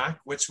TikTok,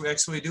 which we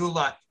actually do a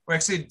lot. We're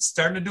actually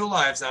starting to do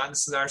lives on.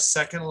 This is our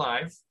second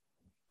live.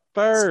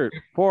 Third,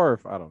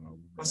 fourth, I don't know.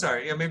 I'm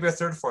sorry. Yeah, maybe a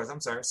third or fourth.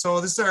 I'm sorry. So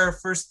this is our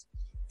first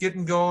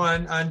getting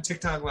going on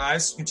TikTok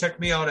lives. You can check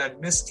me out at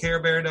Miss Care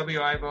Bear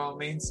WI by all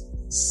means.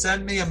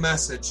 Send me a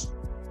message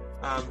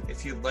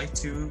if you'd like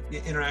to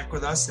interact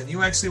with us and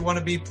you actually want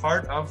to be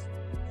part of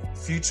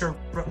future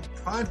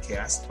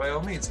podcast. By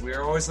all means, we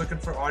are always looking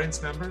for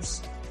audience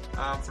members,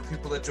 for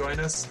people to join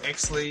us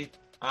actually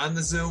on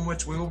the Zoom,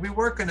 which we will be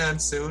working on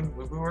soon.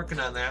 We'll be working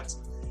on that.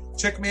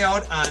 Check me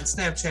out on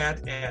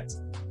Snapchat at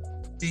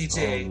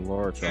DJ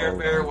Care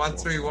Bear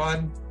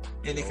 131,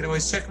 and you can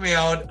always check me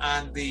out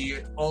on the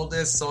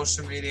oldest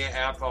social media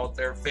app out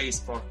there,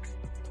 Facebook.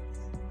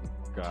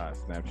 God,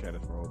 Snapchat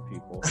is for old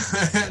people.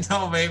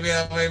 No, maybe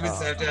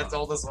Snapchat's the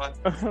oldest one.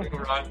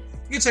 You're wrong.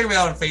 You can check me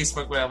out on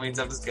Facebook by all means.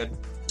 I'm just kidding.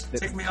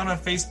 Check me out on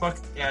Facebook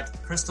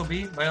at Crystal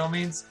B by all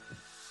means.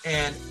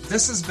 And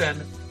this has been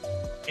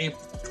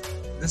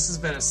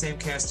a Same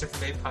Cast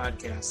Different Day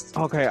podcast.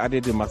 Okay, I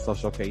did do my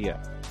social. Okay,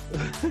 yeah.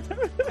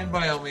 And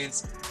by all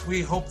means,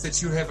 we hope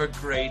that you have a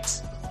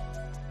great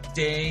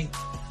day,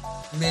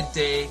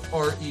 midday,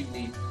 or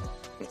evening.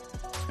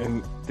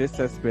 And this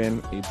has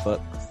been a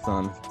Buck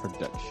Sons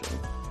production.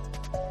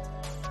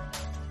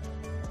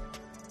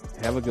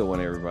 Have a good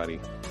one, everybody.